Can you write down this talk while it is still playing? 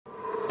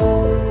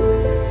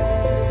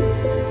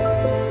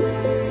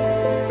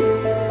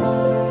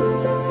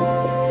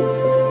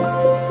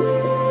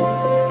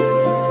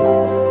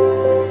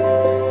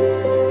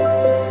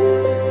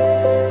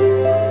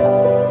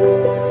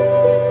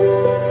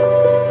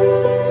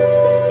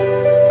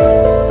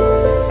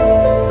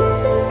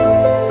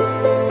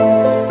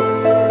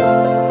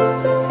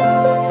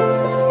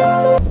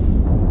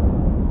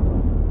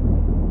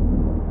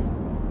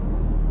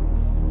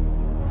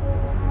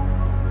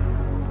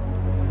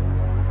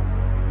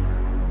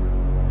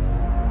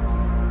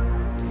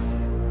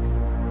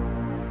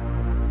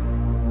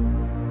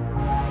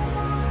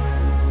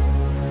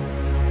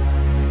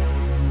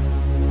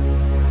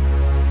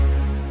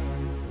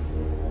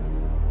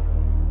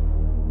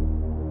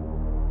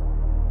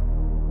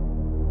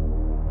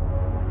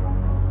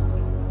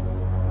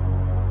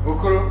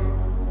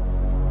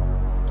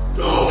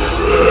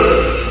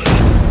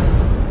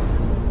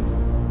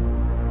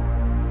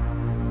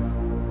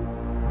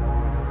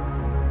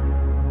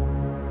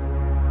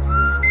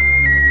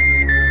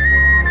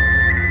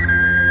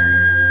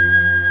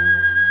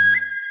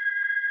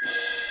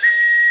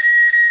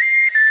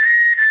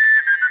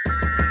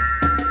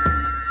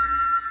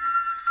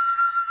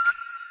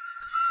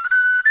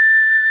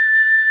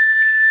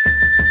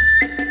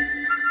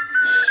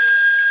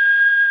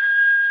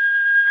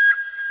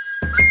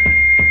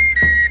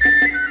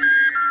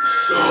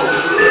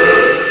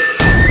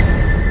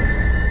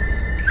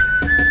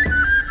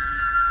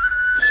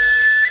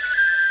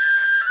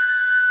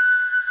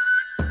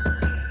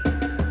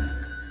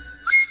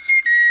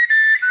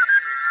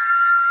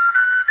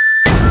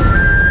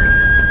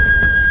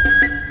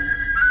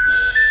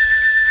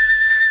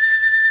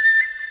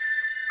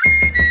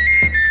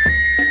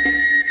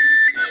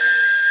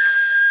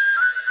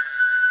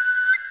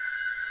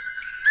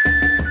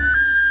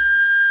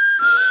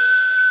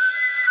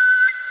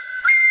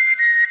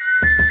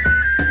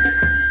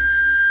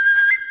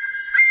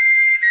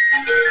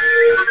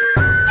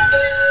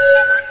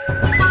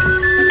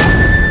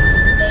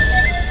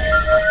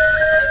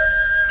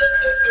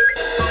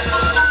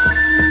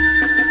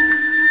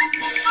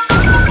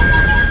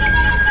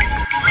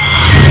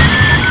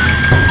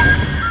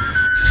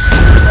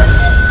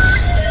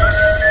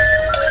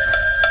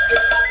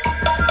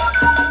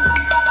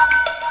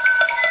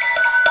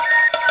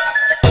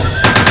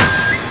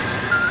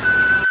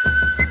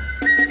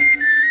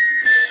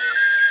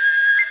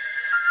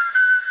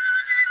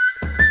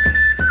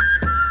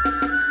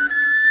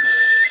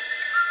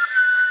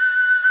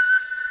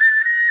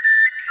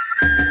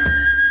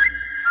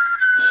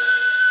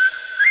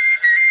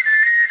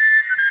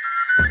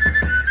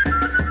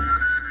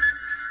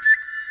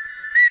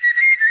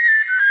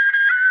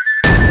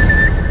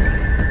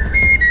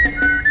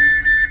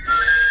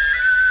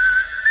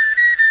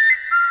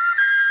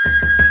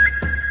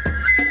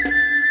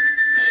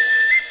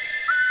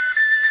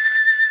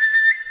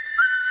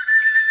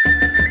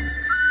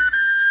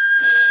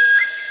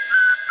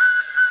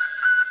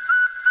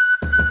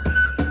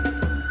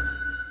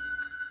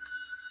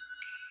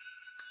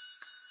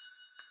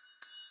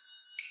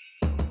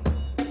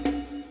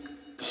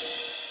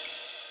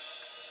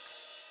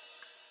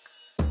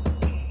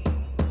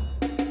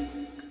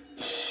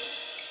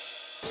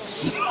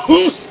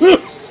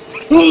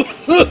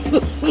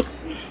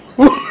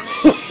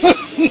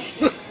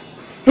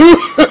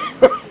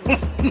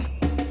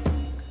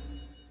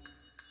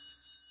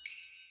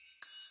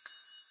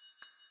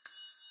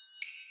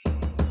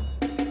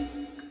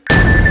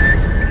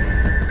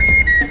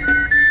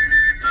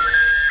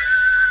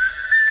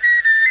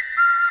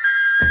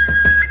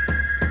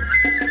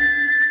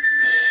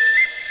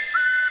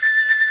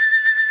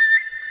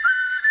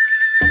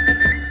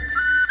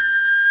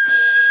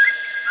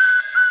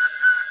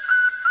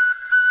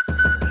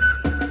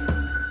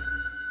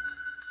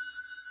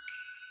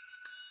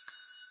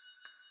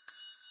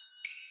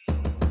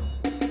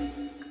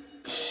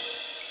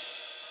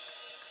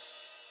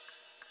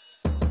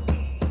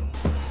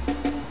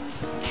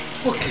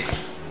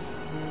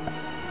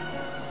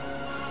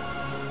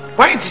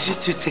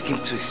didn't you take him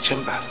to his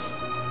chambers?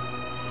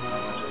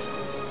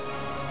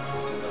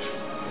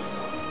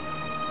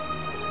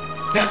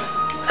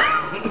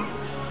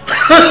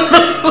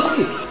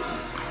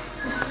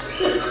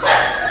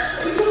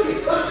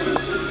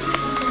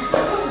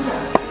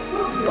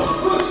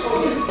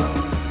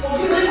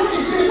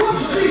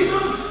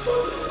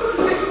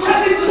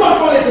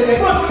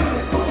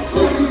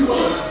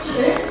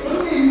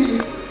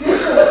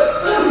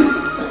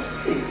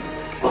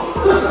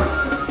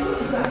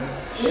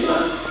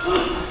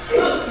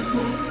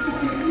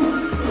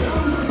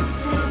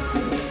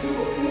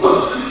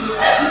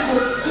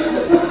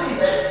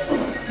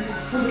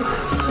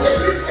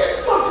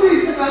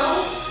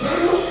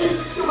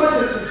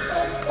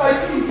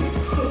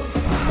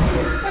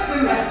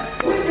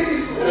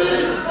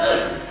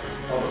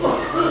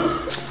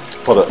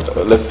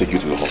 Let's take you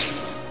to the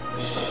hospital.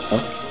 Huh?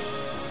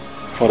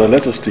 Father,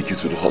 let us take you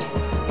to the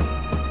hospital.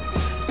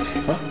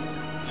 Huh?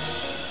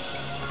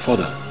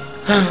 Father.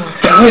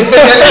 Let's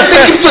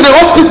take him to the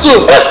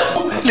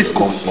hospital. Please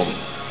come, Mom.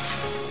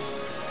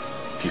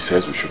 He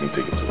says we shouldn't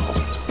take him to the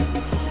hospital.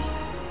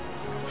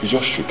 He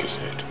just shook his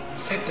head. He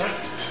said that?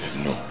 He said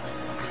no.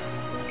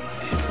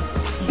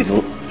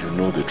 You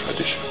know the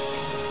tradition.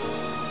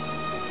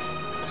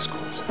 Please go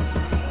inside.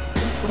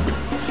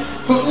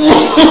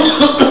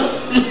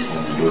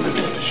 You know the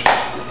tradition.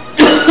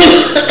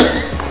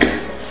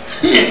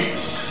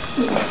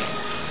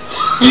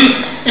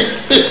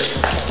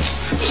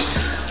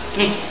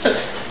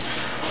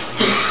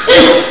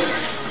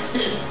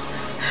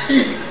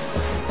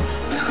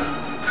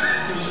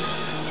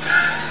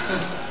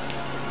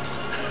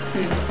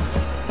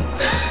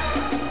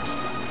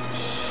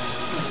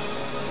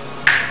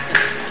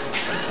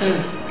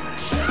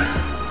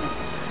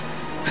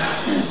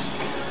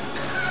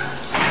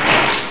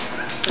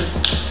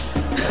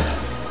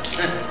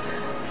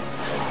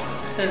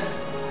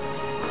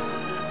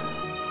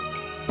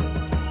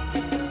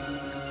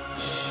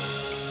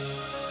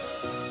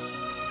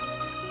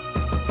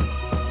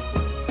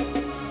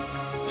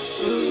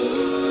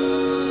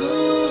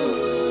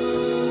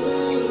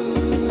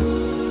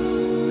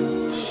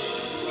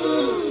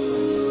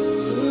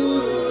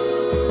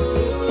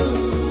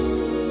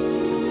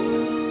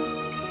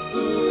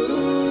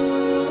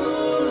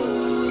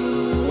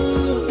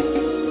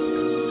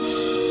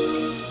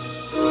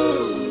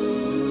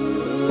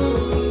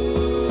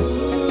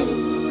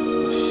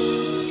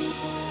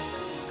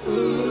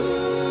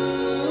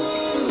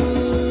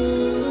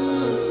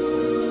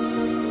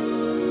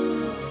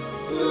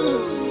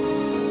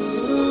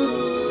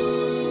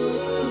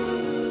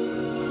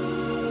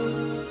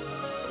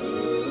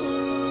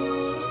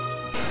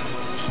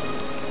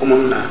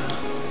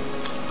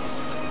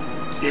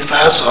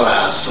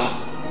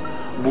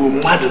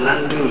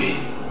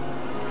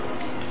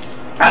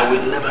 I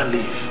will never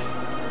live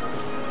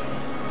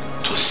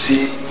to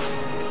see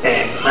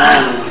a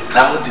man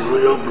without the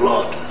royal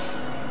blood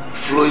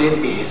flowing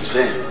in his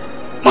vein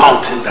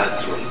mounting that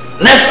throne.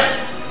 Never!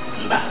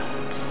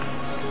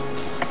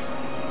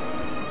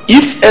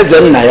 If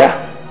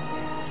Ezenaya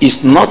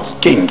is not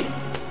king,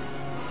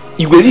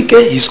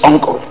 Igwerike, his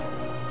uncle,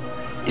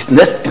 is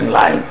next in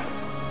line,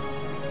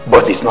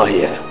 but he's not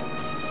here.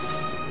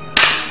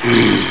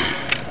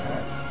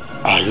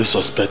 Are you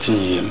suspecting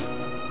him?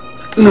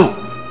 No.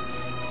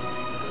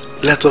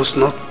 Let us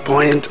not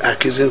point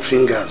accusing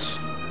fingers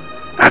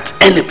at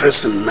any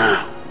person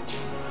now.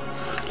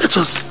 Let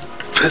us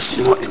face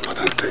more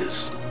important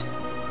things.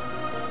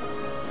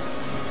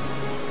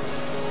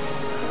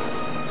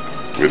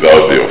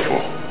 Without the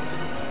offer,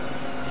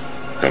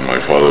 can my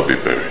father be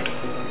buried?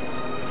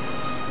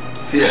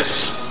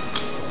 Yes,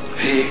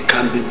 he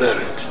can be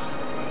buried.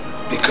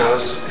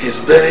 Because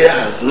his burial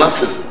has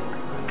nothing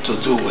to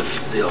do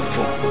with the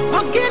offer.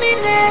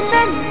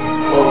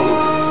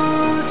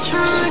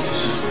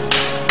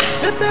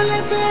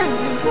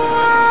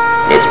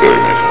 Let's bury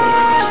my father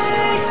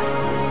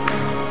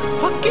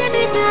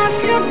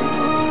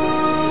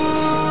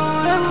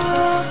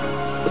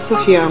first.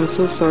 Sophia, I'm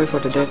so sorry for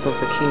the death of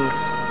the king.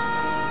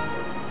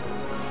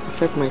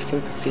 Accept my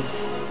sympathy.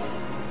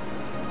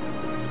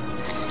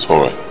 It's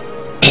alright.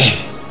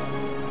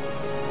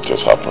 It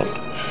just happened.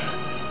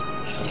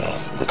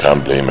 We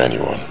can't blame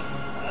anyone.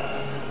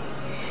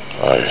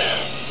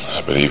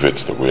 I believe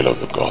it's the will of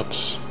the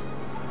gods.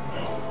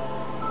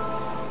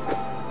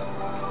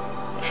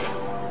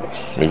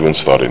 I'm even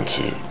starting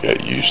to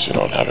get used to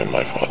not having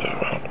my father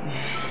around.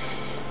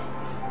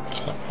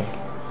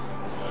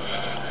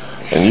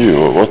 And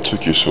you, what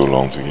took you so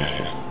long to get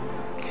here?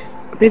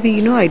 Baby,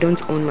 you know I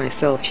don't own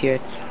myself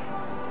yet.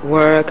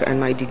 Work and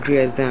my degree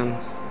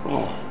exams.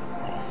 Oh.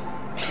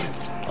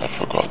 I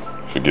forgot.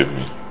 Forgive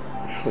me.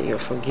 You're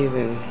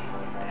forgiven.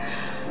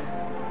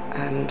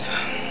 And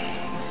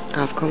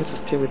I've come to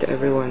stay with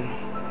everyone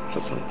for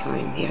some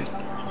time,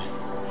 yes.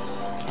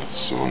 That's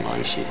so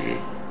nice of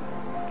you.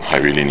 I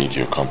really need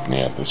your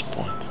company at this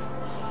point.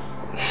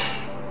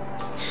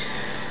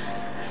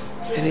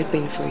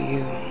 Anything for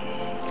you.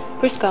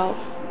 Prisca,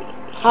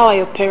 how are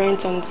your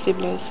parents and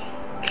siblings?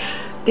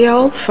 They are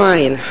all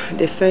fine.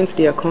 They sent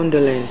their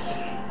condolence.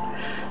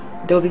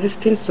 They'll be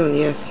visiting soon,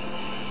 yes.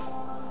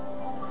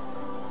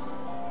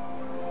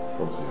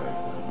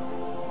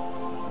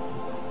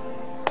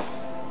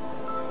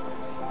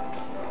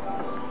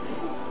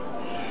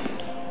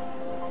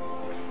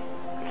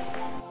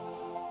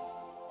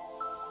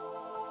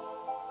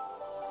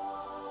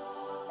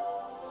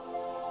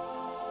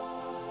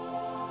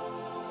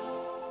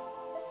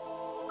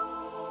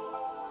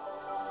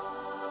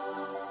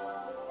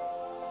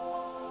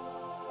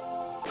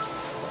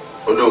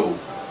 Oh no,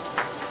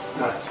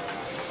 Nat.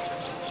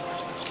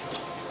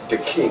 The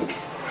king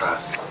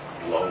has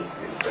long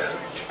been buried.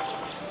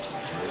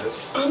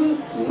 Yes. And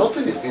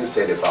nothing is being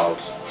said about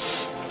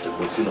the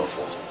missing of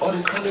or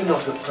the crowning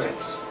of the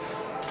prince.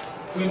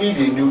 We need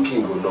a new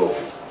king, oh no,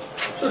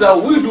 so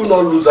that we do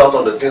not lose out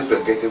on the things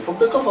we're getting from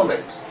the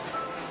government.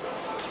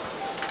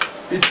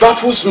 It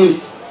baffles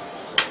me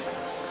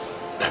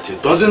that he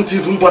doesn't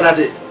even bother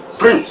the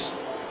prince.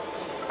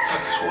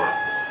 That is one.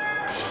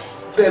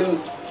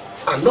 Then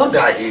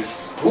another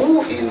is,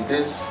 who in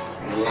this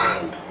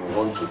land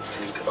will want to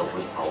take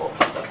away power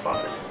from that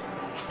family?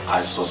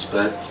 I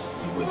suspect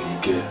it will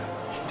be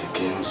the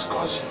king's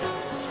cousin.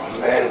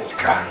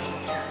 Omenka.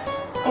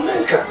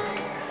 Omenka.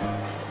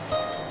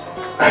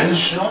 Are you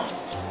sure?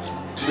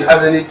 Do you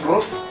have any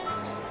proof?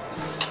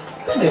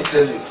 Let me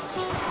tell you,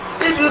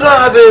 if you don't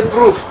have a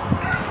proof,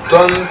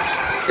 don't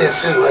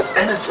insinuate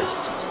anything.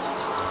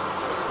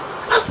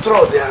 After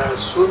all, there are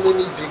so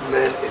many big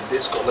men in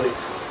this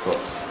community.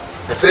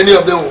 If any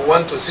of them will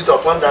want to sit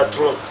upon that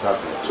throne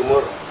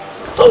tomorrow,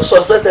 don't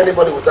suspect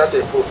anybody without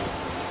a proof.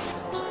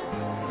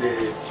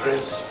 The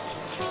prince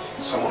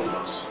summoned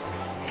us.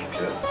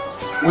 Okay.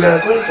 We are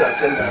going to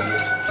attend that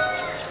meeting,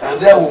 and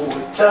then we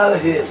will tell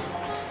him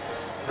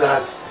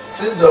that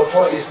since the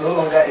four is no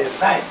longer in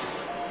sight,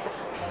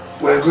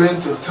 we are going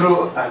to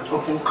throw an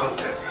open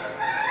contest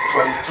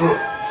for the throne,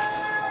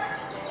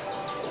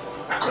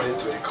 according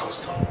to the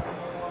custom.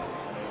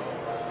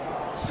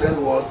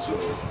 Send word to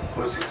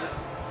Osita.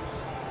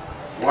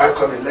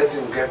 Welcome and let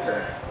him get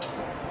the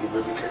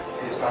baby girl.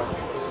 He's part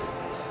of us.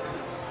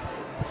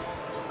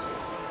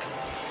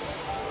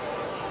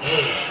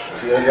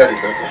 The earlier the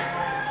better.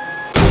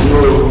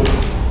 No.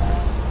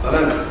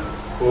 Alanka.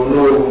 Oh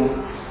no.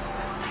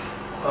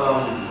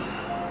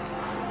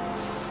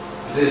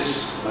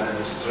 This might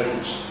be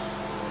strange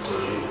to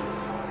you.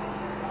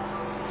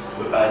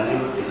 We are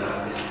new in our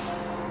midst.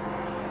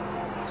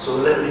 So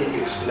let me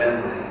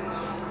explain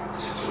the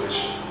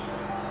situation.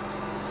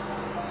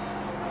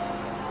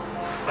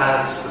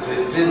 At the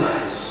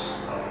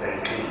demise of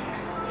a king,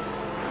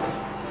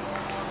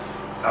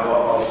 our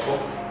Ofo,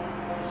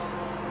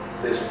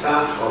 the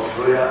staff of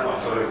royal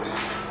authority,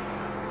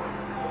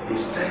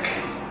 is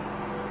taken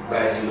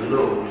by the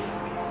law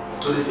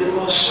to the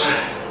people's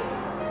shrine,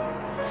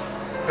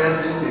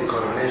 pending the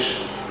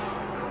coronation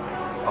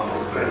of the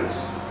prince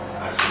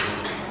as the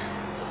new king.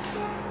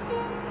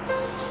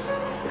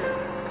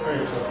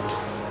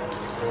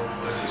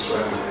 That is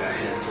why we are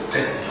here to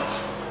take the oath.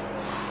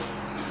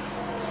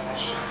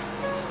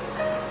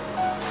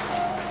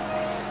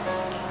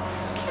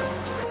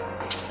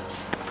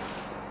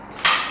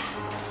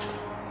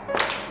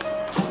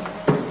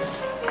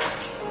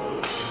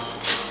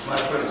 My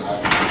prince.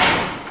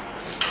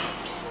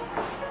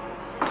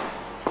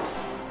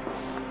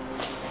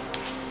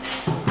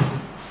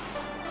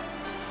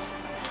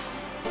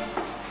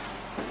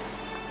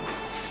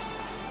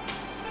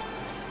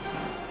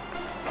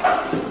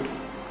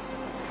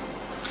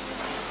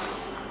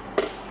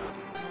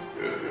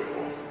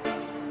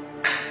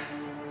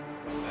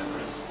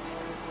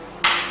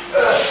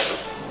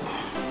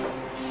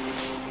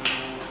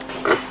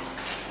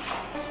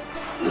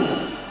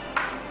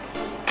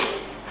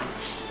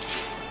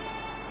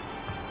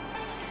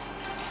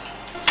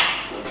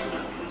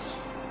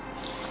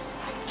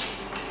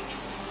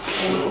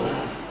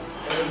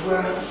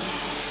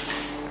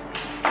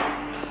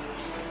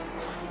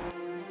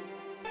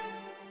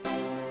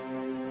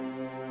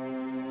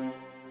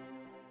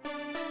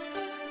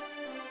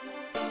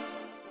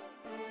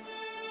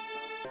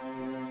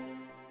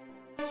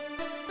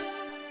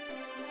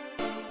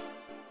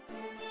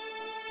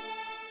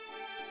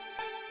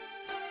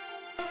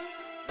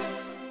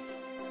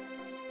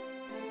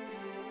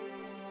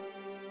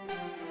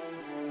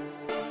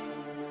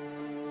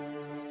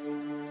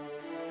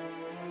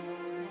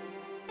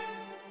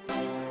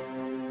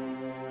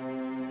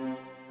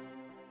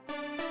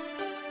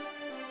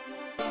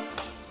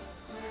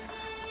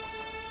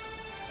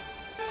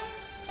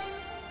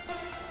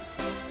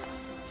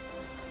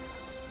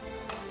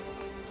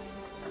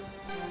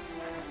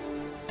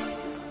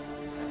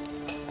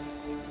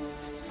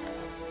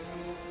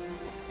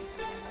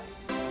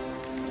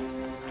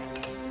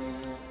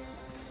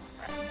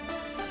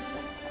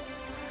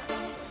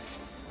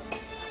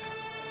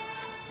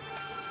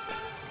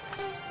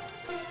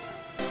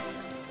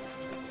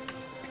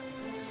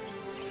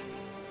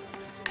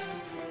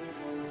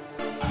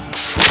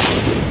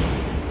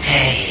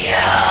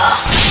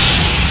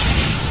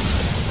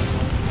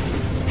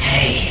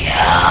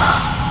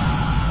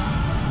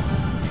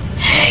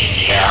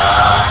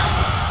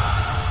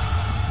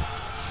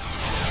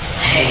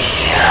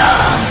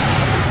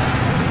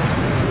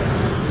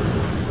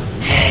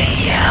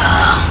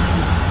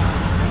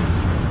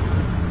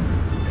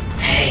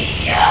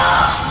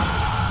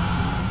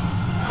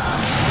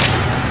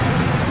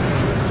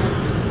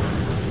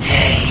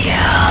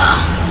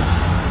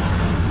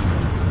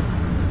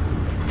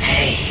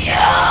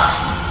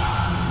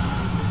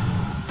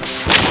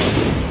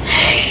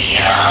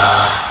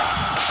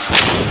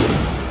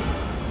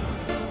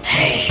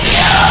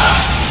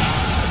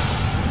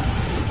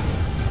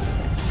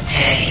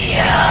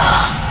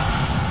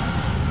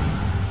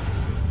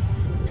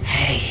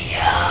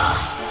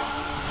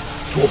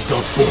 Drop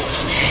that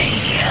box.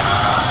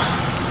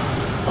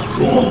 And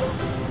run.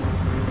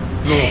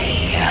 No.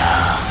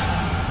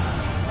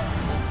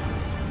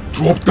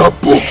 Drop that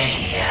box.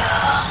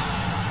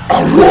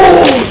 And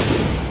run.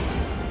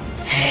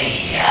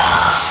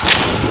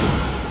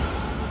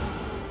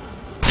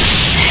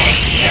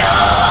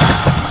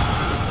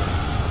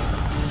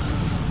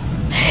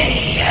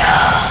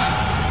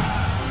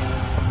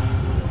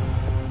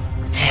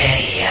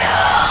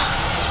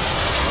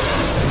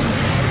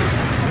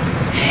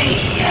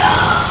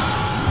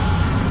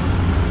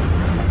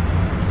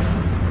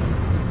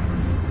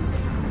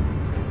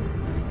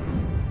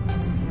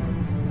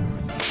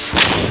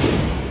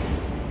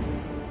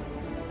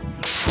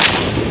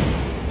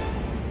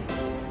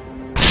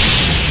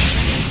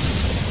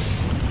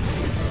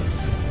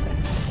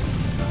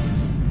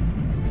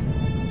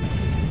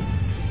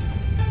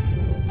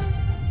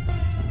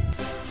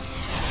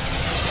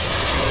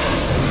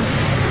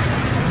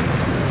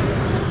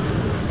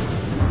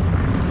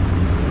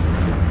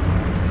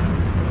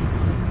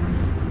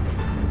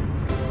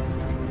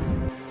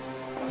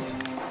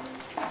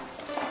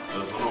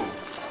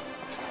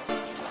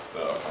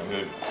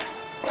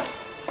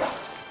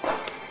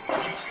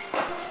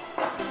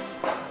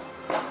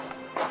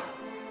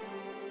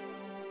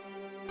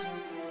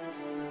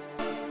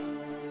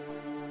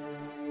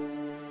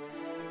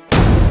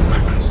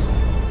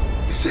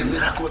 It's a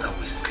miracle that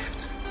we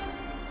escaped.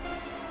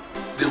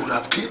 They would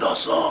have killed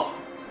us all.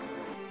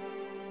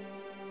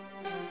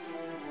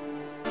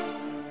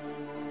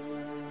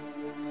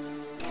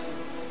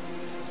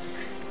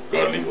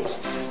 God, leave us.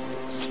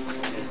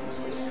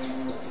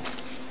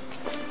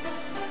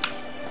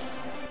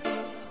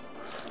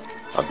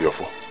 And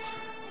therefore,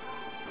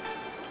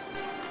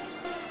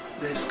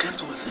 they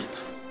escaped with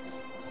it.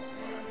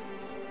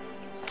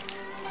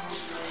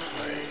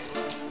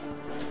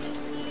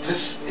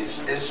 This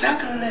is a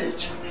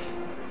sacrilege.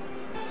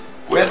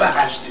 Whoever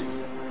hatched it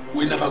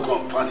will never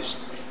go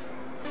unpunished.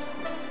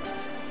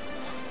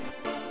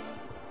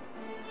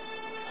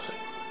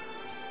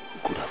 Who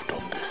could have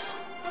done this?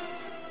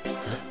 Who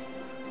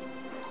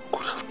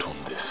could have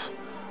done this?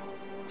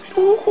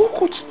 Who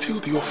could steal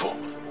the offer?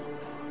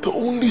 The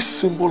only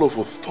symbol of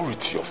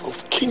authority,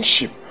 of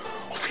kingship,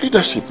 of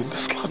leadership in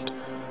this land.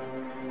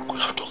 Who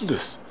could have done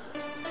this?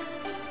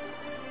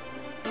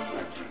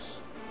 My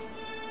prince,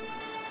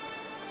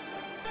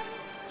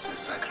 it's a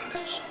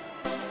sacrilege.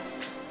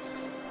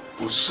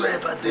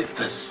 Whosoever did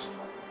this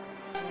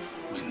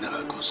will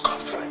never go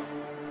scot-free.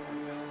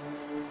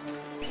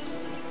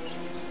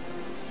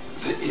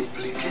 The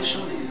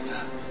implication is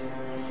that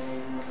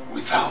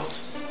without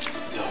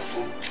the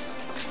offer,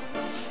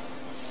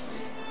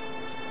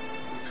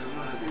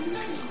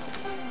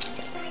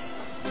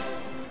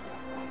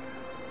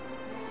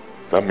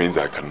 That means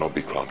I cannot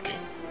be crowned king.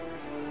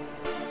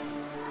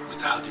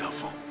 Without the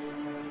offer,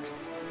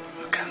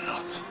 you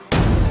cannot.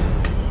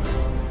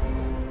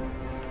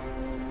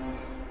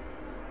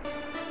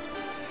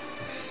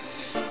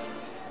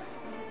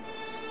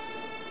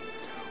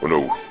 Oh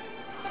no.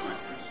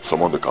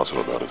 Summon the council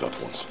of elders at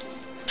once.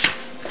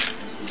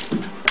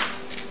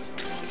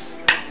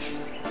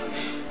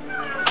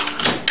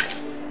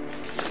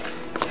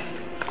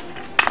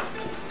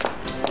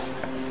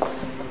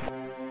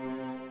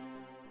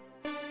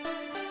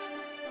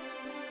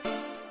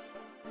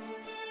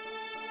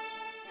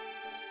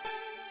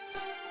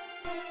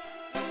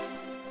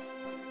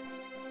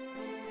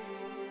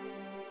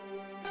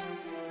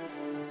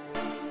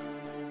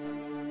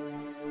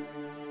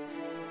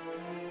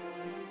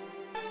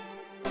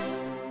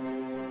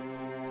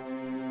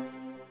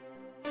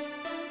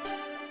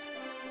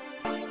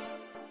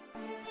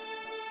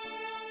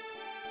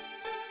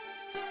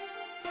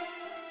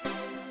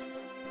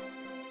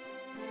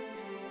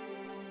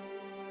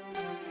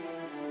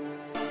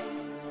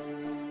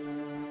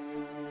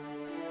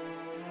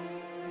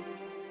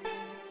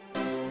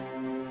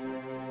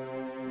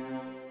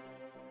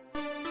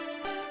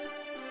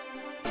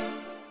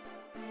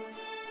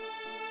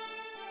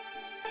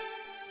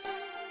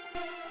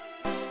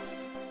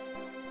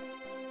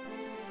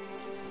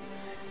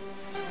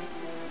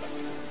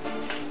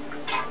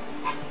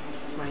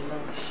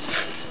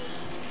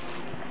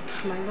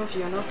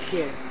 You're not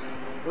here.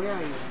 Where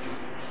are you?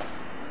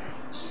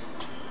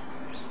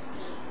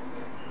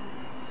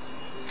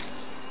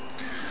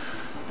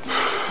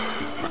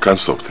 I can't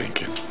stop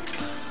thinking.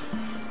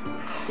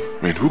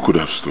 I mean, who could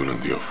have stolen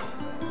the offer?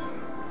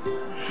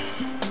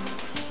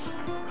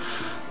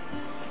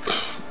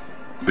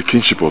 The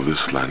kingship of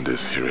this land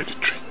is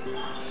hereditary.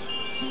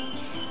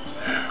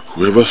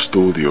 Whoever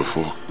stole the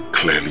offer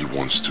clearly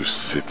wants to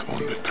sit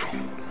on the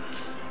throne.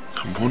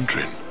 I'm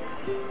wondering,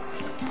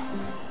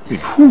 I mean,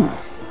 who?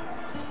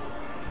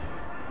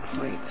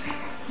 Wait.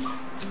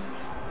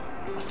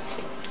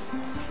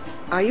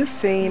 Are you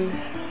saying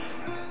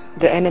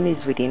the enemy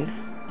is within?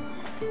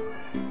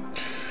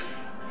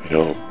 You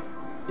know,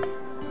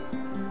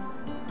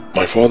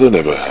 my father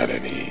never had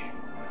any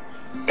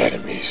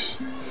enemies.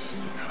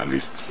 At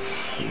least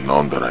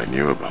none that I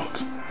knew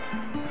about.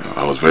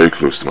 I was very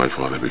close to my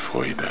father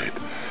before he died.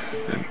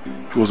 And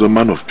he was a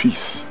man of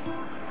peace.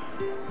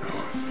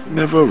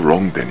 Never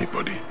wronged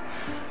anybody.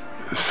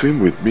 Same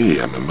with me,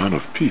 I'm a man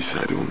of peace.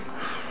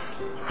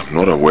 I'm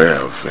not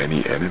aware of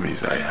any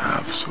enemies I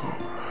have, so...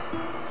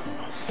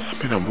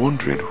 I'm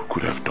wondering who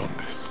could have done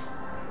this.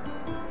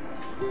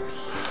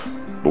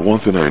 But one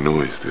thing I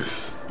know is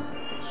this.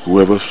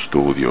 Whoever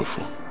stole the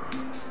offer,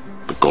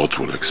 the gods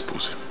will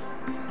expose him.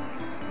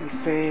 You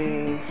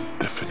say...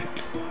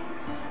 Definitely.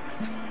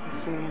 You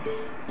say...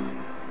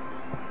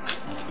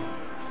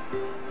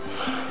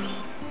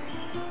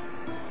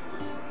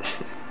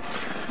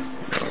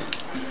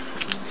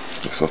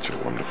 You're such a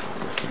wonderful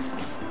person.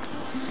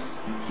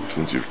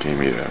 Since you came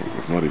here,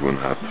 we've not even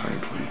had time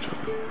for each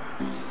other.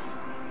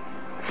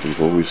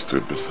 You've always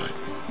stood beside me.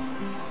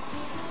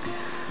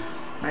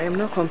 I am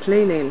not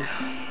complaining.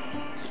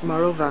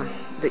 Moreover,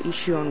 the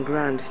issue on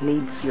ground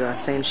needs your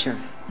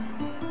attention.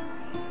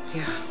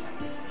 Yeah.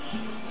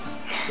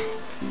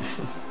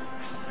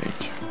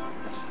 Thank you.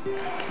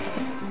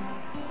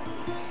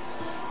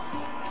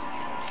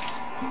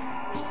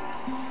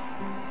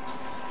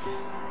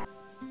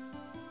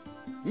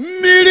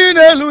 Mmiri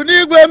n'elu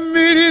n'igwe,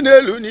 mmiri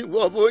n'elu n'igwe,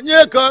 ọ bụ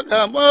onye ka ọ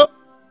ga-ama?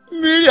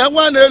 Mmiri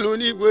anwa n'elu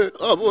n'igwe,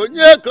 ọ bụ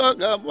onye ka ọ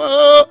ga-ama?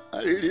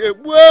 Arịrị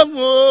egbuo m.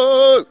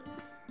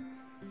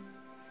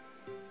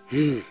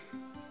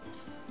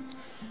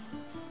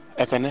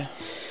 Ekene,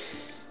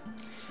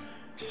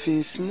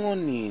 since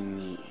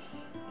morning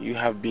you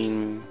have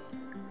been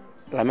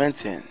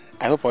lamenting.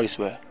 I hope all is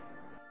well.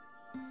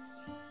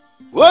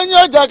 Onye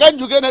ọja ka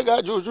njugene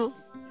ga-ajụjụ.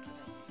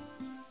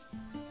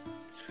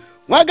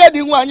 Nwagadi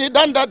nwanyị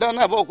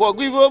dandada bụkwa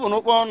ọgụ ife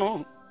obunukwu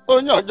ọnụ.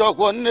 Onye ọjọọ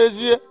kwọ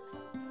n'ezie.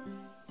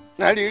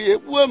 Arịrị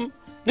egbuo m.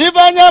 N'ife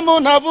anya m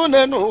na-afụ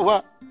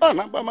n'ụwa. Ọ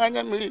na-agba m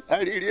anya mmiri.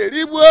 Arịrị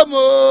erigbuo m.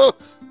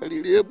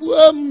 Arịrị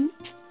egbuo m.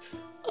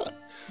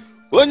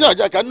 Onye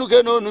ọja ka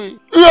nnuke n'onu.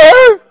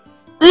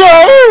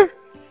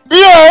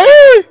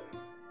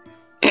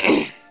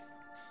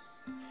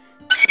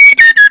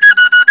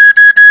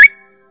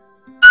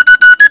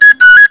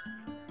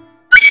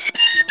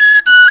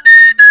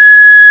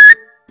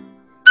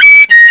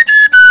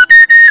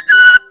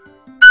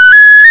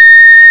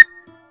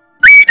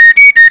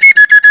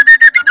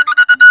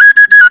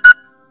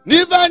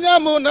 N'ife anya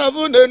mụ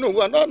na-afụ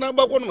n'ụwa nọ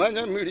na-agbakwa m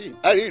anya mmiri.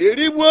 Arịrị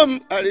erigbuo m,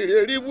 arịrị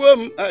erigbuo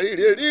m,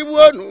 arịrị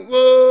erigbuo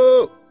n'ugbo.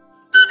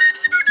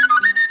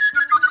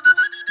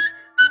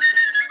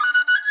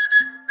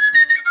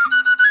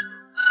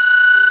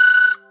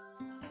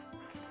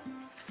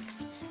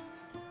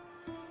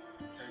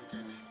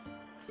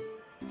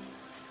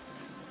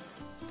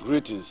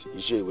 Greetings,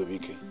 Ishe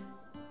Webike.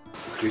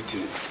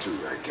 Greetings to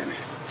you again.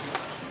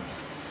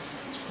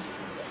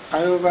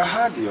 I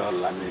overheard your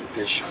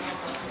lamentation.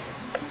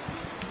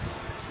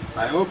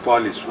 I hope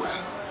all is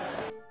well.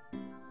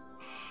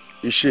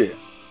 Ishe,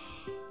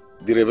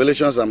 the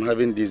revelations I'm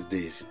having these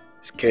days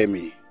scare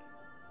me.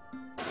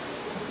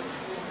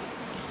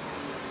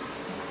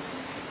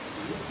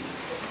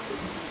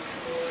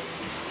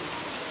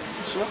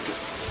 It's okay.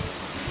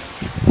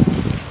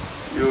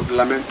 You've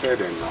lamented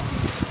enough.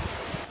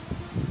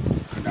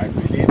 And I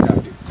believe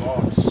that the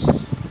gods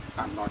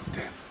are not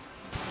deaf.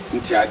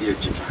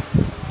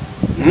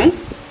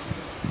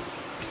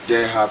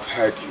 They have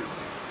heard you.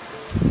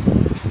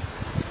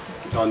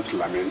 Don't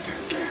lament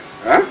again.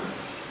 Huh?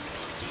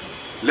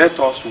 Let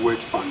us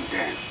wait on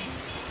them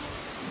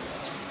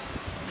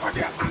for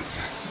their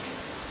answers.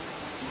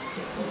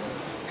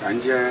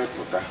 Kanje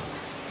Pota.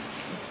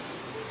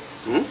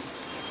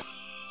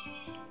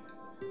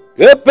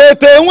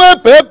 Epete nwe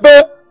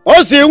pepe.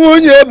 Osi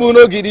nwunye bụ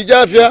n'ogidi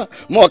jafia,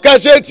 ma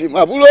kacheti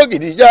ma bụrụ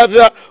ogidi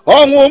jafia,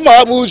 ọnwụ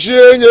ma bụ shi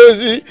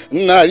enyezi,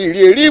 na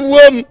riri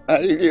erigbuo m,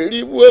 ariri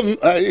erigbuo m,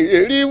 ariri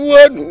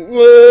erigbuo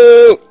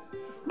n'uwe.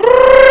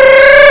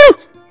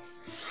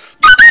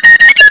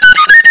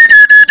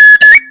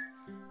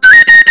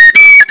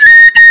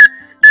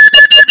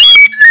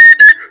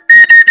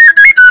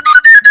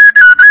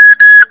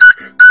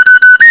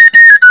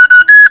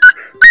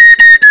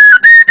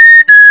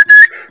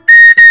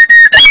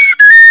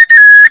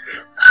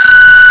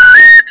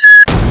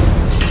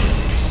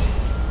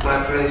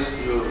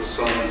 You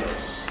summoned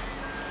us,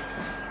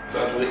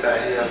 but we are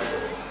here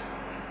for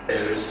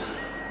a reason.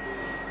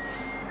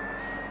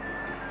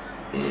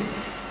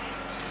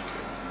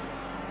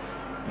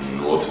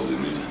 What is the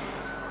reason?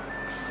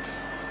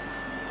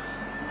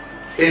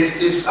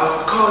 It is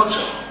our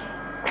culture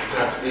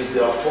that if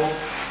their form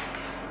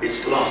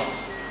is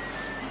lost,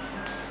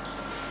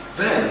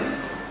 then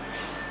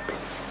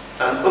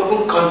an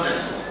open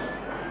contest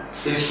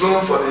is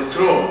room for the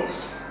throne.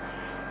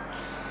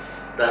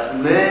 That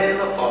men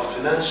of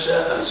financial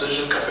and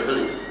social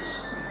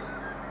capabilities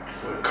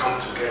will come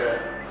together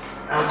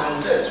and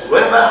contest.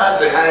 Whoever has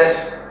the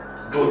highest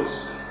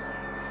votes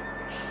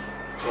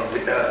from the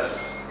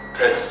elders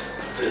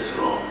takes the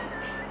throne.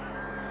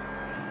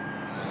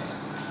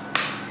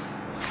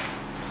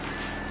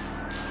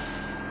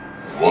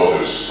 What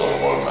if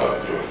someone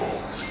has the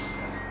phone?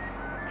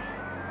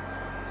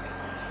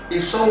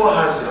 if someone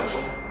has the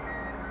phone,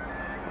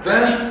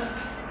 then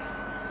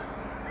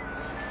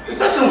the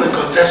person will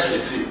contest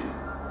with you.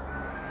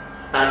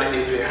 And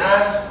if he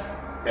has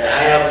a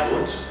higher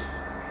vote,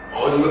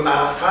 or you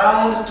are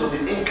found to be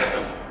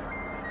incapable,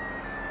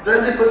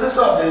 then the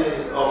possessor of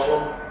the offer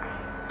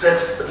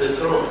takes the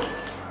throne.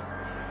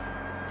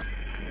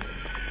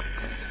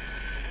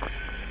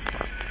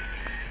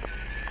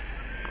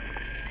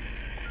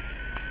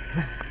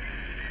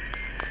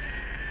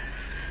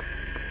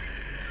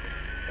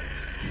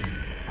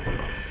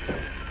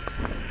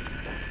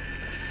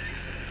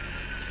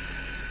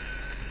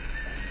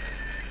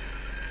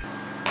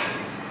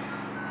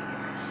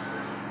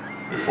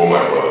 Before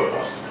my father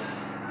passed away,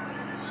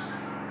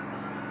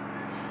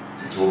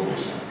 he told me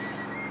something.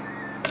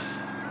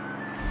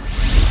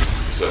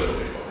 He said to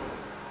me, Father.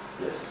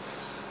 Yes.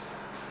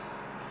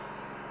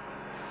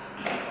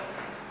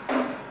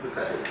 Look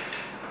at it.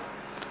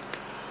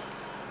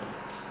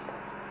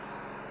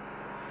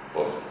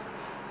 Father,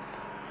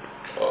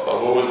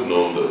 I've always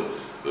known that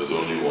there's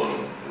only one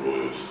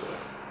royal star.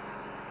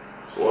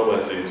 So what am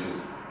I saying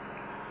two?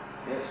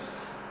 Yes.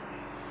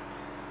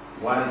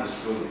 One is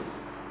truly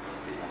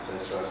the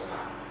ancestral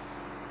star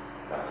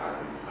that has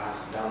been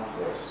passed down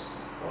to us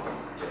from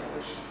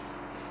generation,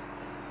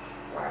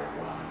 while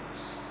one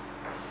is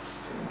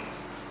think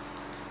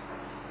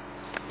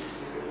is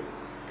the real.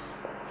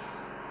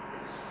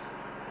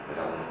 But I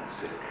want to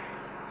speak.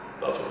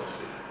 That's what I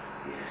say.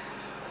 Yes.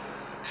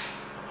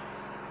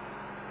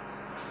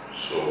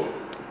 So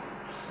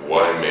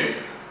why make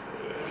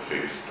a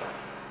fake star?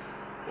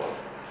 What?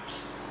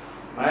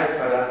 My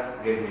father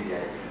gave me the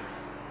idea,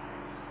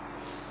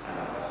 and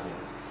I'm passing it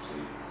to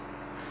you.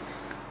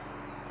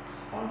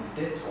 On the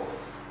death of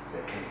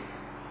the king,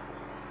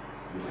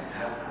 you might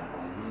have an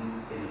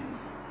unknown enemy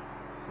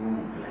who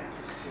would like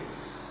to steal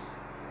this.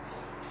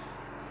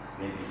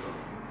 Maybe from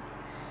you,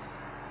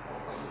 or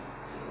from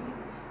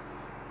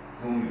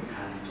whom you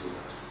hand it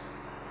over to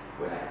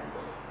when I am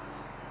gone.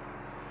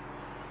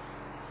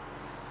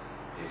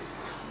 This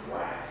is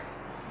why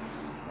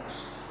you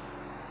must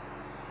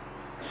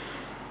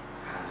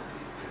hand the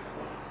fake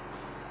one.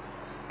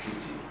 Keep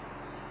the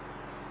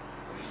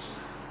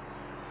original.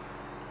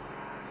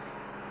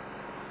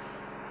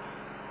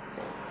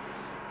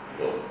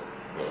 No.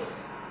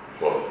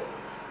 Father,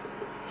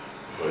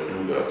 if I do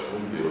that,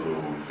 won't the other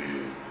will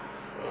feel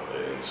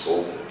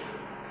insulted,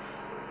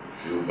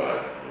 feel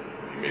bad.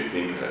 He may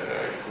think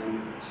I fooled him.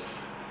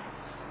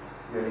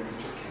 You are the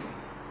future king.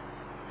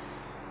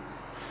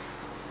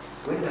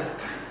 When that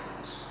time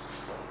comes,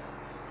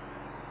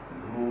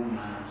 no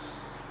man's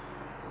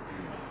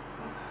opinion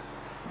matters.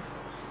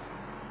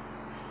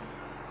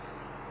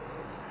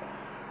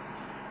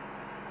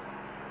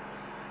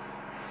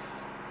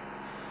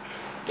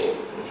 But,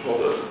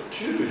 Father,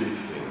 do you really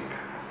think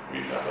we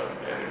have an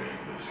enemy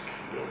in this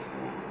kingdom who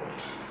would want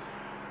to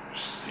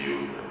steal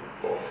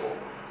the offer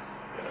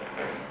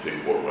and take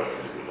what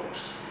rightfully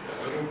belongs to me? I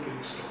don't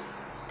think so.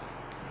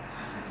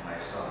 My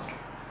son,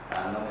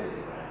 I am not a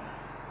divine,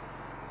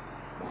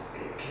 but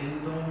a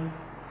kingdom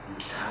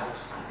without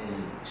an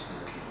enemy is no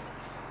kingdom.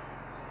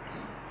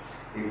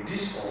 If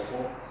this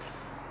offer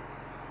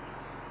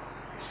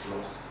is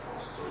lost or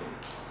stolen,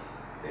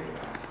 then you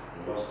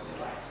have lost the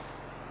right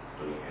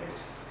to inherit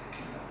the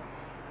kingdom.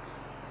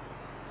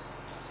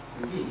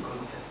 You be in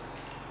contest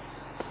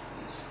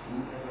with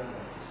whoever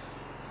that is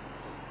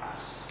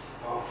as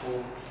powerful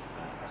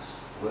and as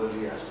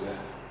wealthy as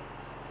well.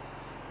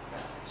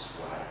 That is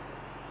why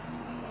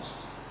you must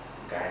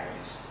guide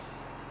this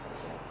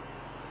offer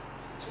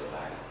to your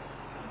life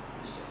and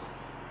wisdom.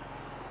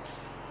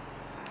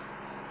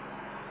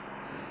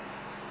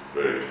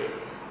 Very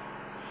clever.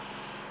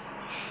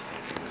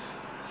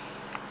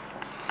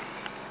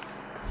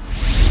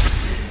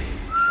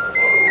 My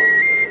father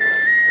wasn't very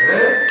wise.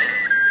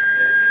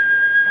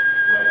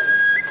 Why is it?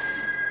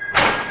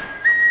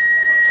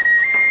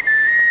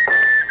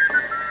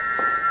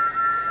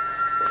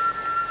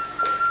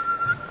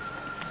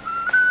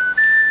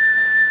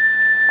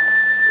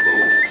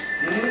 Hello?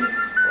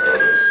 My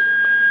others,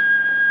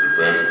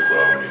 prepare to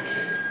crown me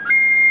king.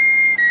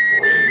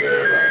 For in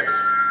there lies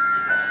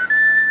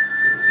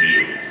the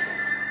real offer.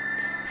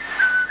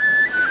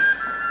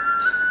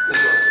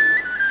 Let us see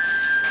it.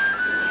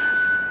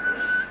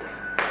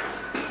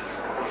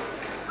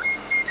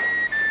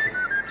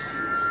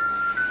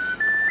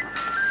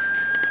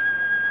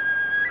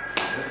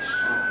 Very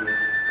strong.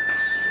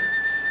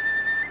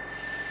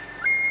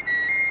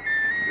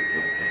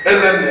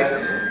 Isn't it?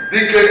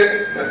 DK.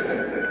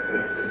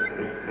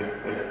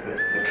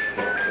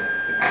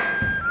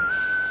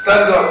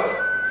 Stand up.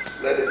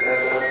 Let the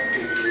elders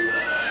give you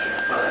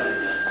their fatherly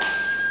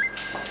blessings.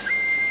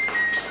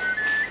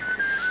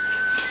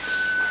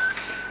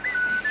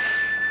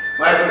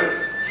 My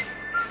prince,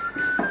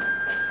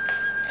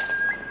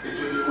 it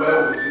will be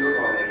well with you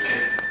on the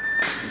king.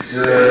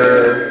 Sir.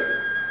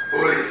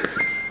 Holy,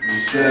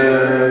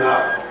 Sir.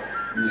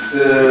 powerful,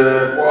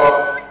 Sir. what?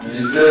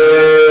 Sir.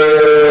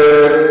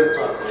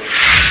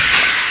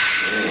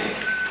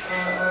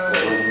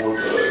 To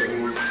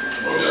agree.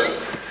 Oh, yeah.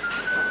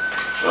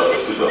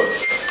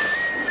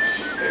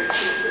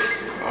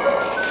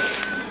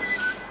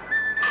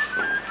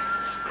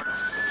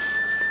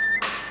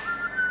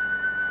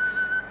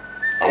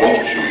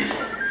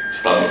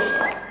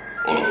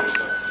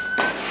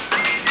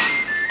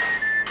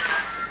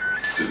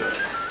 Sit down.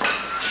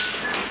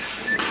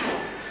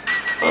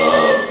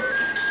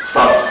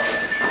 Stop.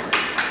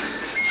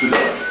 Sit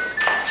down.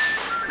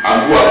 And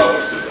who asked you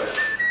to sit down?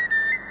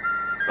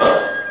 Huh?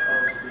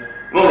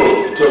 No,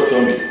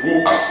 tell me, who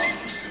asked you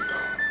to sit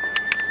down?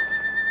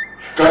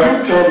 Can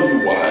you tell me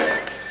why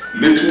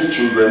little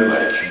children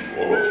like you,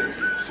 all of you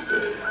here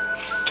seated here,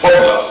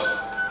 toddlers,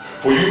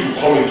 for you to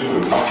come into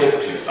a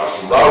marketplace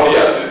as rowdy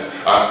as this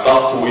and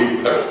start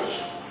throwing pebbles?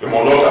 The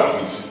monologue at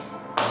me.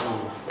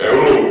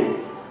 No.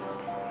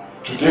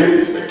 Today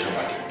is a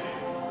Kemagen day.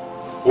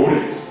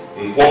 Ori,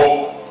 Ngwo,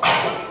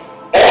 Afo,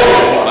 all in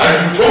one. And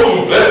you chose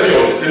to bless me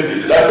on the same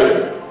day.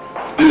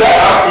 Did I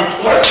ask you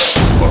twice?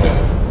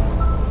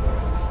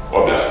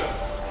 Obia.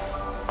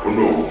 Oh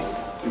no,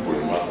 you were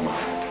a madman.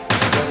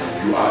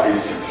 You are a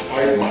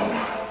certified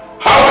madman.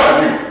 How can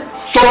you?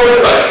 Somebody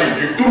like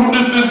you do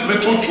these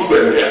little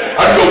children here,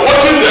 and you're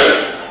watching them,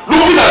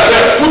 looking at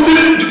them,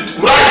 putting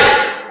rice,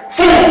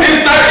 food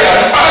inside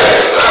their eye.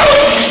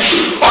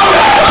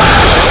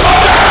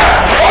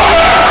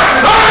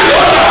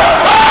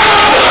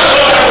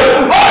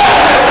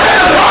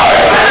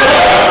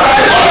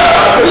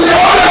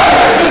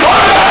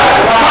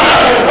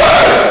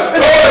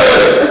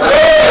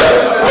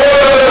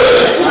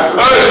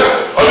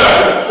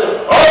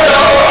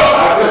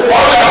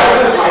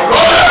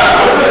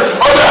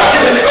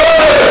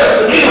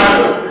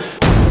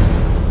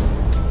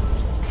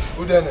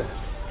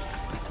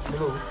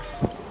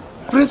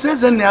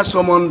 Princess Enya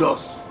summoned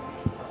us,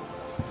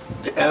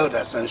 the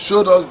elders, and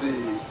showed us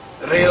the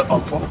real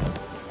offer.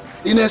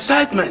 In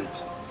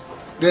excitement,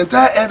 the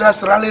entire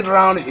elders rallied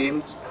around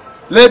him,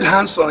 laid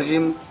hands on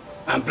him,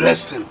 and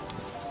blessed him.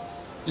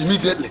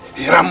 Immediately,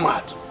 he ran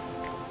mad.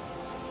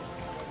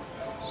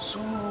 So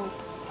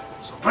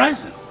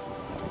surprising.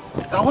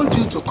 I want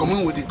you to come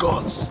in with the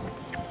gods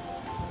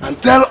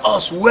and tell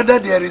us whether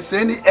there is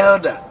any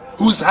elder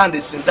whose hand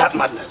is in that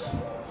madness.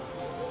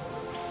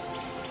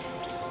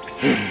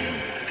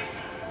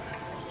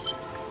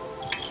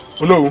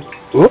 Oh no.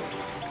 Oh?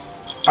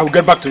 I will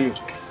get back to you.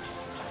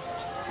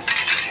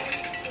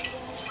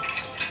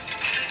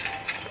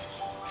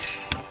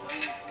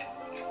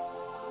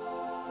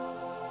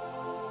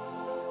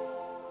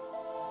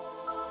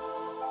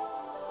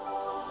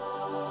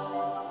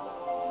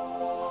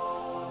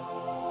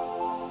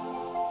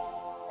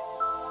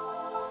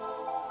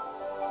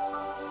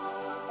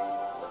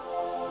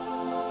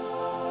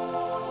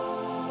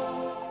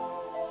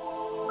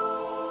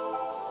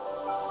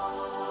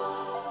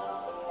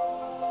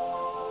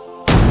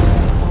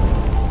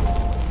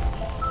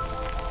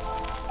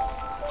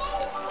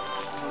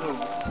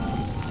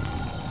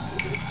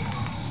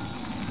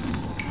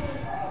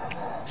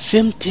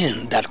 Same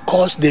thing that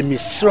caused the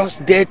mysterious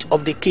death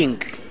of the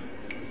king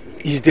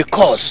is the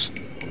cause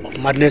of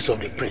madness of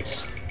the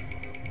prince.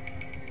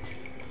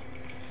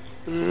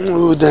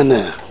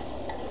 Udene,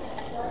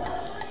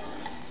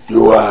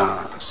 you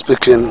are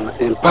speaking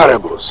in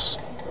parables.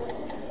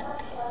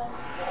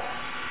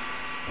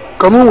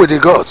 Come on with the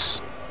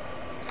gods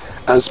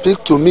and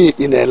speak to me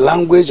in a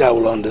language I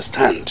will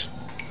understand.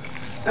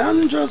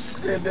 I'm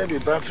just a baby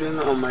bathing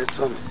on my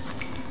tummy.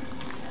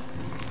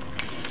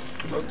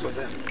 Talk to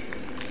them.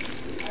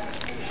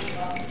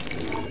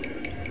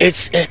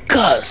 It's a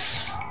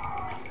curse,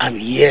 and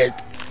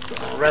yet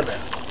rebel.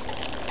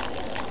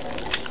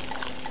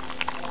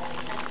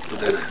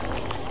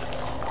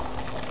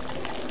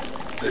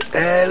 The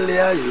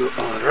earlier you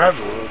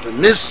unravel the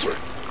mystery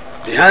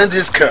behind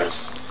this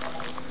curse,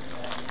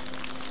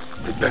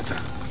 the better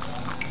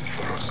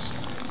for us.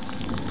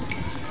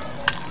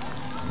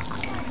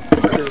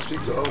 I can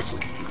speak to also.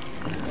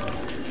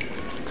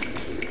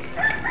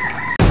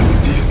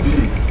 Would this be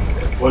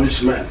a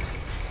punishment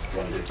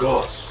from the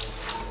gods?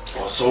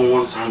 Or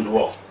someone's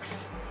handwork?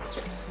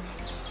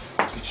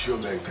 It's your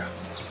maker.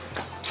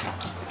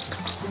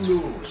 Who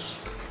knows?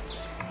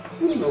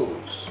 Who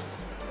knows?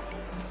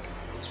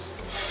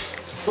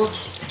 But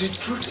the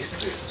truth is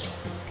this.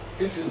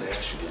 Isn't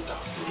there shouldn't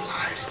have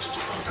lied to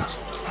the elders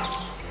of the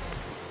land?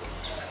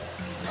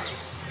 That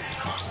is a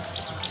fact.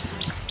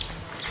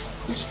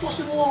 It's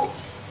possible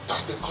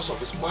that's the cause of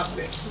his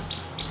madness.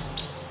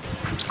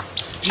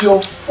 The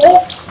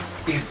Ofo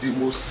is the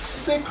most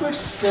sacred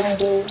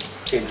symbol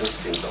in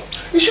this kingdom.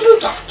 You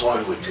shouldn't have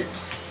toyed with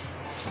it.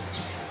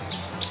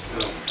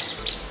 No.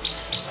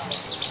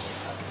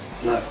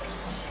 Not.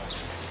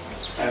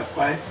 I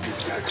quite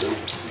disagree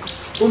with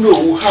you. Oh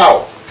no,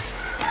 how?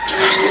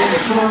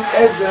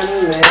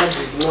 Ezenle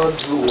did not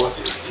do what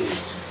he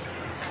did.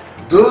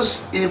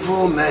 Those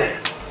evil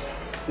men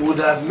would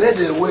have made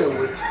away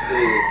with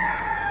the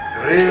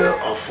real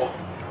Ofo.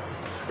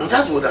 And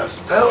that would have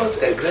spelled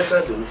a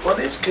greater doom for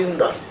this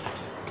kingdom.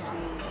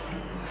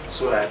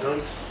 So I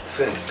don't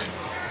think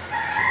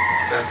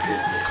that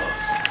is the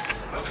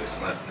cause of his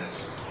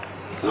madness.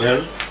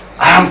 Well,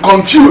 I am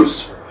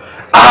confused.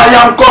 I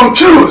am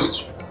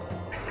confused.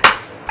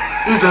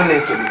 You don't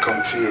need to be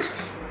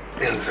confused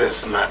in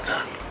this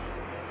matter.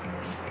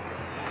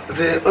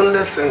 The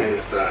only thing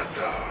is that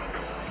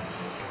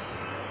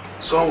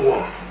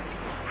someone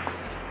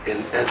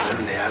in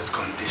Ezenea's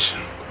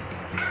condition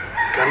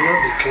cannot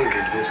be king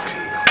in this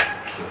kingdom.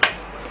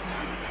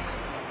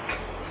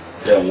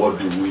 Then what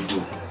do we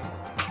do?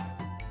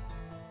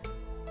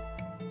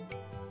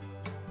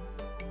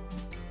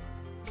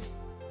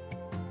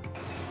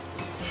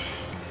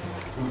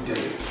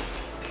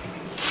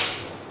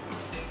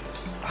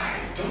 I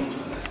don't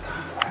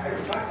understand.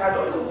 In fact, I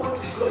don't know what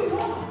is going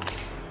on.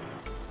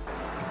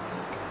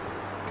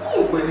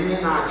 Oh, when he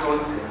and I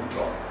joined him,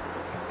 John.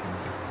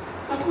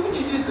 I couldn't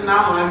just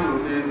now I know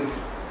then.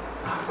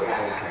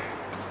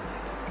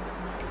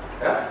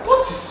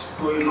 What is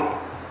going on?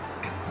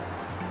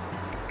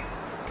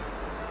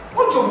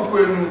 What you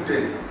going to do?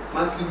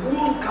 Masi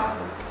won't come.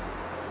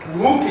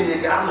 No, can you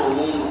get no.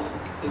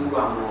 You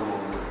are no.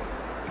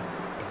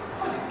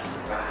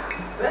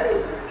 Very,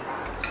 very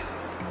bad.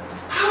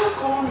 How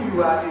come you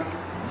are the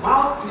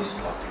mouthpiece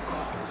of the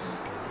gods?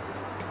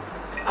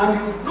 And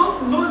you've not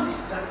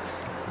noticed that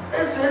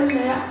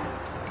Ezenea,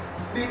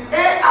 the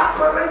heir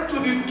apparent to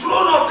the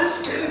throne of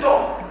this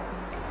kingdom,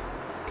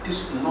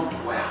 is not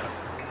well.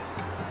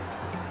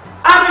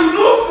 And you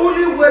know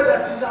fully well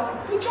that he's our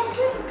future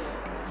king.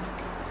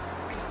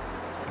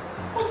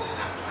 What is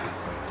happening?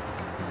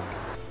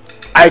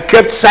 I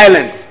kept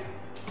silent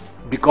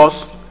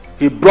because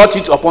he brought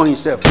it upon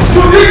himself.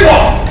 You did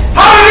what?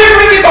 How did he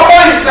bring it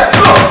upon himself?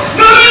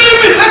 No, leave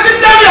me. Let him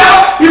tell me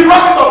how he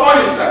brought it upon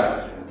himself.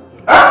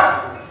 Huh?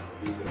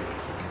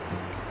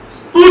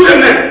 Who the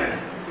name?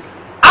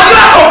 Are you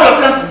out of your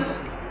senses?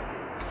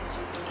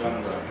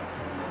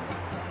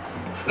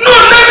 No,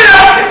 let me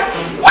ask you.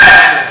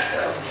 What?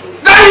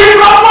 That he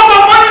brought what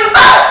upon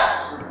himself?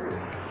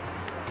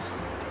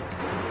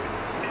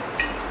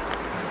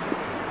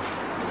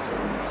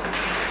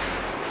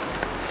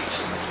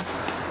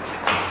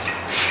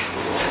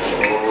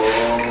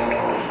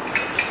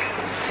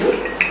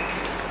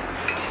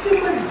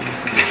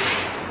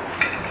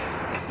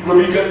 You will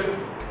be good.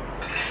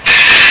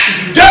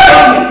 If you dare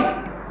touch me,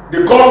 the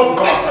gods will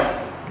come after you.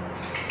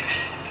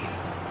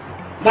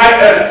 My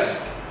elders.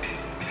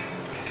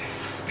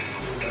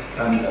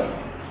 And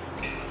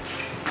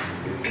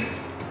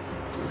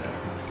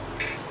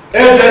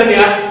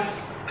Ezenea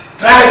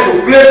tried to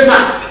place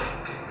match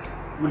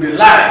with the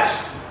lives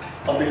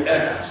of the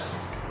elders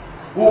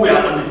who were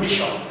on the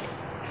mission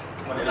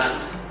for the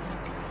land.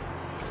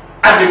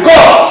 And the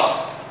gods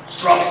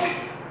struck him.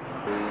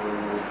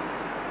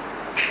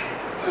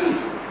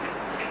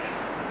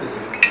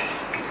 Listen,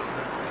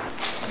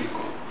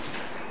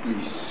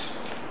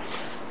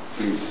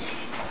 please,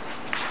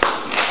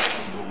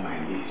 on my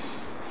knees.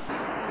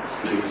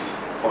 Please,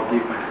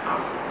 forgive my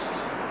outburst.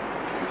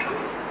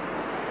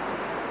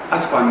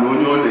 As for no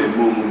name,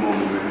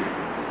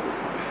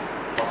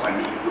 Papa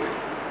Nigwe,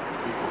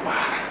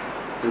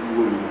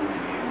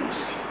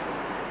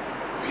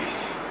 please,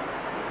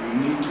 we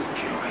need to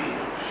cure him.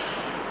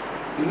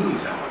 You know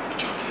he's our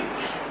future king.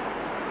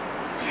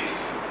 Please,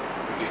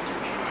 we need to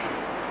cure him.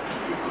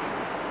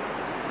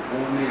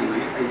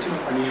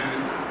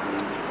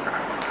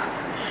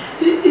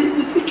 He is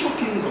the future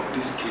king of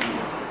this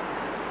kingdom.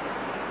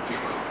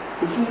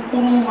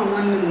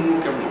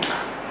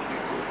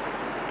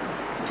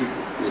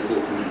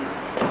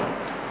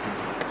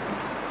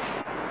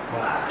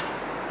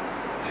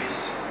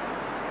 Please,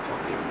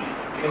 forgive me.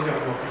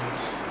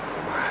 Please.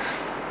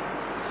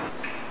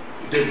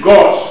 The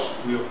gods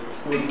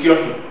will cure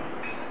him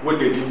when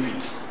they deem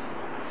fit.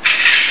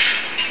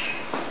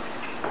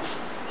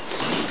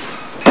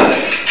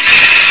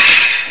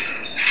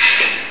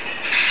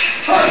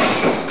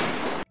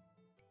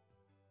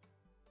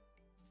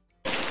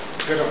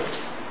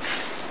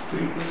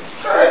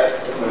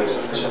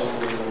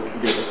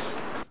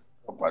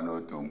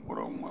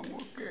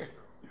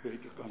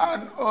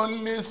 An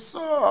only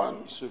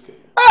son. It's okay.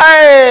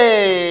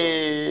 Hey!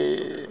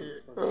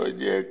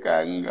 Oje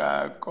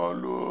kanga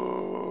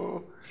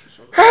kolo.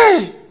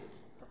 Hey!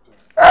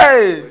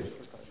 Hey!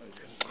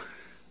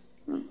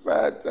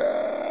 But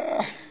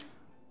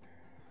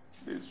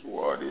this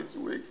world is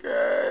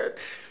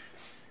wicked.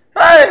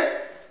 Hey!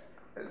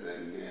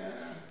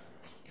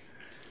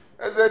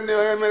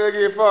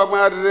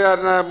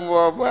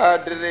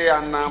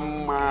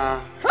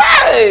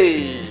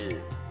 Hey!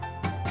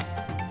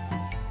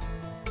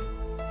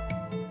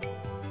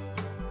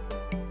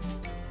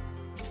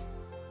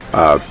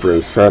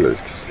 Prince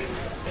Felix.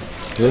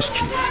 Yes,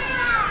 Chief.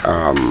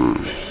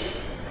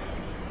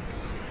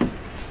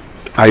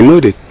 I know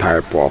the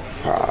type of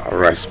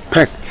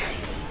respect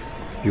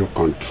you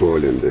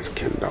control in this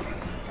kingdom.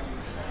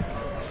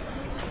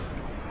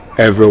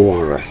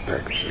 Everyone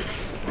respects you.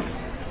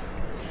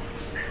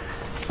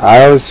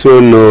 I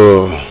also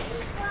know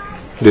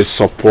the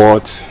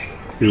support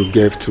you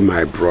gave to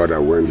my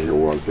brother when he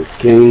was the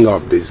king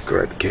of this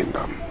great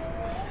kingdom.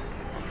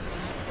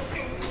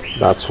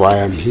 That's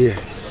why I'm here,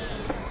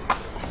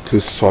 to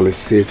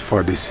solicit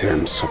for the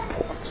same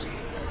support.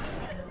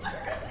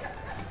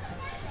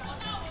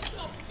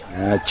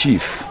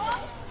 Chief,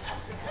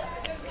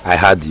 I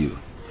heard you,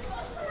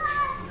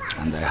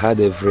 and I heard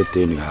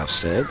everything you have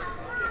said,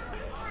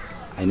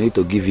 I need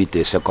to give it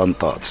a second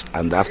thought,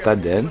 and after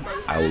then,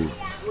 I will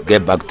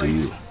get back to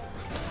you.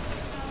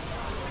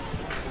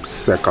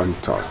 Second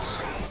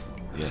thought?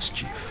 Yes,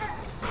 Chief.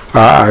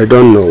 I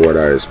don't know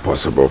whether it's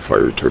possible for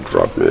you to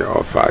drop me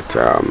off at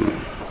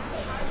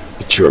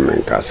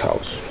Ichiomenka's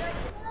house.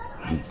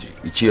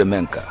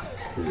 Ichiomenka?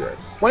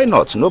 Yes. Why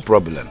not? No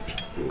problem.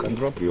 I can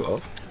drop you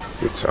off.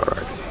 It's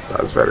alright.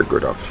 That's very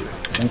good of you.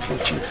 Thank you,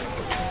 Chief.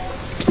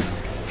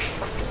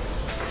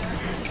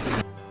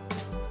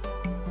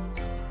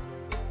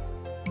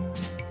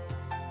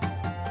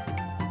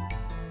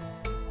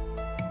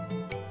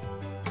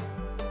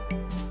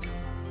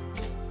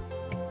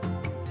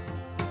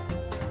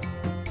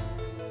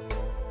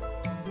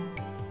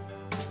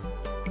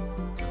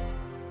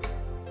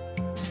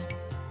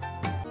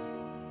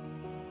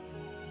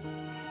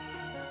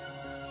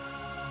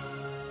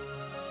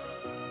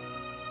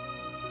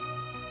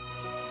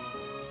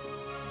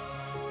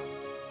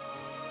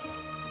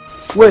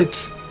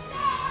 Wait.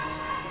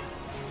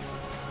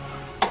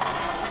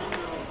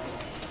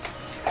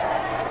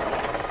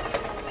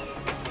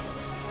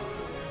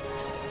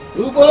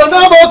 Ugboro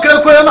na-abụ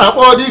okekwe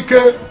na-akpọ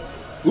dike.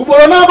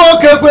 Ugboro na-abụ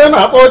okekwe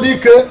na-akpọ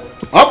dike.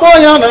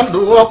 Ọkpọ ya na ndụ,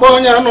 ọkpọ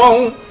ya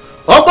n'ọnwụ.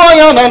 Ọkpọ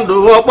ya na ndụ,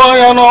 ọkpọ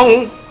ya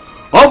n'ọnwụ.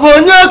 Ọ bụ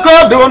onye ka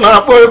ọdụ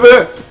na-akpọ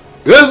ebe.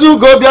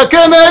 Ezugo bịa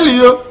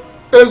kenelio.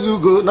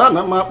 Ezugo na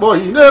ana m akpọ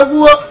yi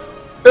n'egwu.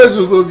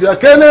 Ezugo bịa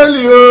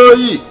kenelio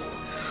yi.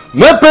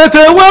 Mepete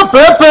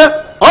wepepe.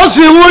 Ọ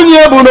si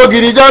nwunye bụ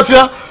n'ogiri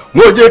jafịa.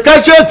 Ma o je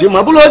kachie ntị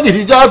ma bụrụ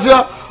ogiri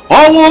jafịa.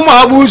 Ọnwụ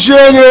ma gbuchie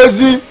ya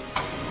ezi.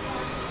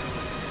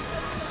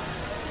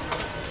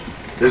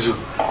 Ezugo.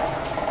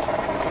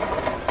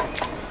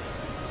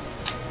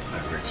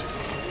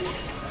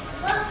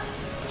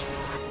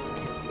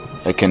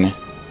 Ekene,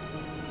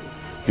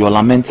 you are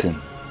lamenting.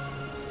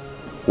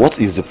 What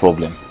is the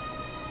problem?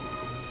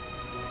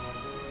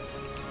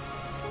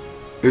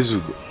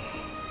 Ezugo,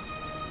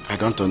 I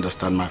don't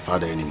understand my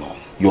father anymore.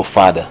 Your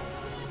father?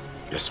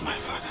 Yes, my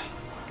father.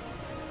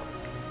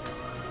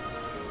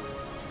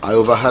 I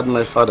overheard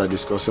my father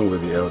discussing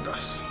with the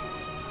elders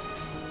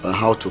on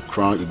how to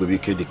crown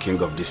Ibubike the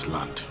king of this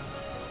land.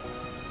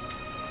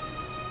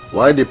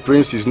 Why the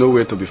prince is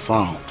nowhere to be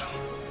found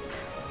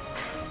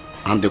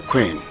and the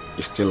queen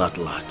is still at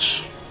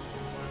large.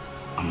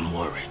 I'm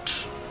worried.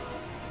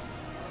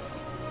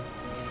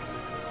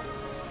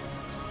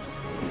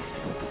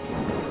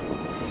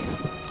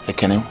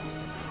 Ekene,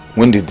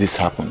 when did this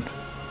happen?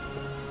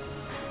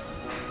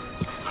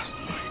 Last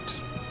night.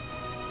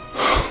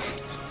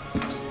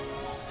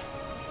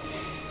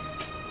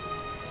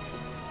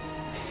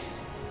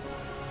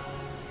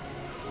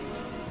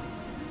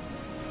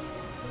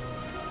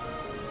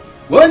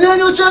 Onye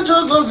nyuche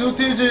ụzọ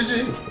zute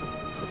ijiji.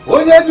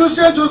 Onye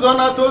nyuche ụzọ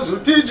na-atọ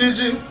zute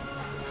ijiji.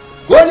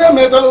 Onye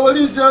metara were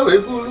isi wee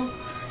buru.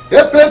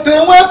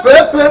 Epete nwa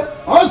pepe,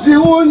 ọ si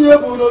nwunye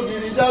bụ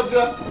n'ogiri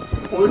jafịa.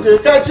 Oje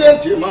kachie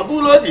ntị ma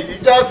bụrụ ogiri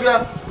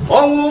jafịa.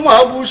 Ọnwụ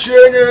ma gbuchie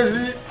ya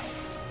ezi.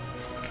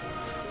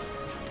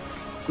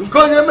 Nke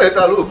onye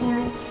metara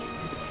oburu.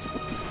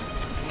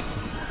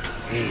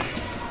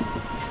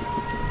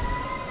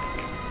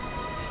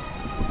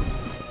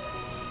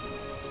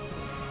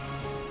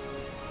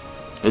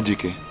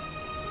 Ejike,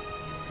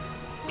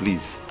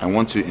 please, I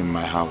want you in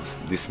my house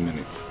this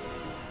minute.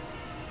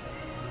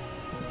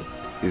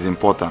 It's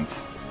important.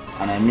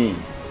 And I mean,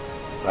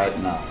 right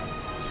now.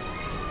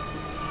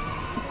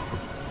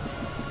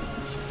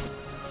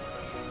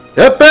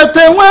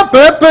 Epete nwa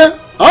pepe,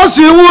 ọ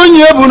si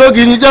nwunye bụ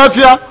n'ogiri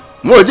jafịa.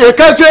 Ma o je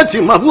kachie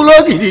ntị ma bụrụ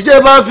ogiri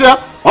jebe afịa.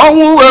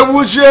 Ọnwụ wee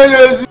gbuchie ya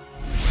ezi.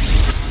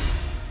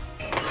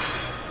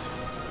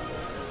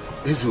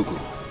 Ezugo,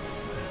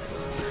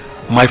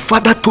 my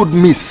father told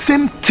me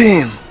same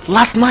thing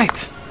last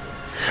night.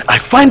 I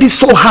find it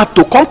so hard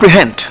to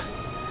comprehend.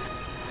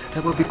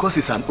 But because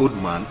he's an old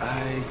man,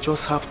 I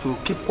just have to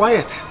keep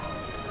quiet.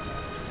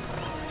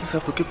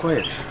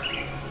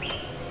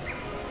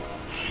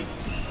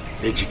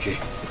 Ejike,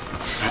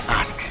 I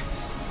ask,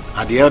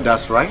 are the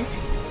elders right?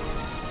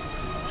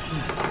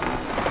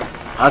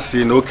 I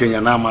see no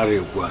Kenya na marry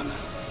Guana.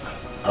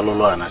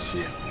 Alolo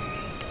anasiye.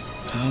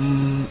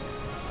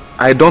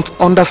 I don't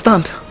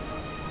understand.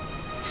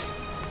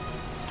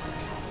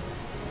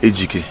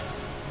 Ejike,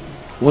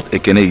 what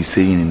Ekene is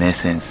saying in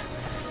essence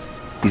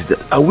is that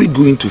are we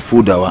going to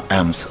fold our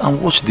arms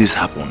and watch this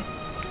happen?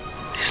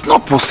 It's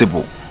not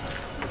possible.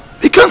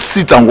 We can't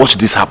sit and watch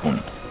this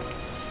happen.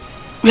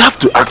 We have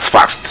to act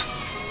fast.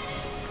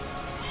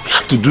 We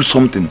have to do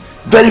something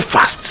very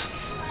fast.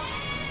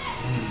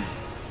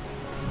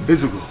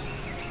 Ezugo,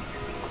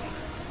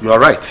 you are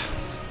right.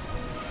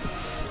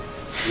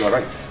 You are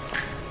right.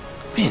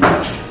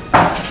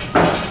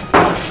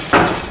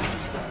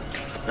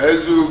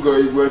 Ezugo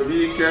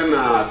Igwebike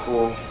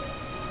na-akụ.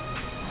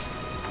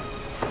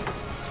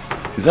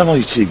 Is that not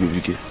Ichie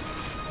Igwebike?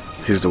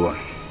 He's the one.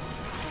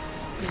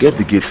 Get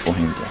the gate for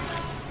him then.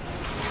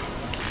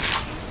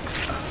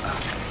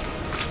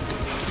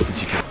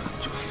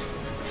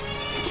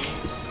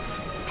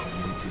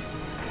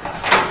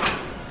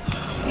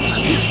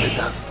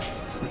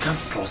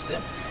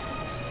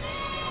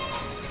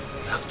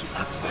 have to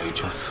act very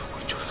just.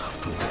 We just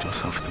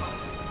have to.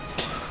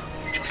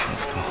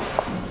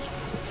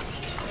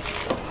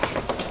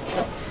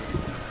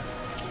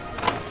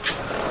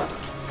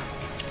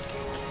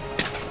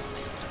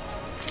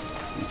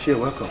 Ichie,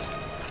 welcome.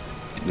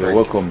 You're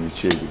welcome,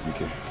 Ichie.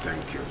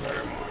 Thank you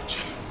very much.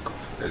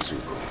 Let's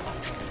go.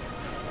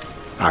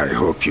 I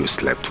hope you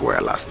slept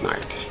well last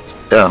night.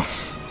 Yeah.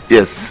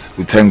 Yes,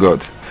 we thank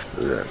God.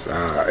 Yes,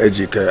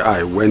 Ejike,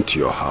 I went to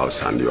your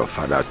house and your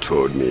father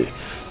told me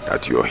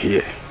that you're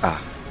here.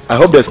 I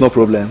hope there's no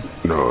problem.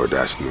 No,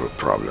 there's no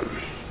problem.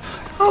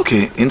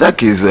 Okay, in that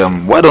case,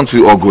 why don't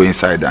we all go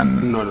inside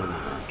and... No.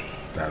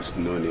 There's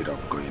no need of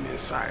going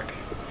inside.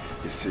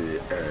 You see,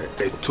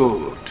 a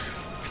toad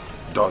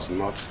does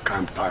not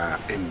scamper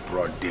in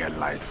broad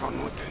daylight for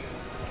nothing.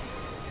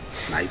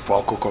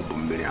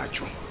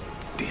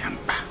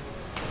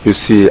 You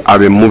see, I've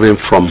been moving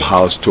from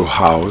house to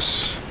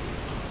house,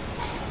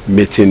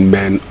 meeting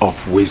men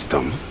of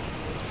wisdom,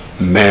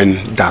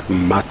 men that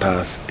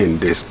matters in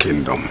this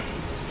kingdom,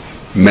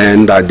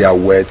 men that their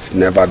words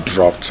never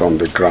dropped on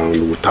the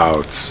ground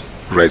without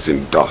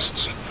raising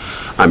dust.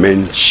 I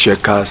mean,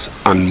 shakers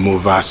and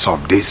movers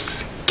of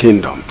this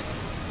kingdom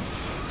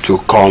to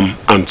come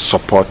and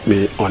support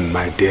me on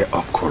my day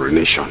of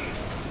coronation.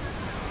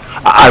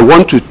 I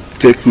want to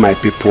take my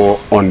people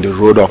on the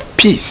road of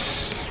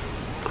peace,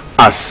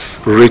 as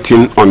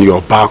written on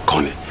your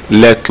balcony.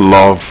 Let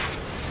love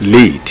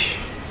lead.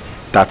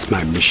 That's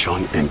my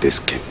mission in this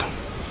kingdom.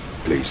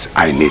 Please,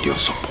 I need your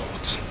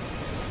support.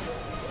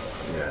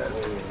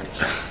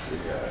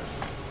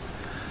 Yes.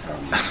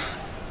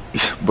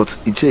 But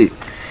Ichie,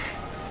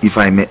 if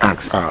I may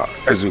ask.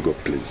 Ezugo,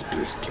 please.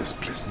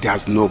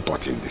 There's no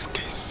but in this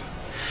case.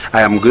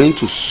 I am going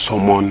to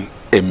summon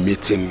a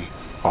meeting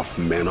of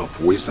men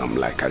of wisdom,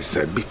 like I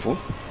said before,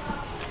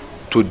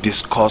 to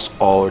discuss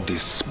all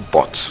this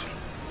but.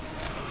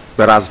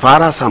 But as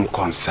far as I'm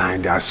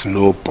concerned, there's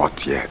no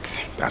but yet.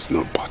 There's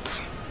no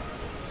but.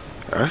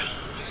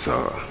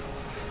 So,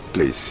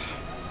 please,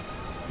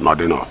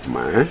 nothing off,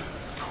 man.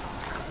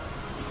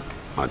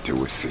 Until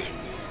we see.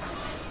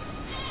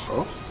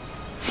 Oh?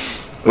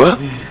 Well,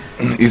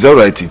 it's all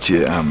right,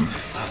 Ichie.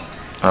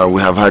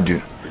 We have had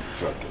you.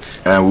 It's okay.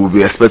 And we'll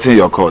be expecting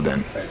your call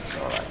then. It's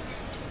all right.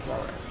 It's all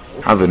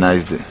right. Have a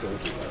nice day.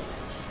 Thank you.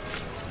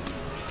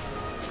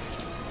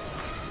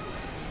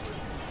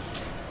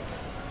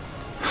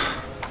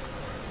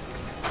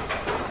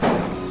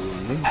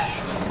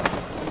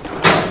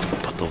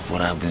 Part of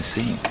what I've been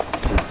saying.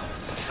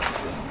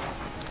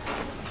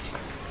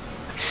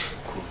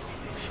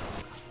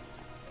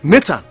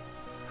 Nathan,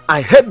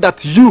 I heard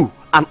that you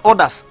and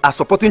others are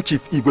supporting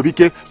Chief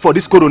Igwebike for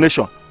this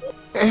coronation.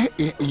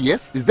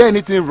 Yes, is there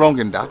anything wrong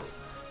in that?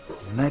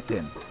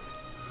 Nathan,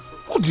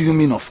 what do you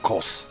mean of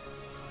course?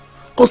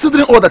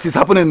 Considering all that is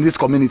happening in this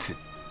community.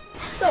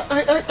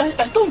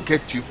 I don't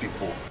get you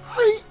people.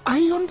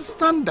 I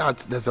understand that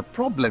there's a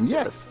problem,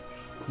 yes.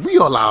 We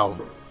all are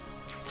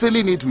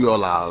feeling it, we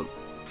all are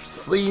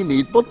seeing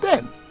it, but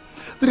then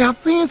there are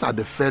things at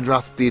the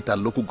federal, state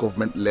and local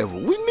government level.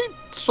 We need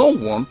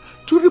someone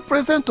to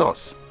represent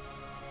us.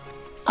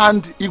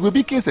 And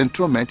Igwebike's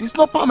enthronement is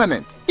not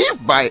permanent.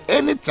 If by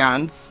any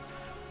chance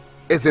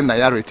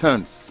Ezenaya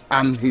returns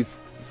and his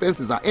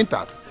senses are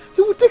intact,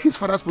 he will take his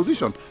father's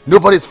position.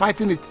 Nobody is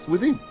fighting it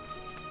with him.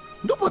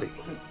 Nobody.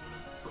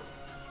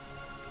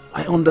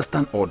 I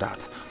understand all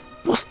that.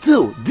 But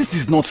still, this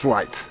is not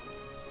right.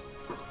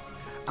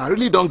 I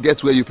really don't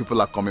get where you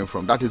people are coming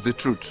from. That is the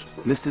truth.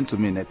 Listen to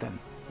me, Nathan.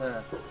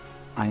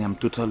 I am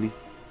totally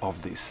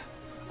off this.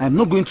 I am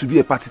not going to be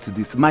a party to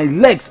this. My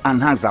legs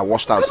and hands are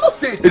washed out. Don't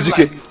say it Ejike,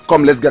 like this.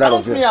 come, let's get out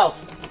of here. Me out.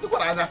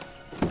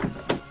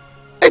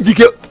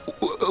 Ejike,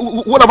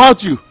 what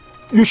about you?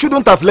 You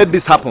shouldn't have let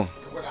this happen.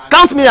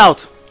 Count me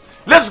out.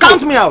 Let's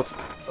count me out.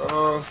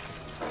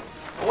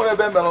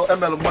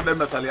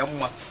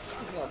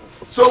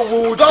 So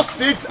we will just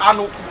sit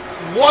and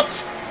watch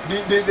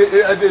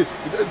the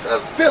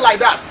stay like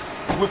that.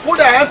 We fold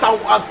their hands and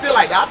stay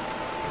like that.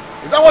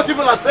 Is that what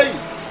people are saying?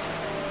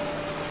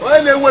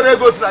 When they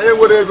go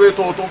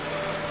to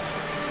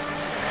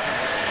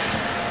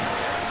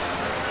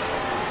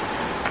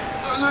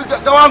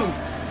go on.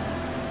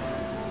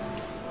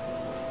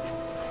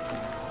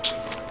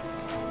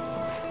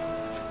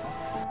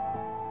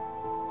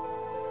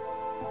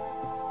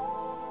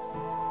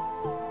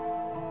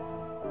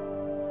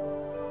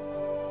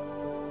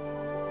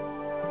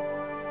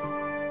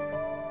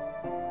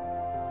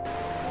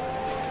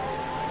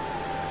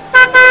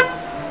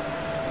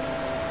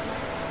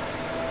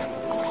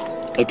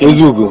 Okay.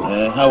 Ezugo.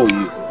 How are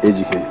you?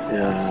 Ejike.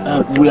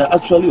 We are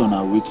actually on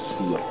our way to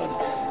see your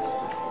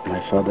father. My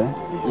father?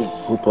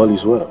 Yes. Hope all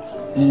is well.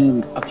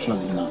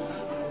 Actually not.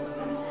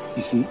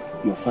 You see,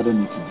 your father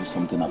needs to do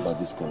something about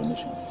this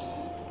coronation.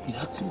 He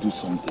had to do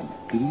something.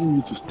 He really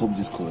need to stop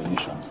this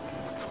coronation.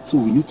 So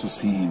we need to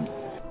see him.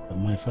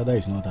 My father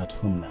is not at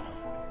home now.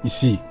 You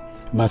see,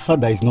 my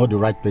father is not the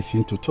right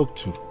person to talk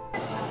to.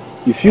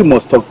 If you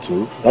must talk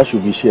to, that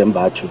should be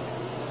Mbacho.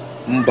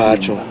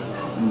 Mbacho.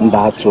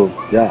 Mbacho,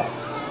 yeah.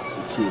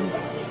 Shame.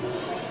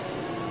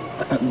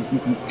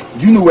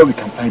 Do you know where we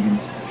can find him?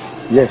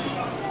 Yes.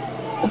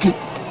 Okay,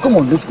 come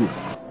on, let's go.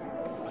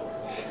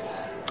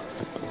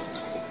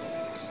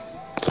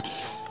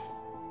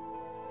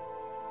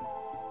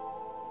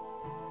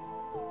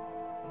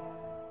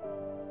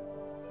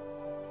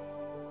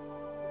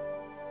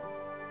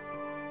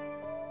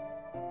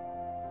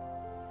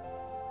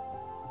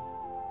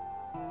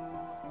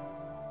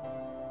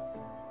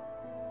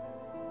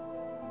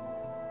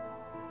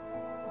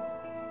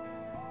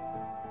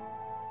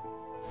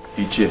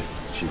 Ichie.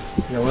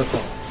 You're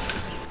welcome.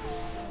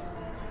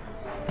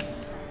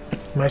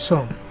 My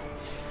son,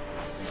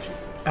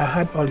 I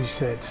heard all you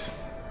said,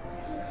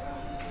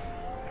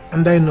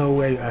 and I know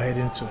where you are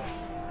heading to.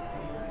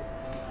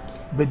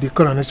 But the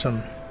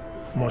coronation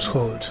must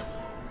hold.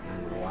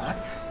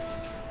 What?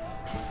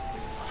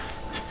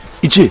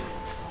 Ichie,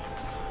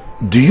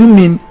 do you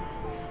mean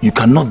you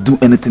cannot do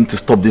anything to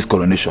stop this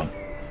coronation?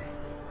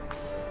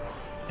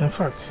 In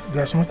fact,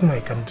 there's nothing I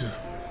can do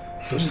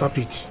to stop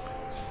it.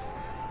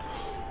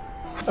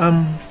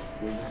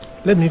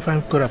 Let me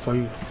find cola for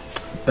you.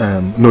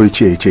 No,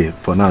 Ichie.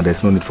 For now,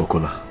 there's no need for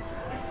cola.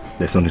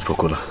 There's no need for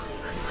cola.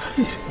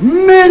 Stop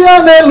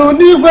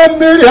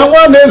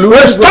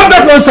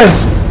that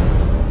nonsense!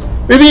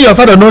 Even your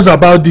father knows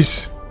about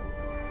this.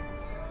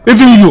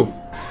 Even you.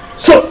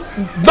 So,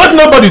 let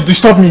nobody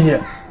disturb me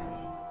here.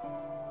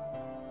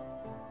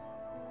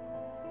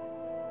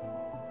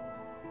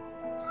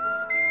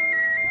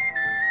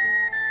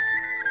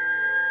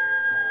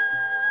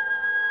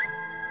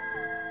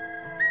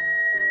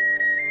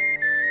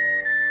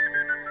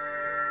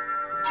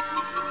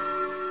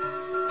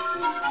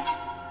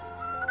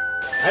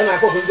 I na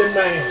akọ ndị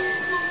nna anyị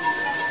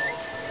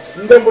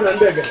ndị mbụ na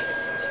ndị ege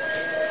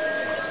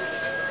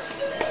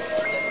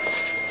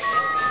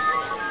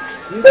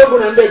ndị mbụ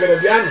na ndị ege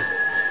bịanụ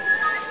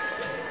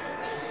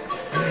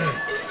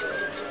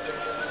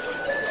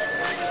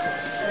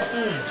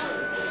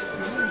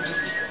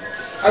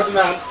asị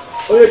na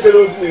onye tere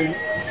ozi na-eri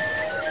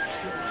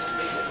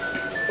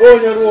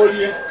onye rụọ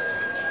orie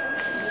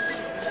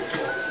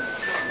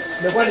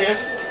mekwana ya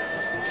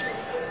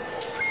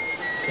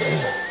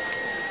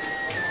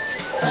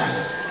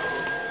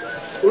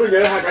uru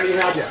nyere ha aka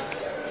n'ihe abịa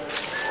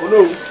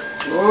onowu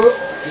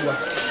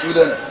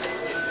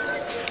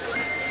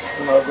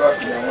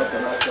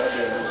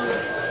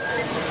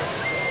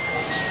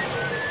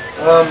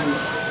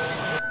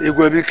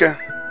Igwebike,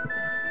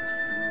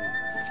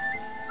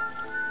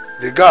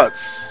 the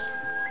gods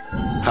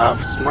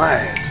have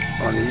smiled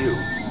on you.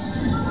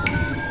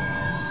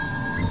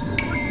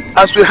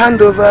 As we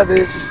hand over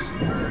this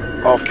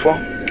offer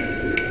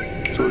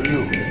to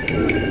you,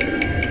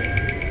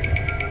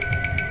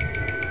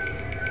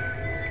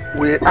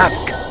 we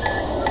ask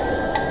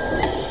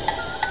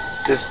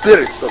the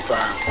spirits of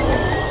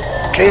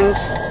our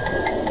kings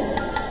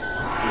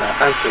and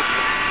our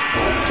ancestors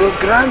to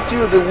grant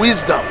you the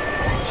wisdom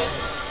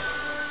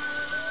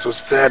to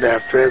steer the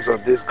affairs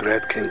of this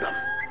great kingdom.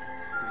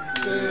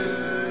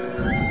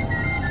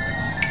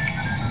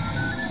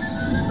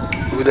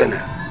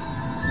 Udene,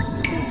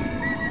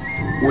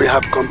 we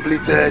have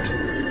completed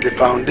the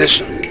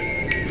foundation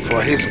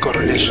for his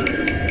coronation.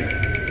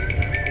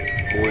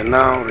 We will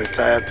now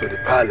retire to the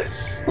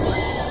palace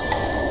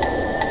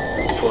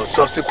for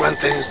subsequent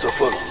things to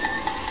follow.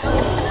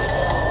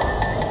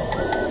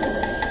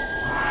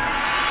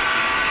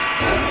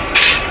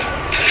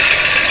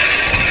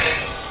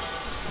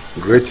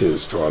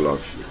 Greetings to all of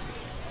you.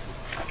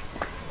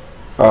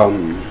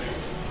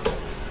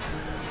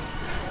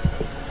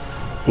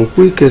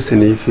 Nkwike si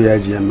na ife ya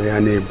ji eme ya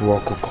na-ebu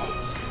ọkụkọ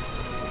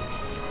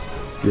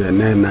ya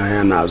na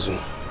ya n'azụ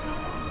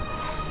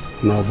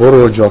na ọ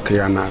bụrụ ụjọ ka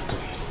ya na-atụ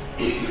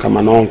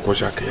kama na ọ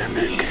nkwụcha ka ya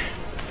na-eke.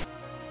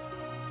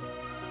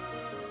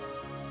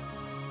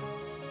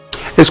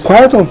 It's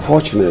quite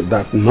unfortunate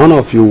that none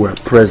of you were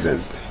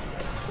present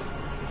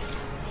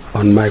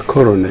on my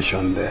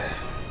coronation there.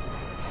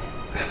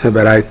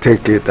 But I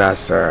take it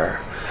as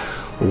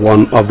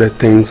one of the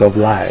things of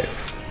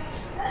life.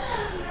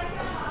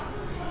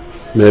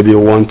 Maybe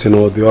one thing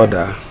or the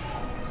other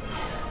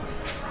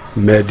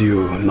made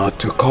you not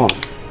to come.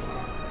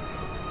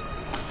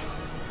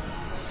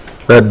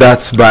 But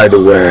that's by the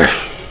way.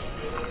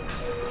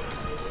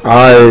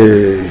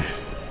 I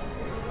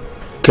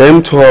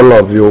came to all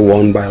of you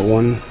one by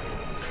one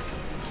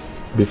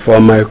before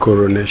my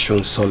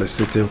coronation,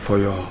 soliciting for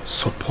your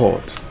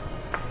support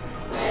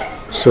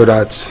so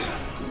that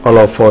all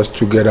of us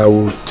together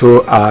will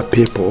tow our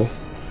people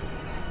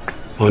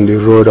on the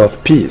road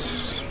of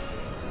peace.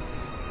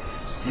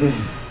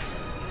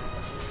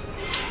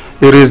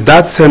 It is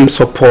that same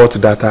support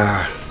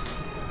that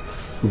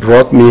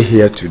brought me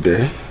here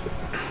today.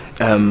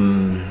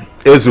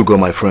 Ezugo,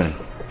 my friend,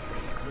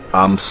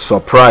 I'm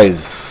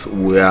surprised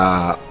we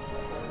are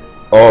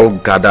all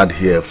gathered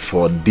here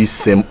for this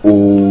same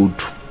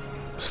old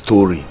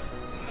story.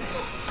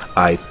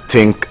 I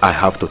think I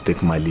have to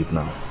take my leave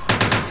now.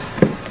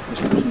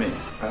 Excuse me,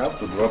 I have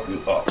to drop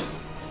you off.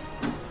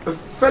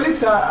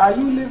 Felix, are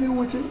you living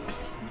with him?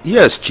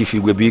 Yes, Chief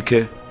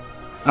Igwebike.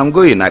 I'm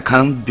going. I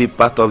can't be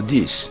part of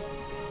this.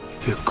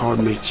 You called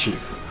me chief.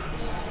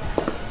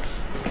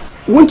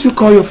 Won't you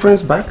call your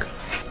friends back?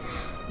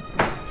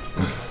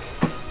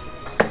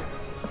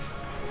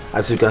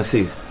 As you can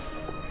see,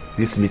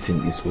 this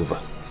meeting is over.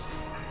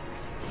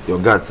 Your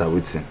guards are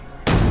waiting.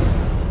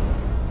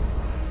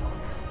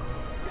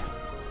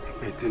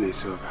 The meeting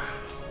is over.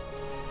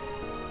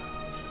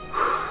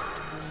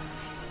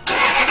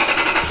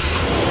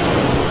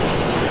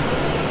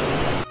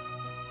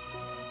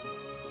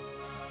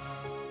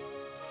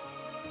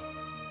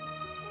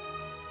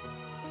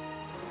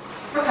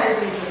 What are you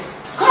doing here?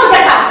 Come on,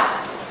 get out!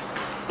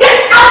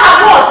 Get out at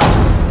once!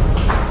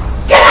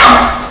 Get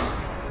out!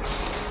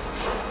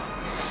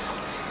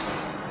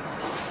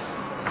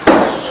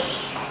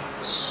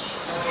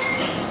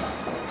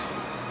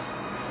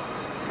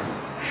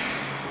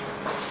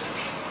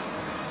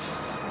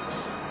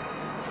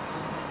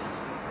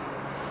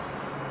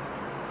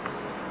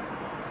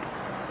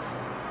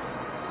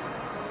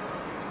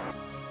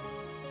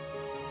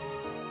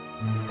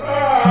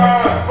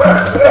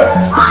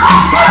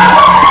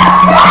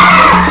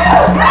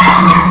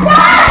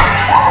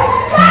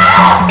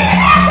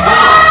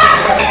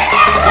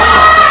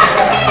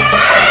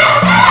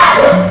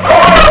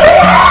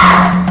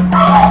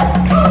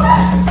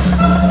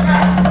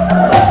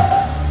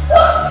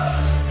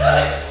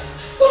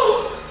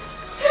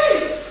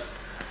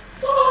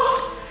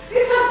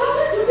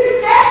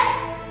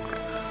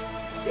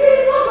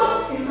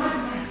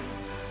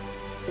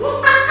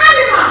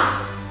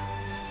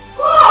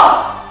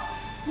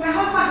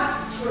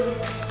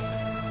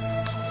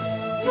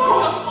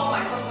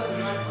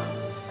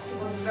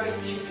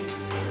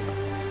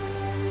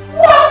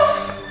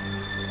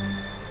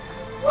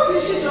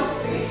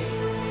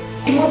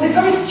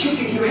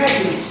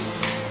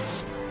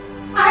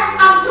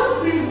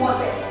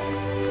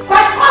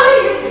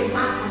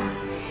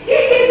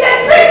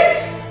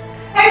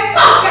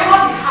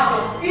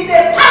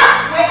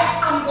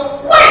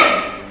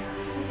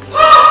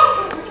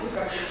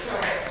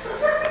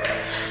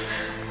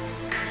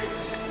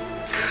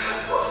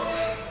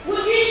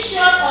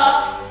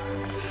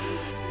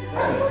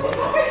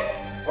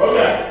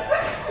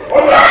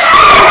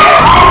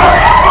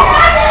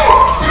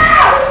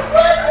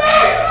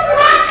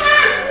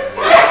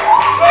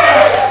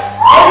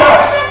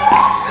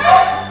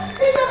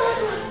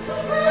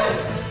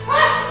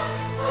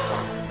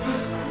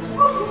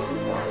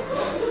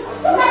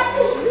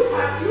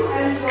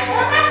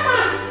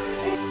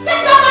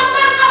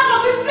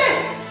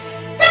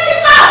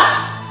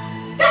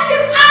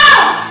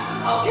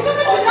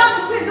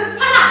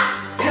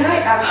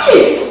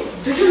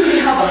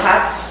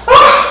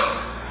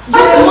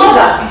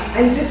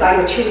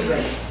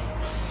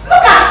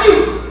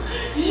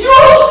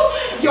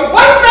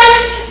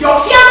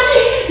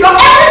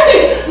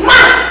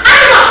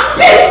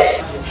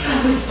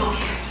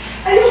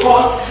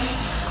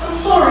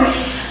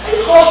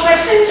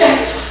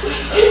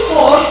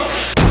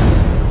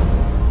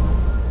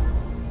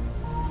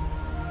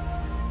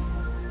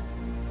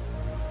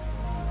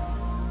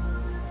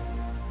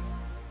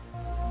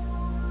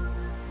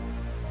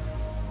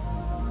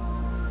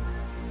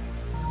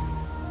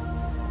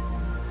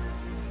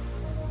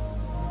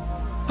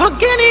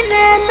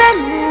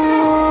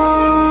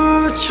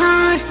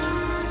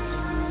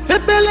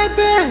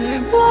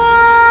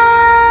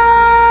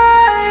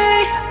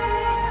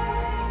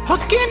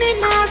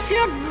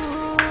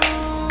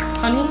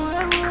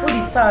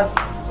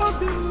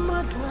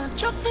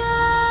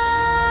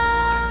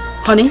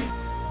 Honey,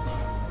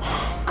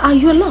 are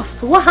you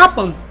lost? What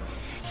happened?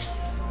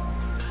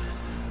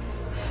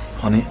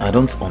 Honey, I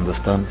don't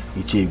understand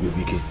Iche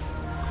Igwebike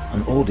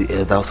and all the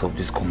elders of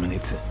this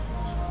community.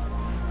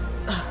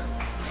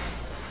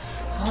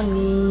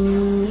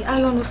 Honey,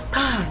 I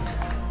understand.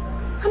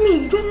 I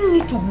mean, you don't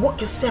need to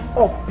work yourself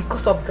up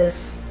because of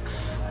this.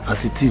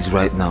 As it is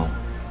right now,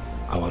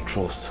 our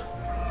trust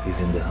is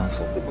in the hands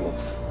of the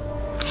gods.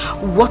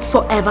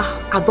 Whatsoever,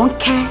 I don't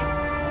care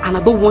and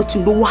I don't want to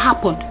know what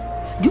happened.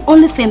 The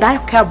only thing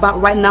that I care about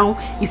right now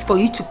is for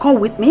you to come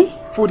with me.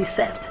 Food is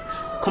served.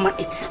 Come and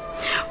eat.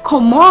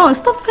 Come on,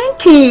 stop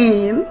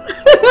thinking.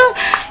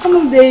 Come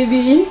on,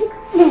 baby.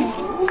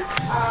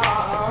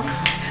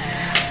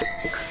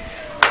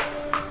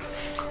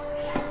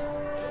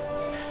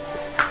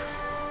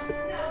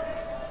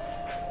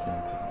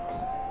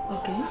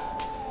 Okay.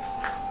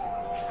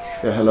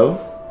 Yeah, hello?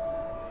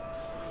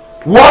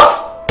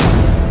 What?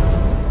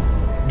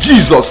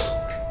 Jesus!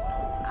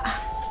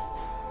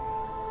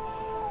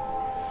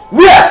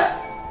 Where?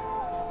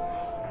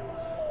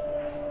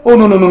 Oh,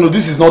 no,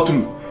 this is not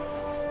true.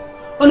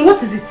 Honey,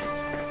 what is it?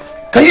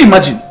 Can you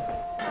imagine?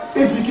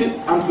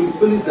 AFK and police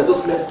police that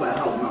just left my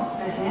house now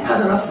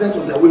had an accident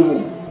on their way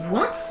home.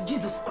 What?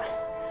 Jesus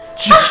Christ.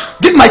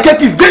 Get my car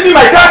keys! Get me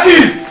my car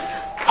keys!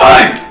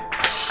 Hurry!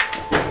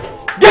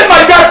 Get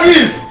my car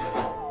keys!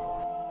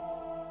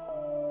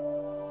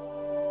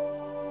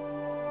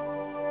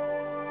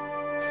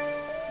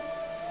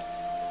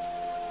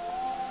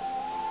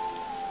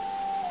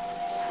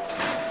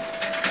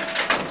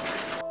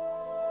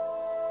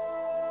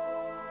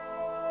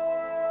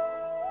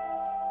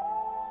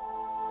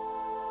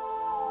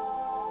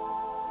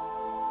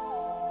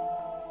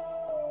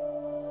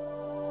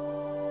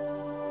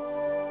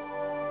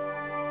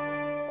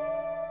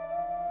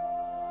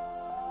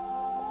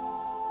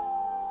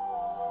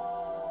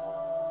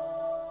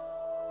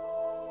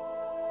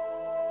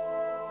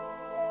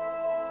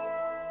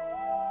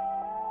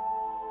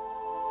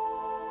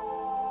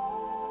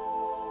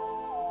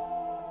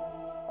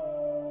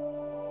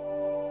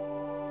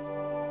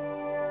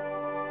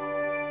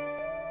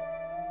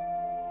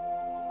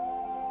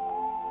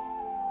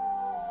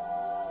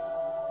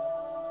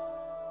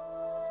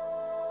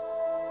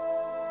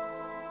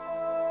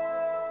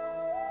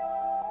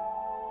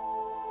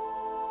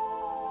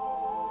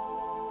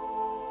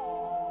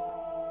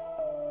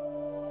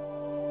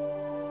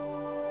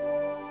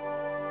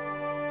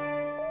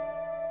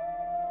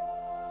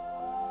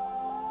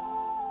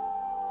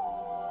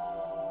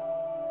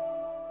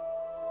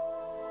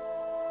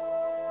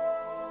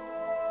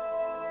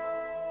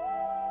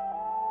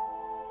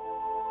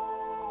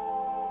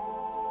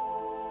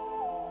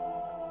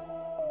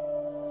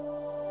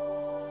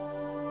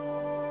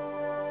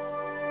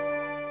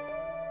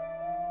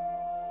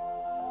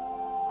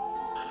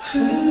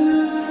 Okay.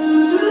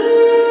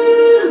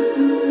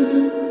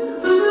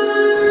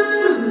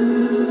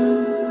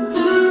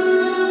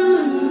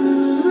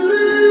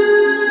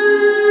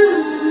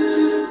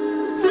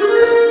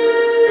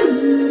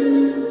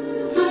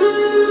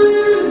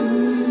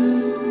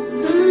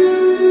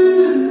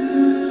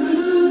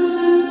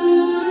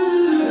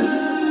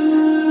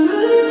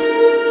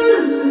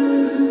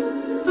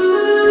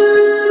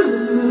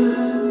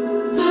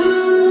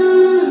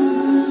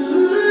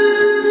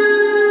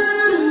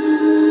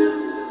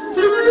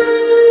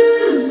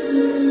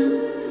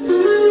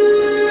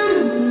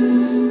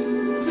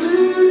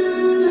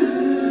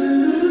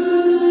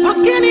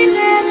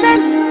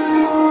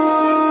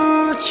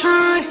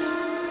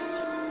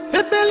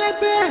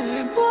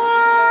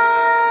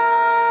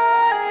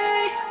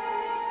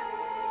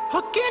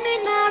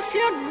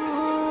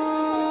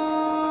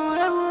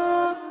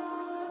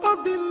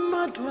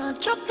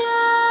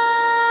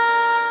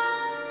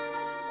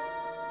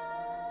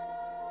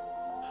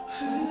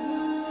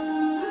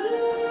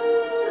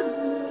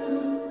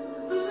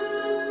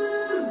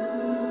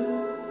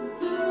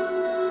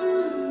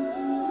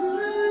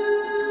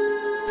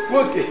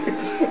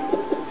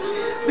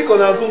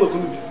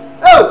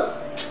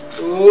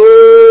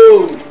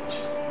 Oh!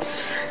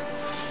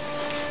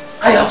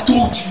 I have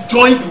told you,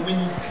 join the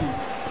winning team.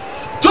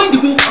 Join the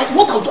winning team.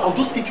 What I'll do, I'll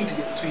just take you to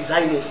His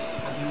Highness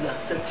and he will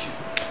accept you.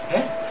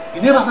 Eh?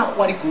 You never know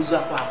what it goes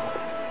up. Let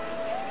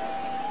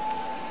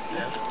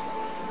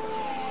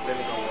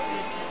me know what you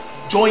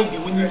do. Join the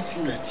winning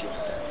team. Respect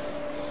yourself.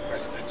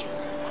 Respect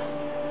yourself.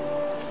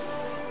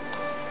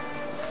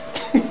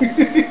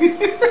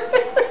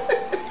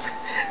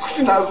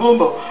 Si na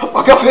zono,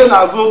 okafe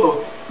na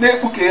zono,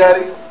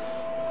 na-ekpukegharị.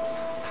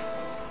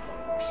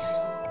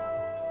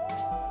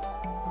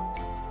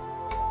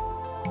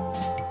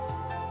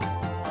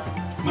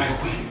 My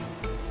queen,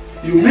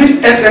 you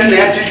mean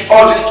SNL did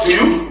all this to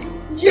you?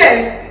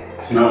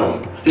 Yes.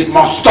 No, it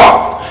must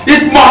stop.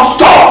 It must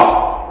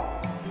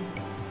stop.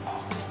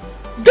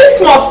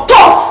 This must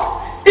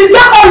stop. Is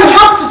that all you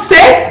have to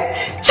say?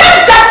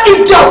 Chase that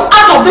idiot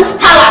out of this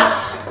palace.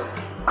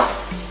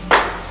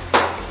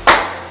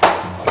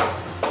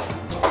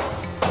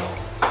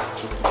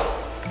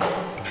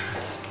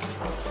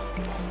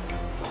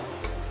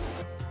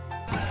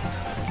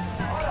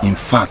 In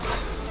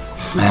fact,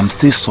 I am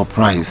still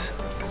surprised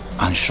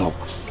and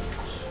shocked.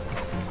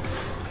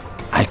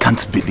 I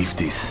can't believe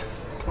this.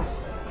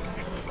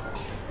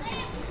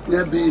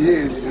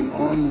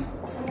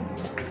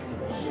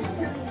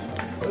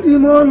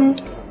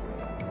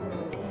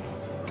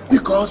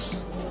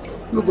 Because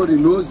nobody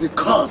knows the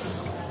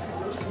cause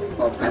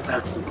of that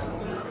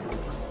accident.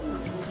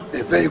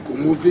 A vehicle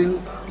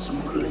moving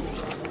smoothly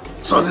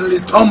suddenly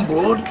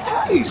tumbled,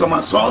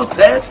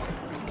 somersaulted,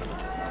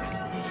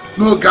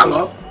 no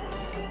gallop,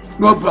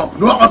 no bump,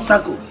 no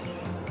obstacle.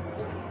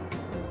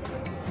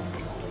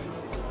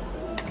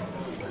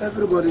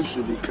 Everybody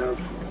should be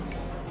careful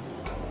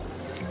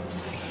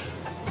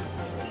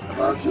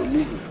about your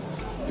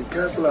movements. Be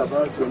careful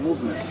about your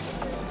movements.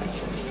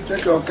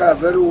 Check your car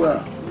very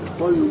well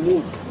before you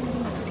move.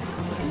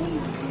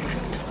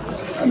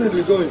 I may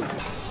be going.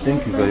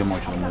 Thank you very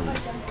much, Manari.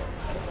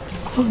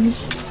 Honey,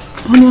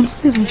 I'm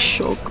still in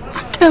shock.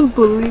 I can't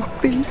believe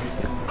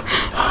this.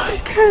 I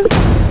can't.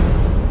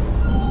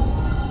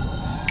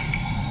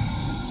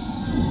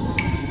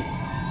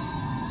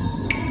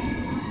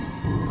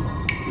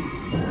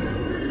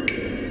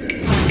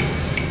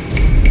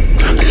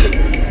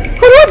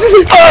 What is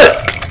it?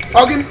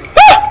 Again.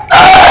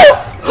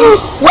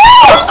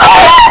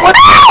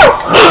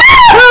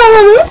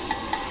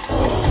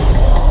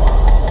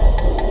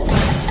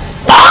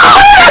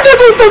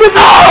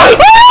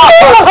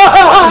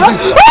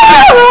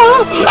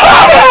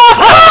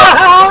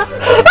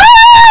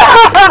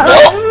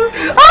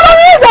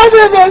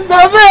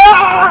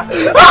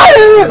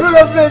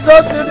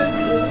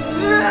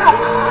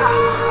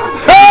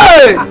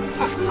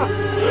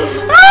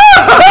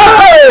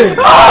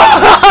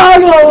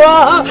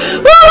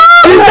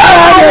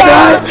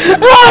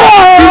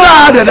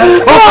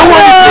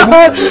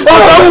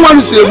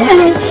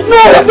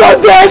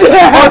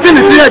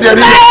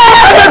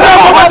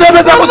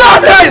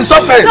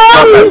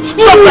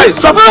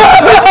 Stop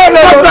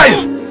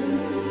crying.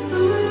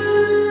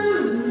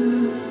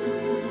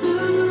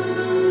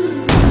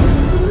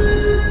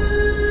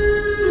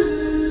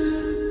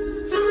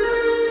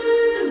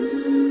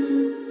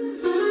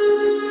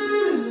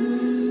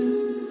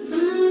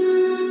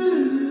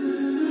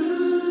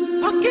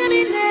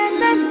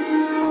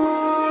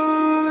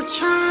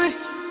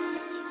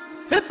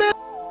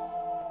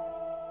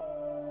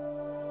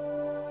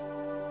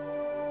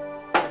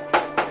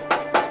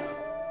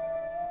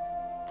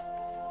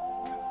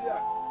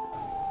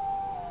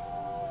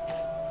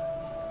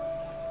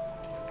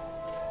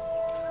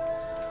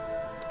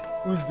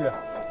 Who's there?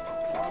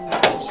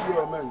 I'm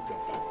sure mentor.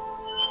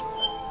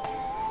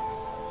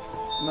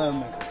 No,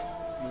 man.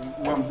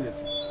 One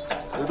place.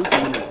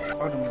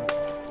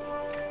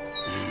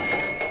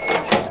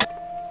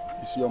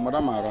 Is your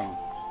madam around?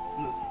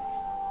 Yes.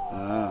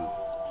 Ah.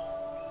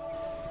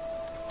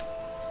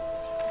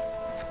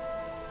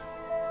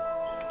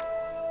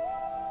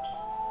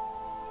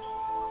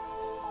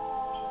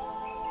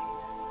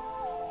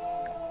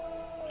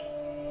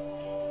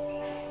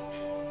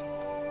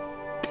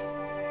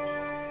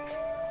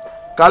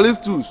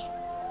 Callistus.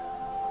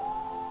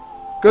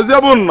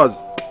 Keziabunnas.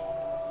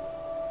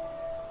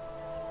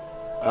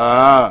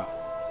 Ah,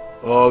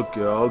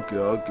 okay.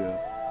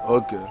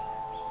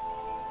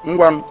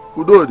 Ngwan,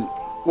 Udodi,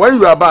 when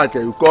you are back,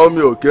 you call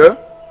me, okay?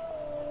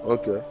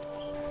 Okay.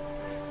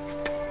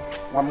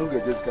 I'm going to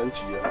get this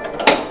country here.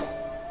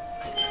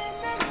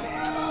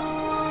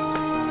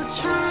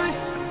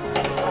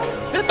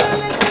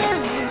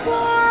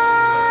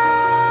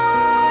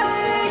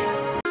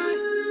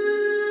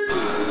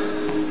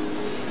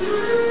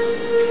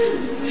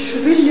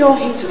 Should we lure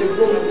him to the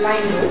room and tie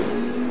him up?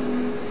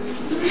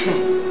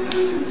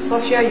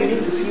 Sophia, you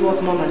need to see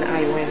what Mom and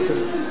I went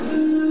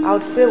through. I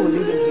would say we'll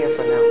leave him here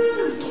for now.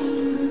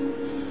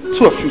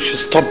 Two of you should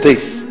stop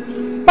this.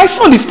 My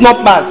son is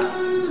not mad.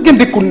 Again,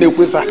 they couldn't live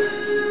with her.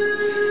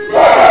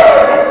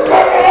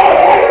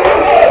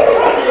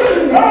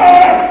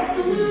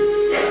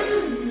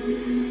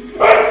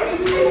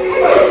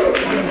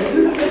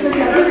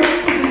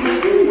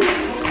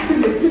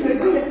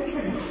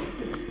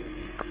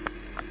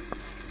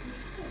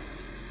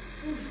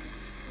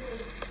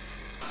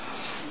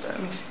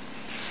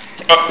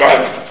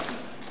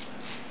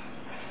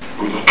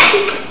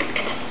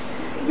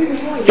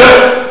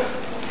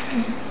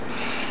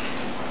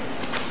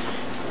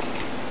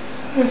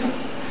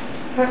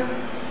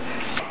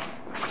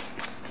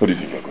 What do you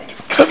think you're going to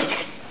do?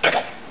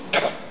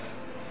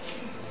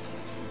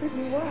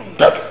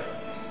 Get up.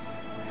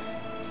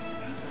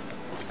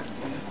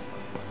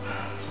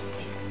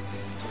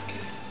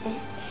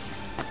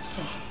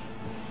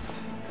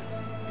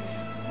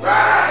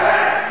 Why?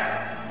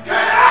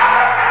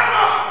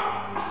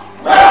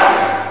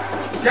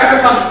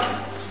 Get up.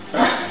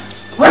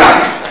 Where are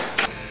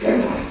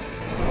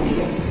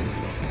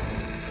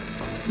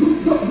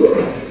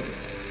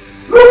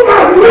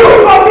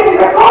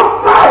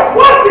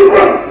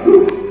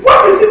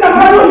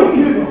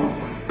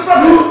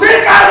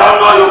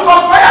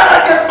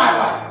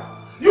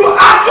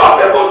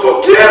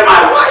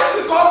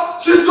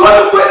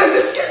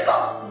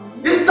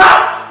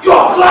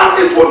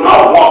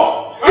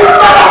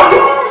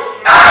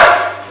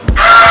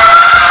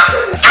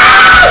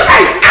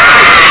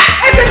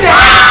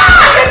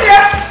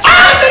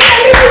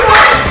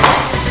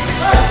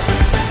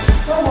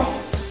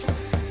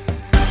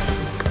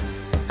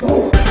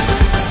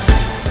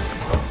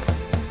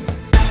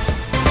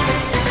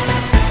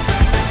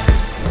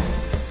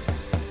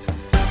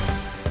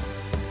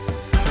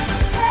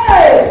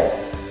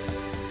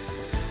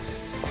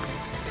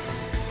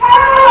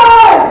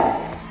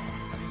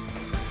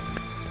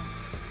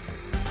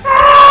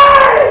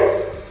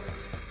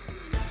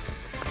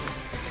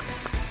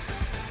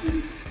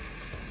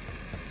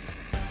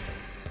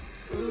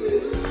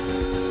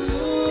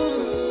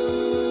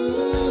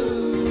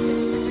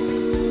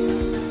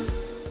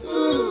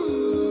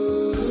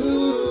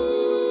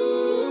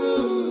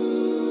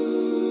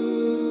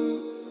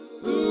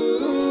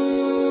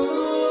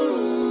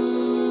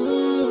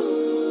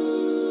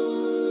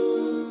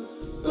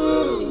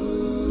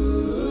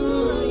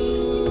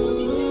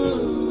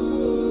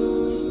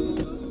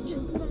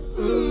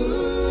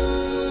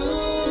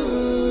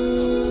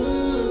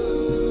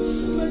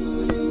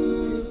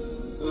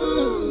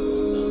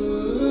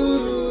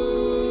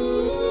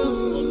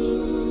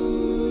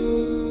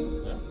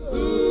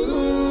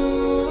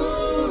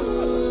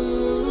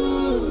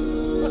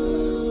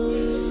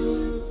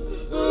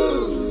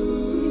you?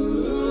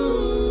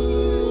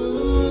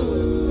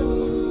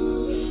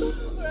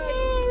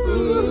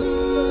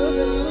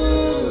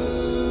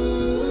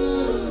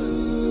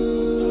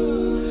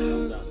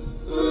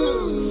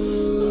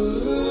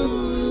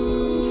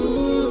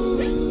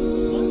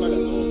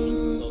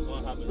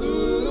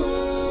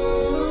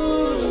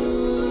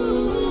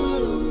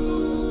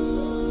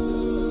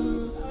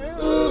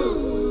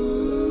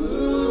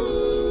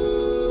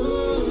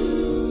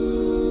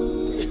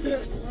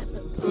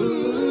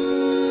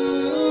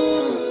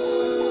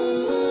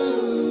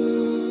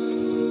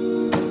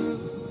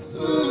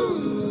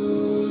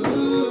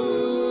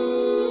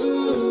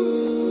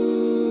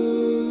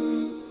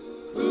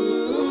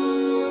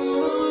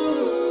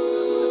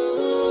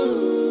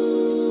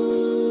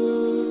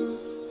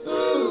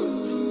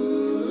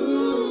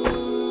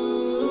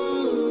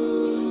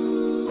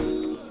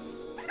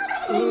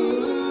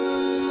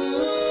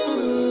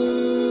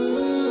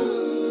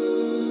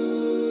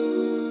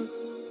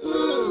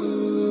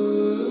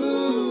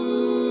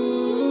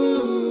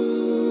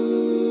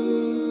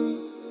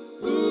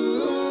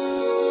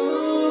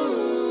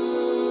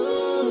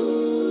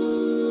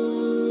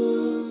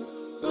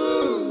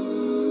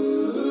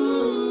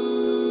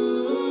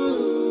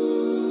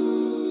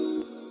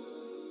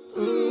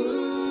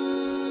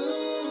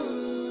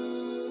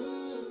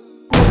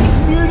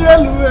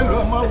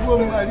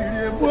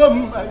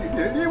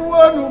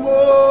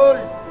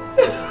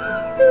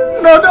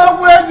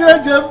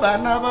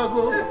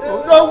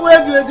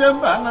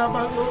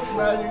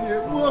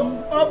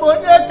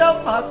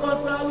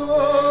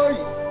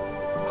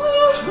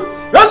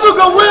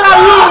 Ezuko, where are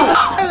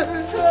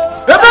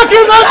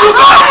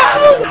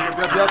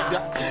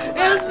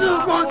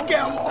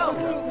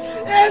you?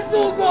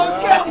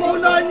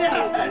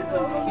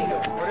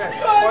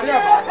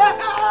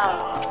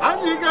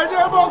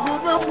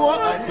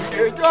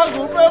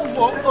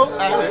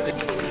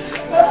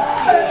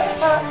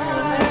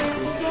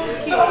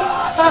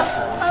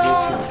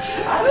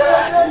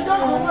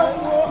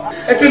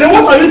 Ekene,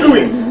 what are you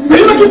doing? Are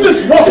you making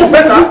this worse or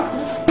better?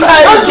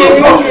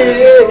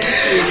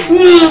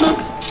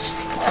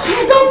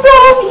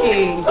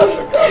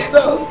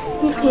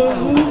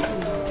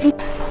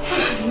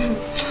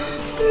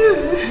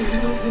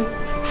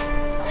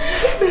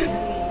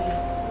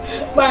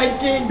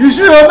 You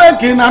should have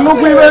making a no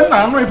women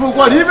and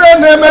report even a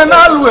man.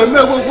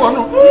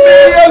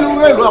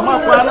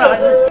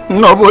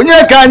 No, but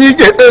you can you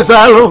get the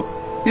salary?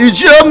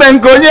 It's your man,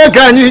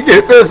 can you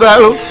get the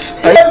salary?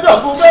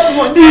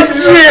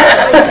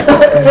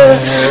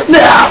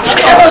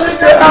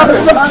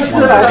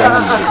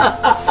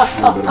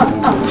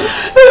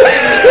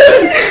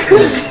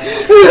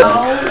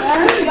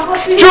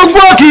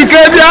 Chukwaki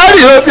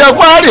kebiari opia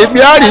kwari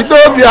biari do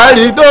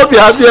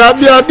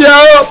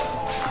bia.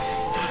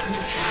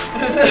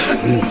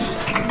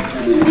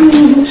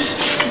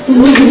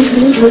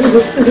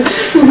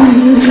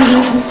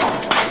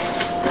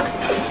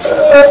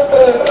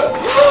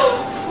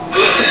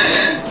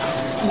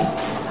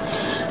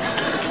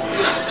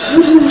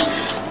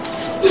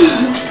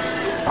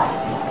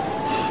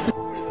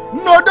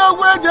 No dog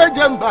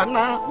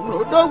jembana, no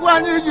dog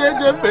one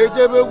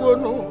jebe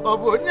wonu,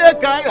 obonye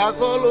kaya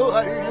kolo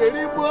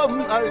ayeri bom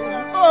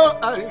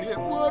ayeri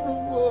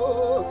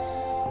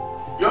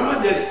Your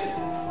Majesty,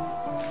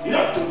 you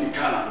have to be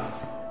calm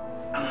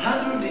and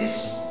handle this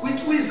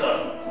with wisdom.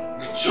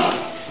 With joy.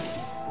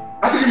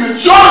 I said with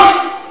joy!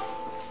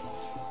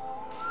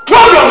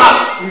 Close your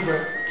mouth!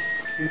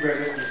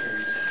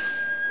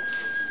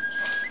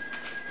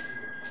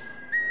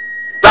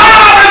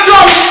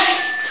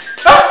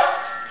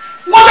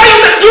 What are you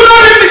saying? Do you know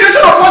the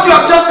implication of what you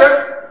have just said?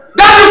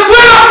 That the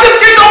queen of this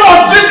kingdom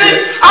was beaten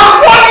and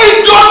what he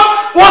just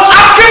was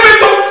asking me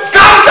to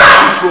calm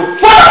down.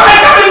 What am I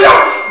calming down?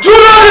 Do you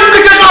know the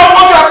implication of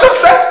what you have just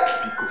said?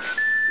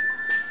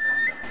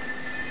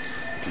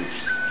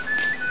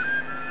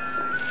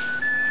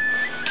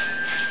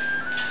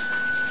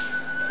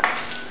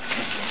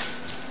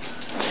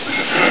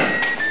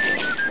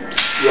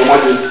 Your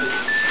Majesty.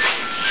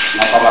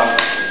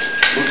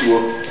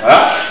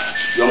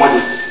 Your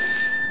Majesty.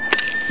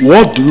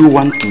 What do you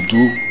want to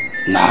do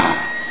now?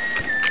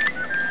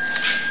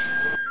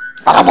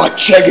 About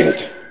checking.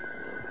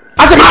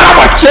 As a matter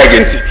about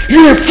checking,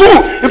 you a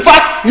fool. In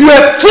fact, you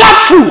a flat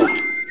fool.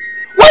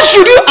 Why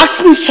should you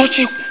ask me such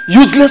a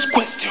useless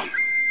question?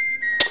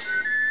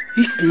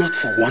 If not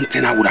for one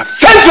thing, I would have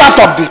sent you out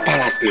of this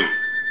palace now.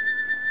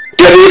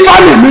 Are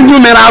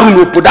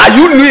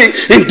you new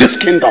in this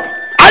kingdom?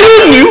 Are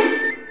you new?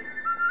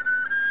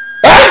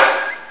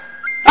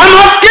 I'm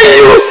asking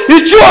you,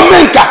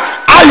 Ichiomenka,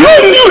 are you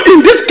new in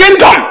this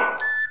kingdom?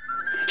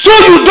 So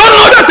you don't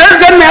know that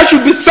Ezenia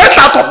should be sent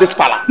out of this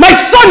palace? My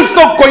son is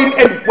not going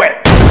anywhere.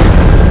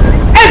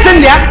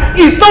 Ezenia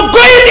is not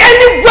going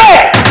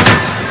anywhere.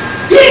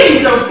 He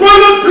is a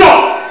royal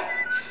blood.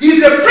 He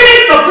is a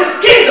prince of this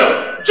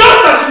kingdom,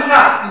 just as you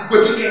are in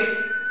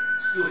Gwebike.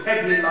 So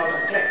heard me loud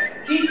and clear.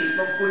 He is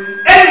not going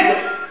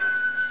anywhere.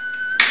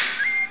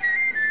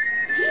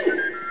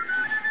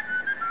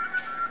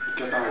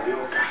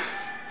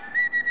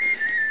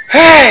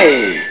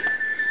 Hey!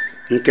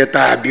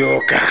 Nketa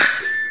Abioka.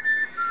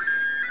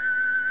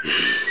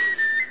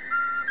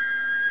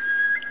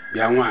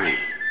 Bianwai,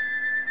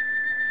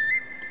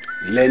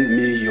 lend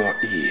me your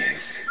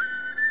ears.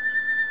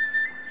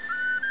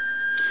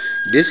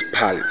 This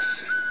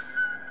palace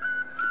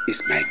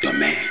is my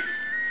domain.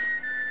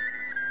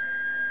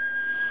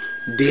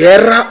 The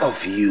era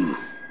of you,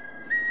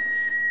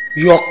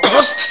 your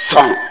cursed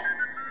son,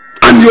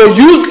 and your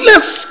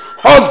useless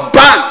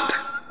husband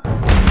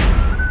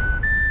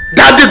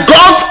that the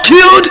gods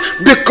killed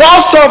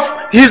because of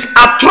his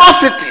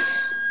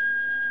atrocities,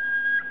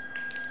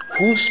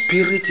 whose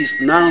spirit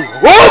is now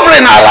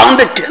hovering around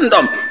the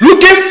kingdom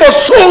looking for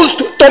souls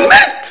to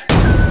torment.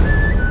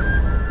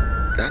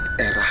 That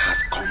era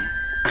has come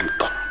and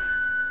gone.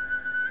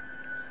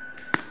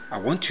 I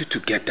want you to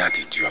get that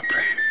into your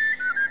brain.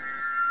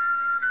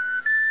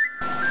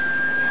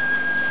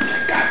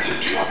 Get that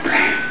into your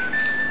brain.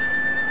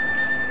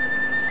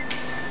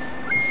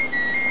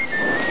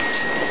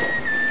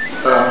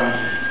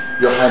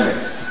 Your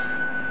Highness,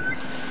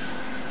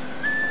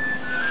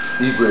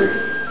 Igwe,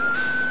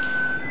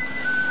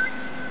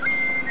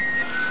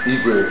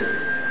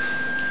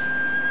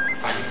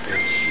 I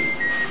beg you,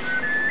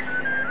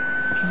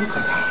 look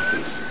at our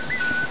faces.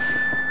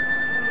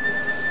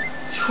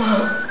 You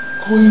are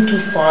going too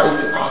far if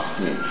you ask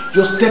me.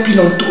 You're stepping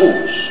on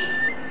toes.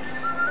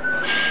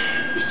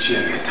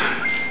 Ichieneta,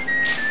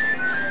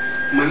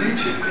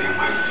 manage him,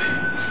 my friend.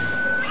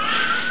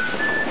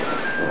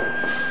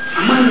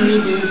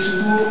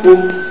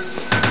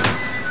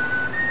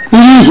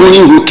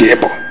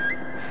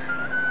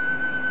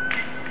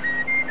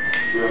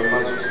 Your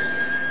Majesty,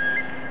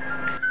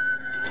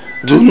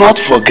 do not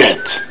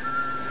forget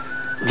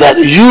that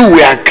you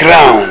were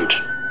crowned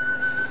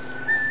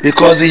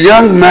because the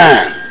young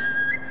man,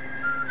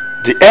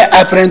 the heir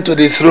apparent to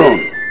the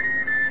throne,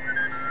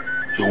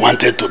 you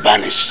wanted to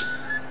banish,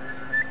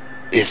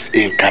 is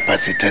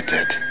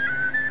incapacitated.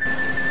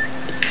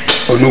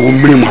 Ono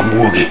mmiri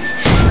mabuogi.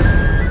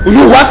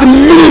 Ono wasi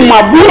mmiri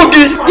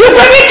mabuogi.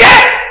 Ikwemike!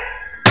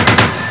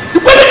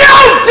 Ikwemike,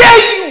 how dare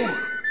you!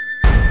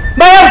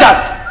 My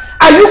elders,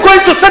 are you going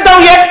to sit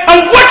down here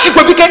and watch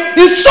Ikwemike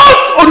insult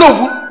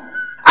Onowu?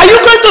 Are you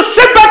going to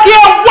sit back here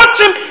and watch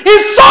him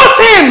insult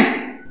him?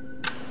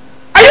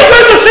 Are you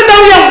going to sit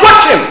down here and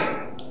watch him?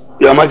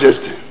 Your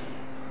Majesty,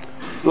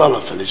 Lord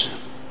of Felicia,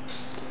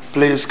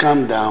 please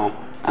calm down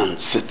and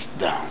sit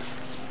down.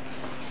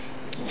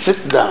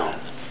 Sit down.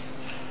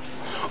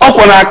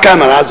 Okwana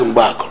kamera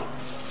azumba akoro.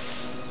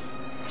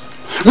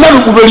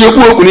 Nanu kubeli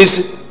ekwu okwu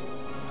n'isi.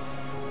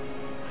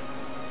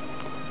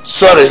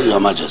 Sorry, Your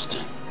Majesty.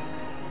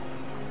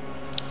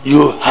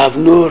 You have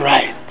no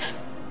right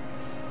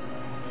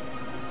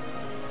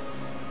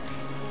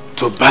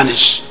to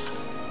banish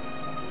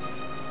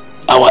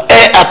our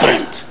heir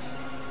apparent,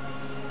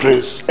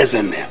 Prince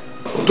Ezene.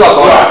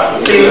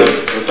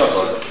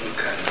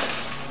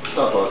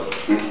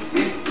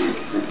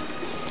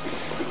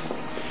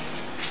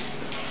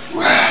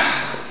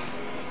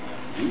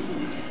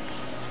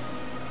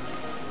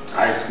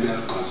 I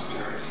smell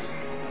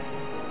conspiracy.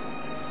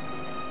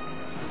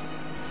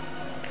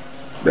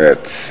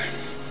 But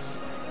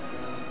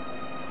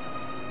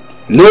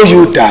know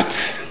you that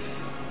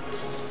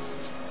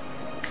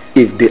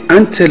if the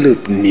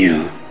antelope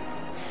knew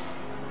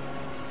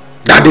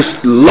that the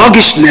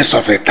sluggishness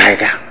of a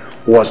tiger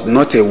was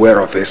not a way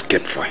of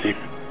escape for him,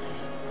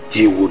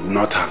 he would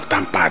not have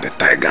tampered the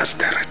tiger's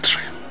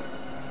territory.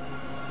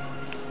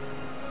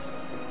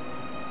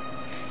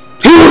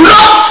 He would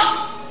not!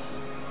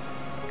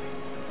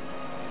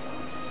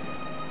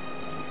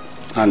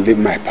 And leave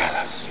my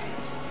palace.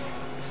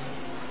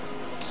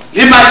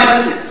 Leave my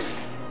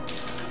presence.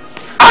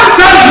 I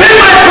said leave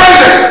my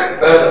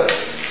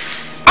presence!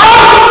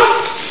 Out!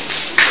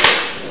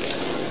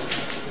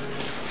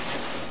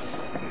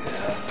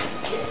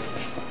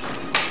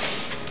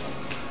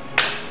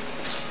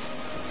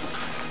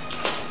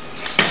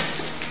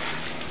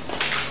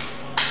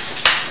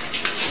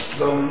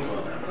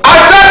 I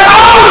said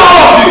out,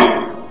 all of you!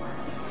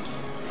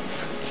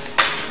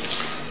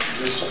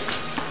 This one.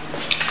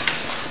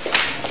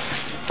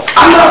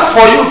 And as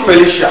for you,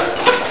 Felicia,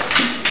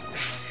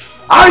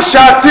 I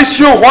shall teach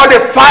you what the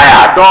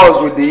fire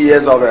does with the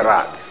ears of a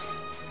rat.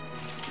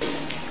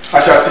 I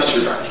shall teach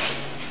you that.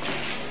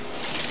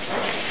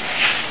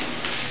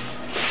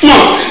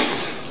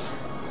 Nonsense.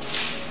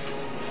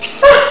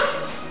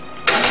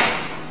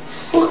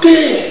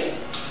 Okay.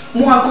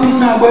 Mwakunu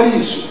na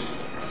barizu.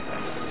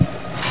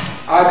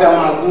 Aga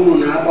magunu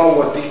na aba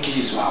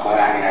wadikizu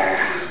abaranya.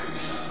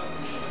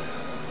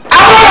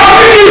 Aba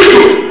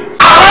wadikizu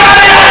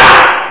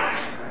abaranya.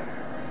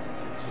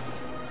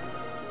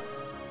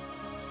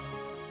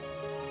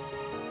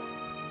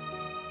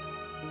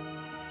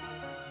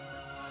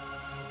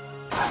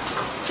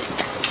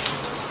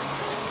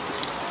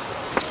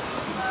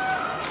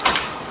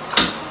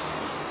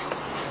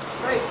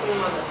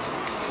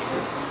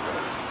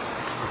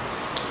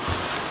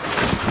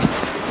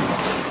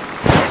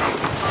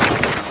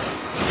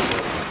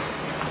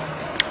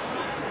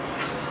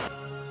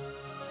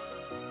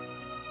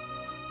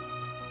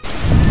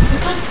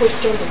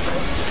 Question the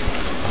gods.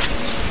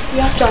 We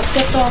have to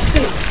accept our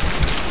fate.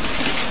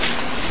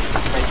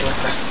 My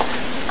daughter,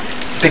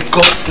 the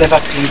gods never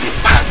played a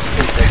part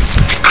in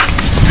this.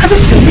 Have you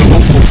seen your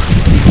uncle?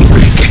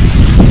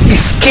 He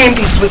schemed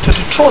his way to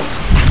the throne.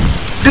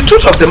 The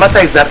truth of the matter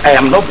is that I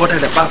am not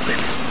bothered about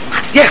it.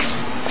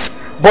 Yes,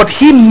 but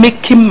him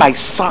making my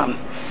son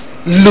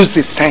lose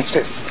his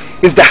senses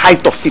is the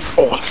height of it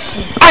all.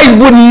 I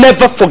will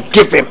never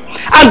forgive him.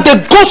 And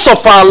the gods of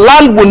our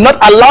land will not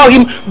allow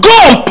him go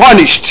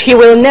unpunished. He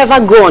will never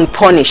go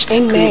unpunished.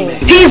 Amen.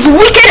 He is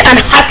wicked and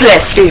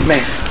heartless.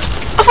 Amen.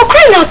 But for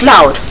crying out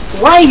loud,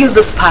 why use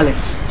this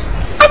palace?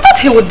 I thought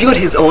he would build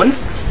his own.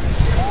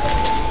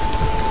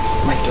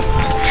 My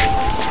daughter,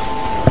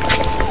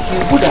 he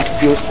would have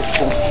built his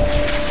own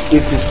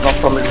if it's not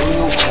from a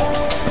royal home.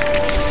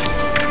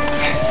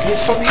 Yes,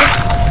 he's from here.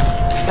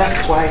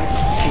 That's why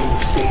he will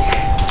stay here.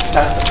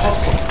 That's the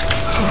custom.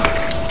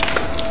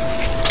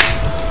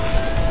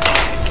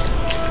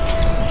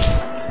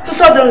 So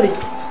suddenly,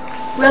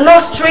 we are now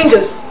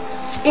strangers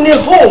in a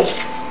home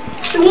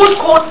the once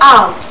called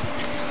ours.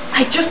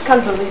 I just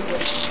can't believe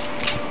it.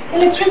 In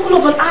the twinkle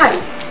of an eye,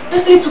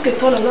 destiny took a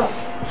turn on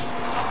us.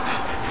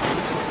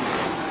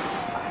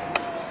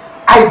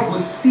 I will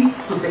see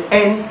to the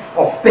end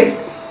of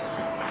this.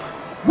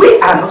 We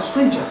are not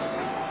strangers.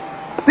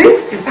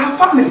 This is our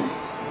family.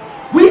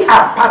 We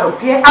are part of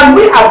here and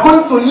we are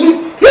going to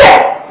live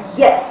here.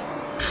 Yes.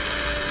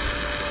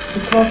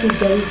 Because if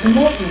there is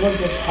more to what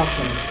just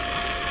happened,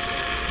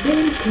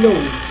 being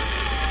close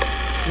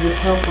will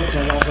help us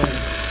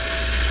elaborate.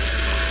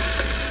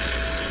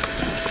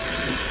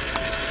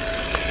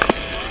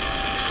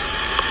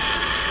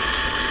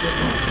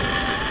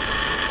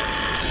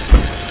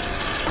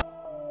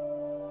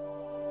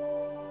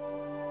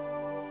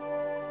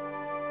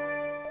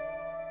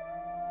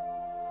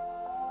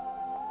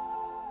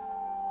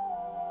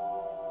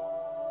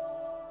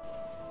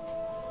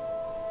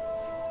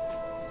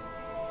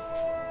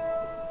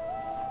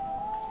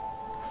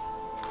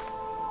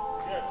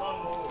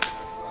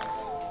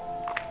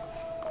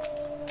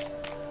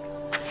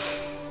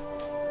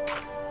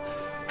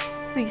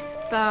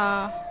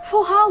 Sister,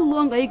 for how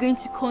long are you going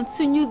to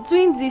continue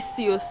doing this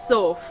to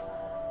yourself?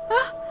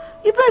 Huh?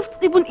 You've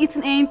not even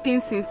eaten anything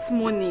since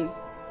morning.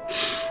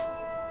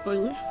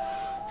 Onye,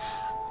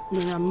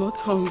 no, I'm not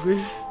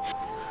hungry.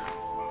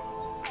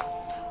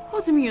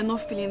 What do you mean you're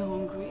not feeling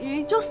hungry?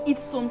 Eh? Just eat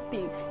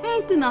something.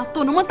 Anything at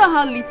all, no matter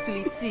how little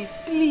it is,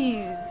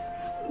 please.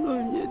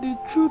 Onye, the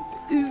truth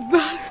is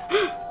that...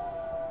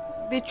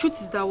 The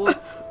truth is that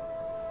what?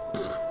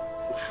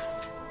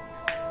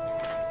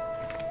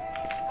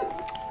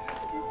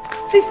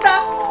 Sister!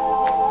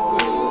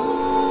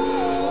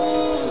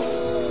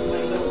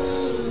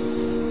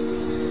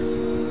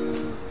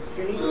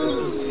 You need to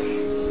eat.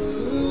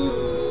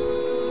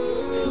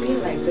 I've been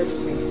like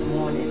this since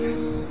morning.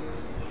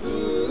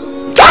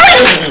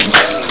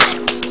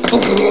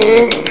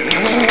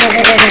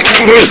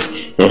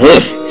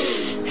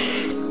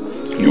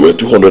 You were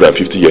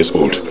 250 years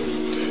old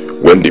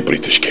when the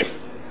British came.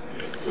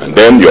 And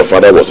then your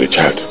father was a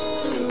child.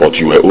 But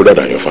you were older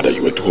than your father.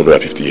 You were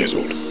 250 years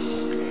old.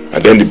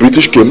 And then the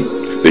British came.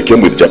 They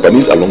came with the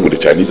Japanese along with the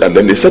Chinese. And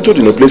then they settled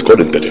in a place called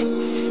Nteja.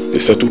 They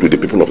settled with the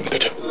people of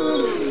Nteja.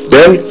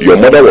 Then your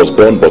mother was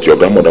born, but your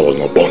grandmother was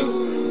not born.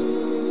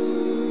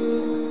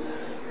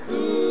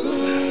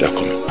 They are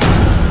coming.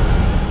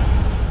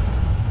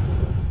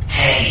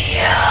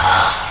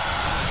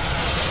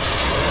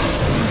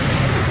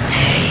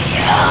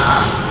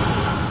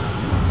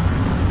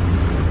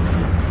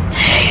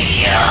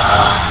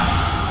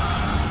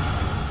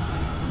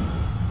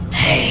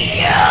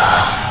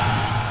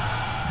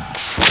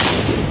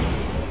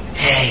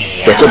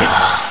 They're coming.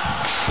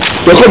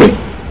 They're coming.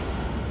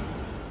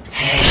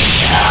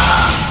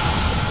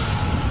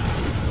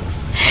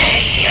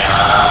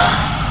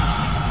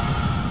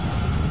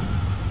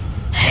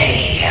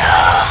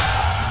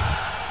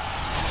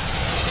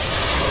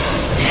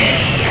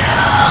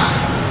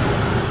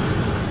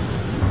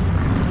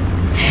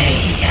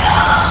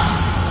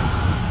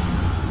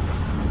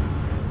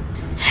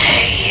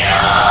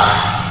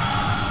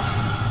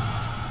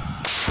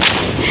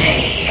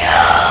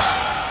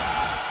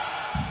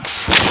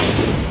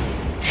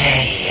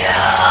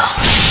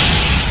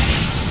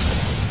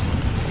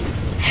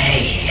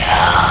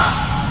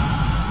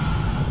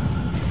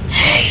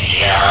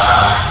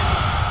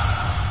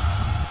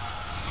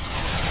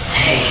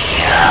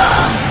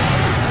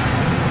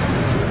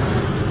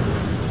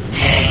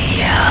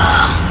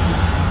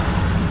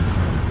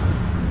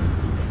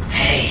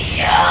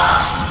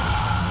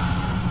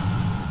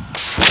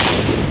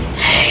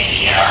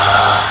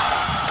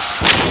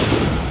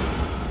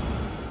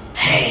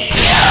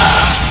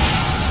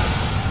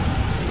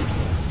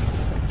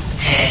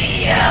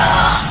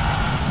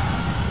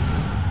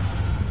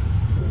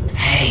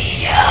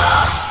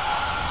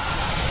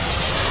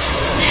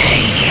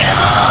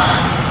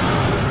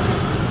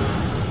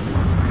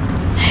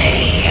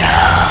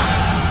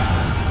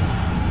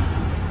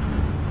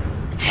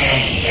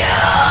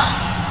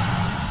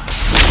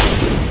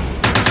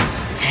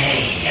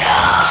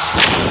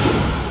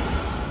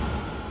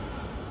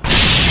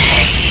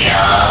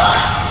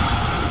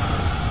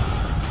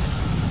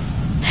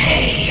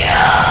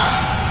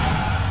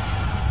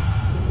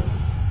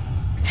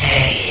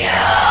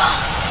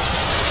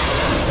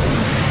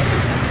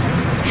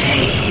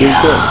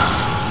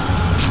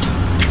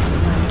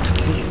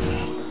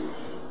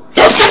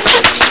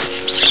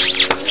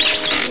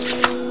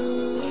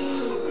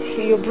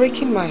 You're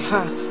breaking my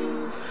heart.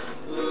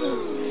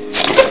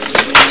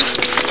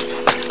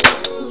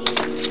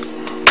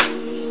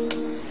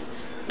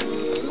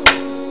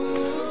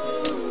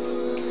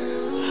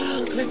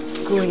 Let's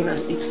go in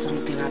and eat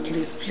something at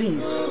least,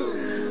 please.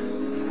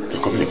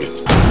 You're coming again.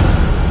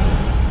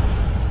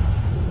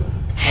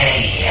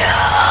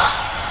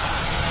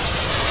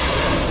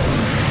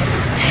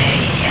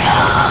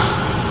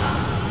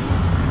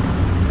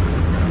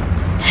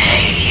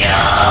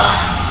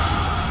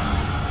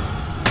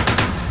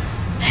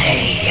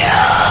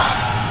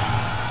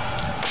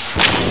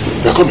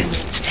 They're coming.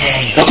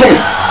 They're coming.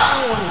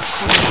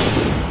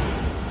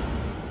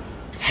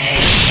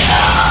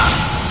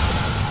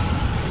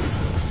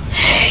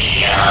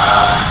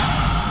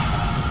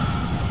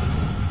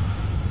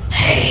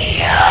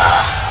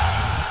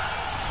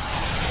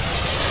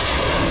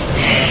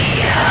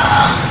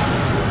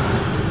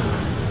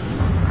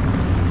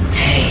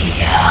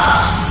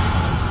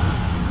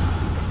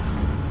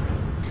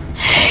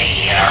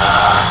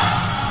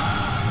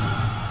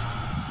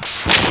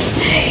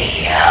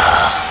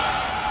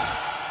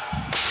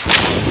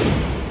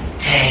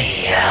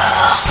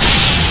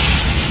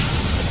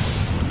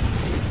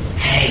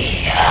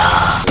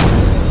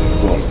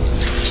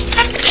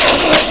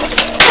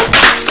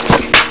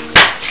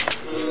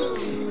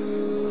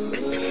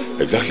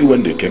 Exactly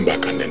when they came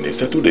back, and then they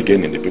settled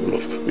again in with the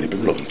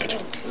people of Nteja.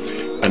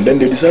 And then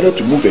they decided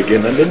to move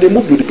again, and then they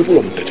moved with the people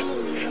of Nteja.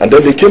 And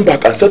then they came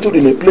back and settled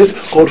in a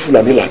place called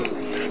Fulani land.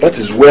 That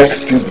is where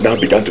things now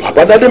began to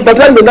happen. And then, but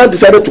then they now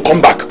decided to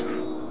come back.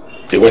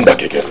 They went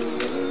back again.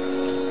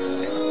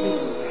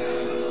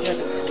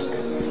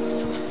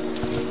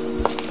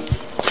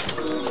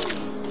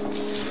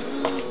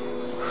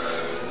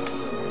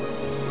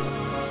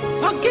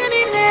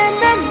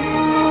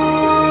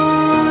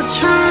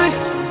 sunshine.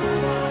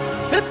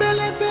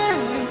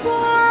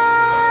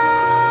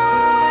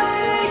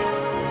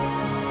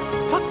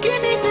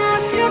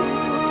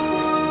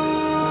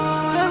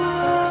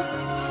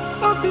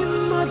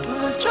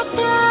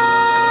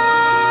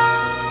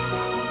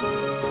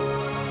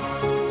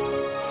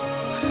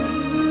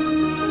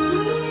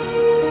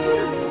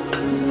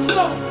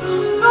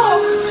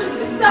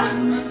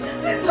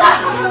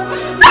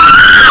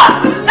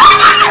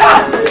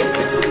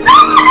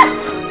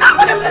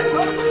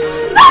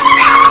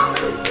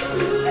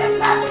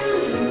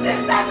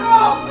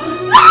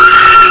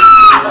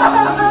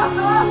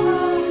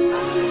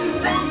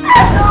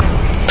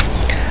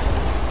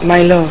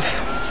 My love,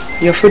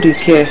 your food is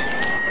here.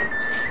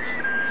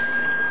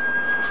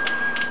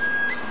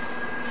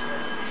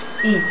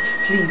 Eat,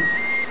 please.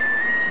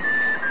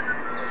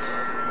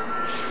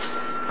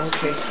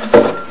 Okay.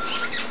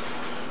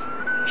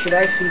 Should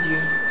I feed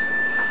you?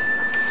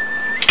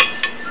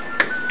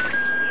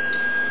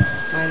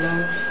 My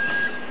love.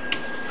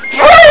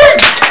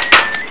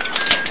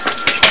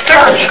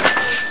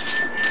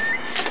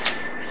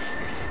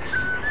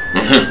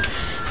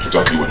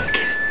 Exactly when I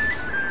came.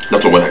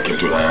 That's when I came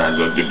to.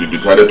 They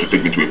decided to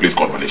take me to a place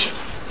called Malaysia.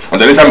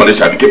 And then inside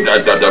Malaysia, I began to, and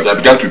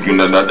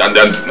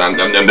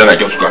then I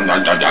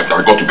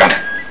got to Ghana.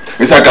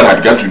 Inside Ghana, I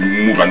began to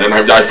move, and then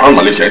I found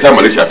Malaysia. Inside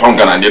Malaysia, I found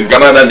Ghana, and then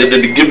Ghana, and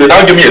they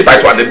now give me a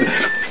title,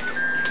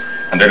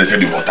 and then they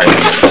said it was time.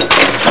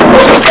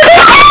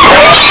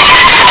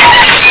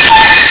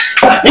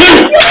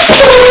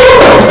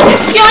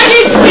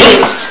 Please!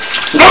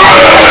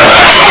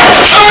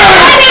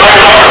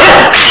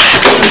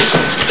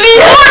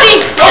 Please,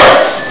 honey!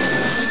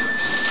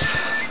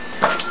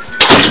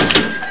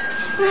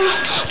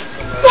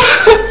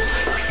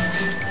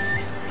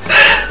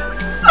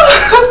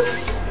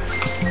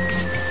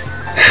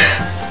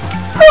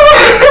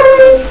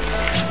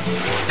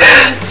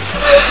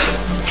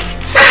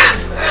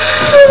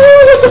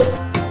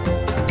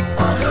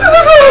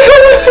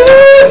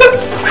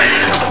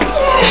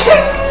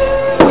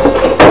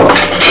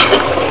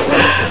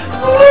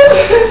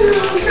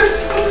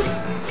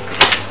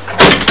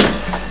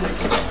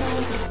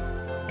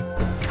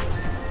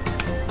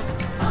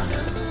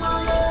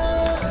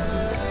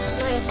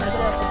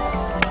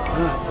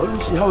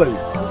 How are you?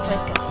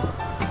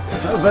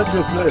 How about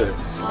your players?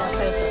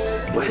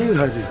 Where are you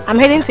heading? I'm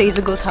heading to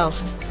Izugo's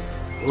house.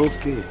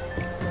 Okay.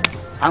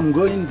 I'm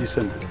going the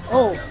same place.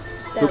 Oh,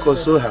 to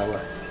console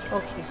her.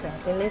 Okay, sir.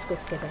 Then let's go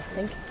together.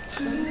 Thank you.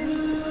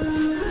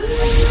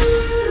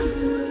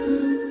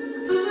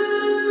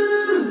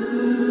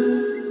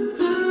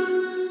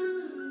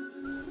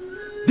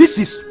 This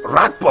is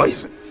rat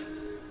poison.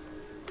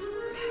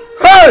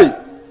 Hey!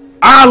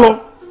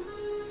 Alo!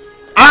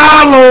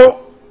 Alo!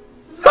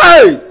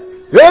 Hey!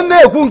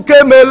 Ene-ekwu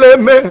nke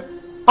meleme,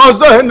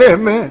 ọzọ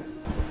ene-eme.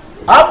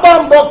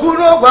 Agba mbọkụ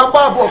n'ogwe,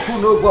 agba bọkụ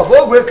n'ogwe,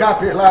 ogwe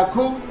kapịla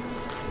akụ.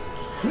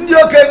 Ndị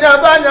okenye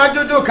abanya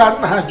ajụjụ ka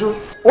nna ajụ.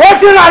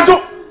 Onye na-ajụ!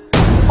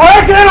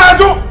 Onye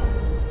na-ajụ!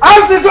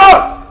 Ask the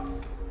gods!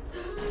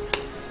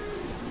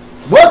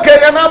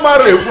 Okenye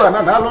na-amara egwu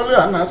ana na-alụlụ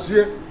ya na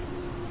sie.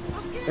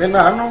 Ị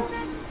na-anụ?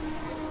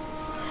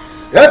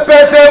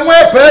 Epete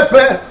nwe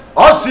pepe,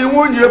 ọ si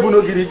nwunye bụ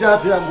n'ogiri ji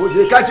afịa mgbe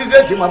oje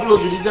kachizie ntị ma bụrụ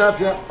ogiri ji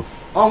afịa.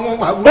 Ọnwụ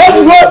ma bụ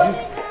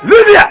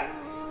Livia!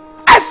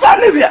 I saw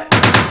Livia!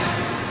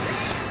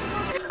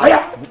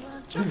 Aya!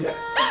 Livia!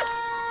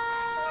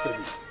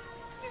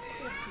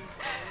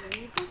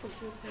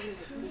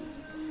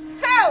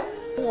 Help!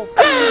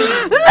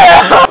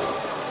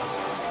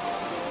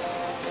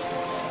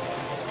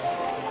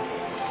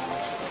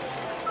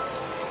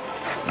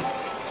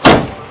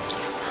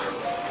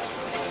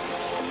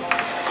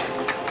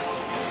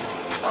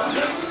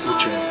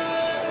 Uche,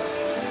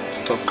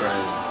 stop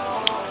crying.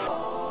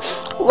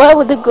 Why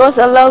would the gods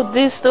allow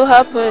this to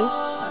happen?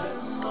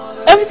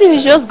 Everything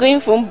is just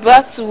going from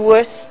bad to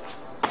worst.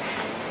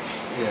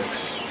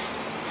 Yes,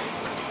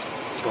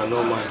 but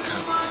no man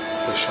can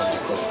question the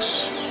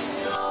gods.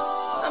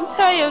 I'm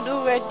tired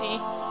already.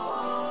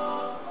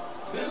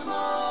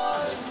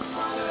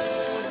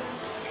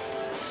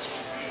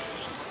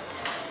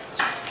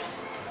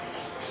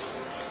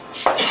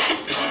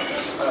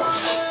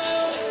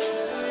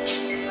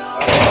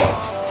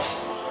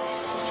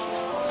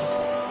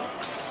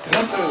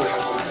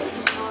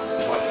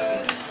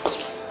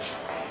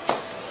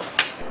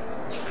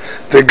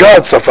 The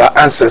gods of our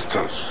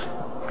ancestors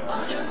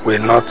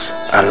will not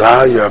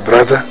allow your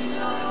brother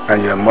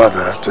and your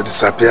mother to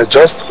disappear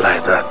just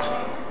like that.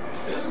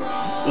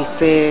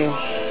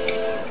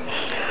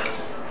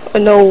 Oh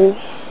no.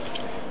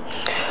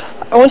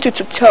 I want you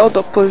to tell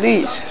the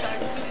police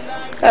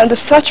and the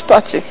search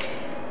party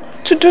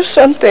to do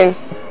something.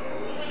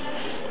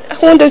 I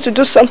want them to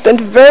do something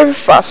very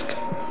fast.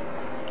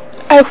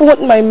 I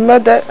want my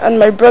mother and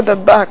my brother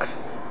back.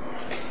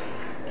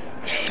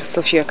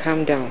 Sophia,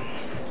 calm down.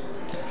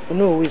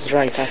 Uno is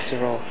right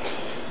after all.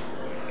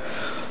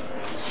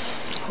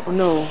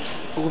 Uno,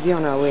 we'll be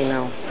on our way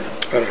now.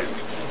 All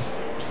right.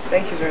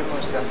 Thank you very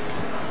much, sir.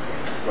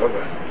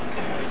 Bye-bye.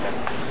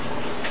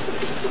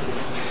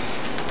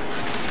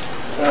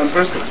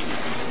 Priska,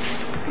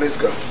 please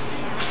go.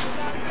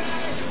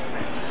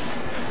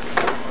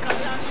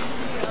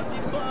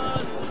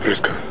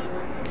 Priska,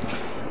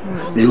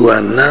 you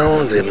are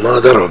now the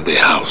mother of the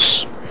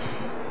house.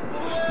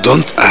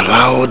 Don't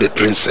allow the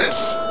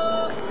princess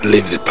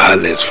leave the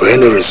palace for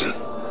any reason.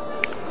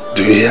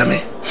 Do you hear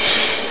me?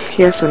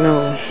 Yes or no?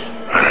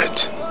 Alright.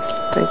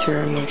 Thank you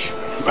very much.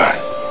 Bye.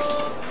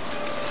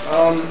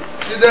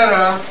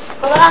 Sidera.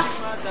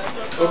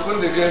 Open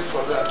the gate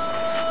for that.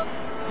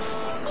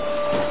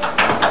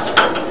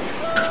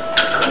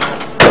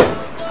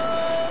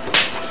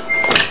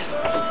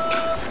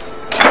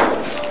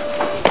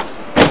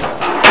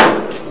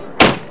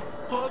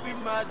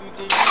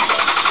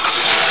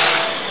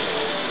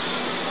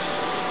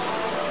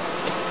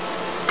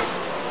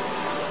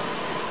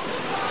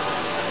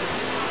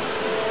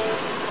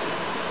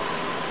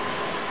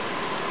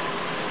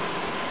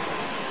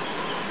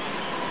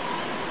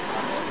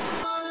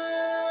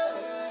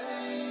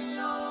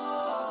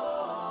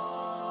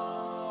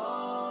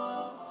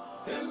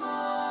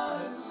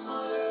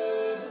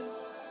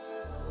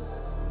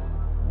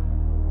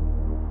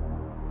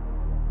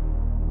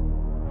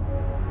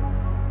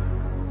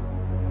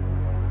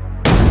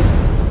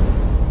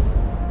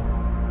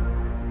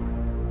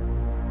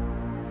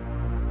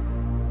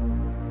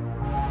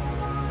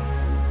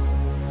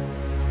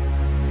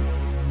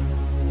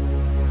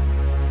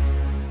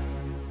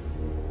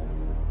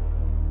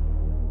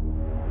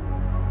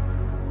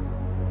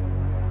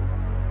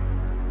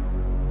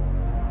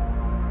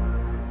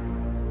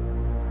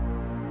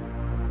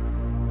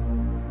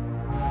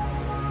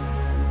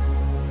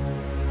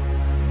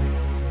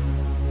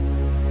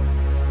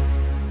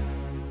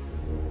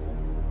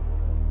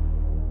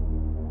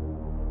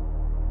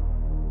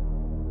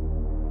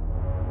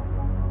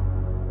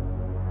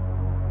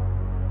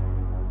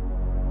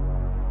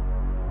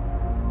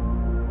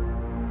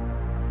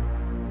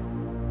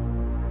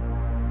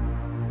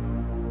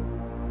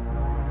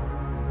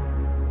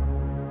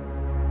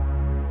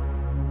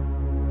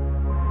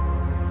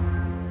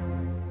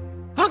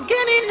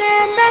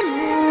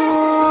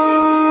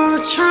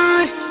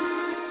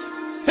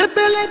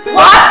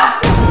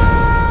 What?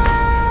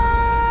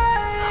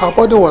 Her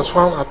body was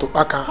found at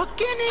Topaka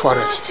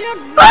Forest.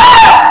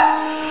 No!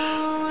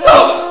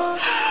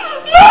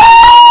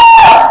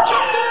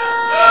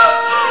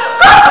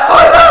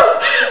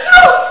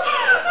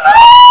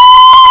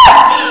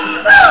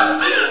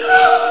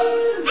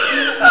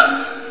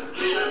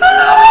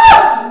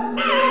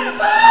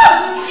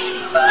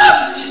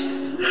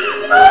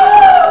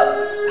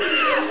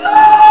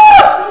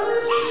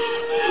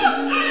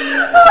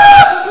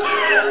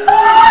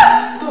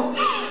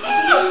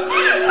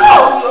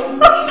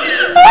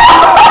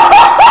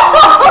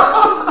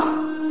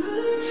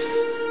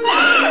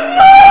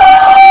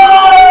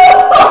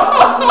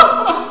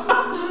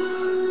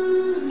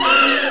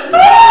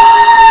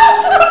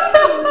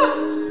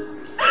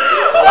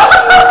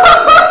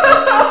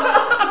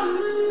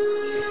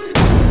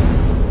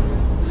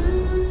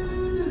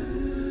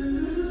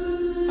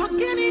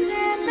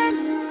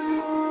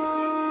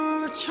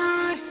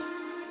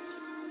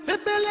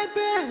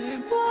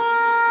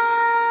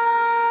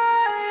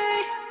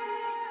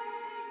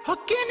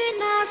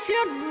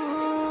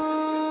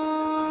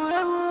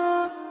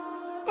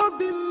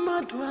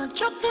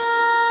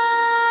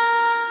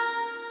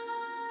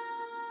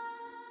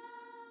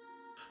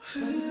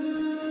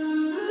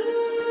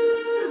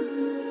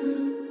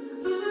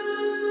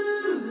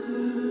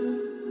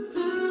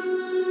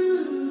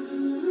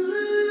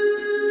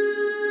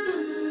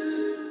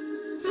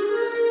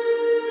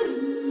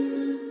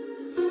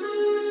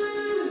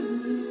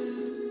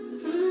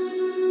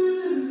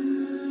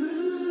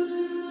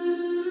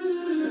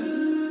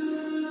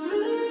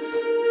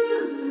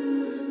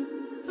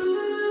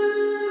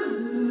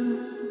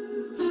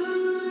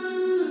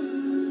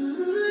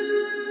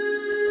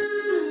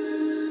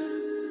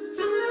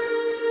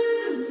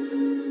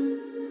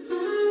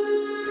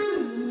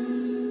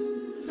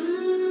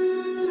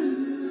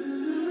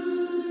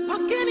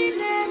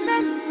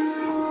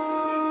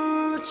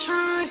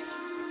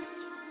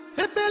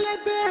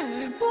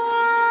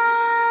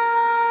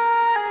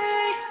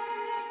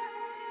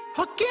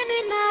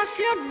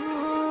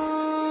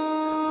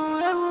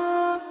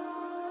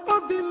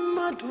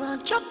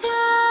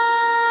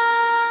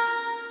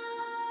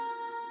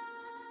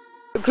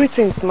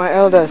 Greetings, my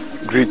elders.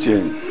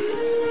 Greeting.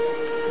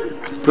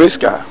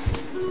 Priska,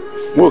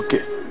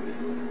 Moke,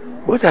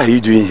 what are you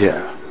doing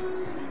here?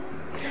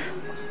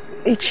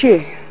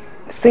 Ichie,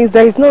 since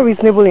there is no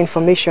reasonable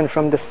information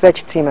from the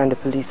search team and the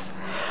police,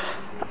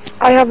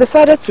 I have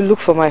decided to look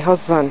for my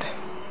husband.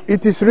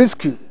 It is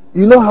risky.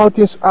 You know how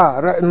things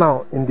are right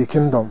now in the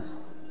kingdom.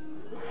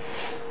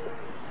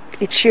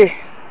 Ichie,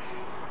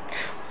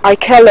 I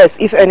care less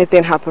if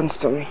anything happens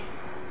to me.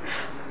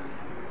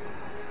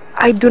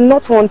 I do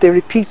not want a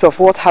repeat of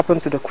what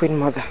happened to the Queen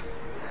Mother.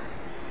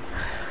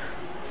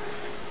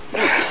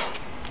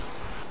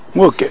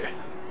 Okay.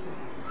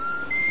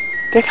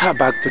 Take her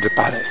back to the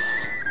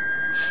palace.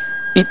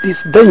 It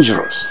is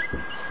dangerous.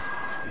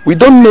 We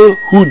don't know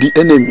who the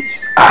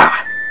enemies are.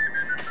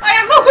 I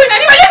am not going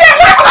anywhere. Leave me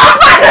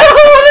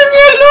alone. Leave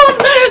me alone.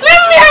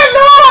 Leave me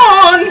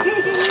alone.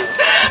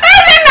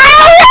 Elena,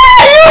 where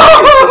are you?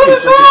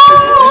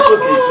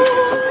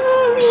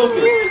 It's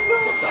okay.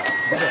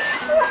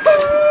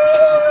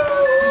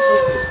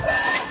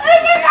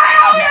 Elena,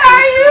 where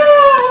are you?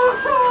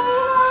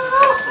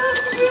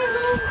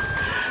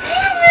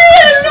 Leave me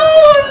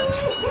alone.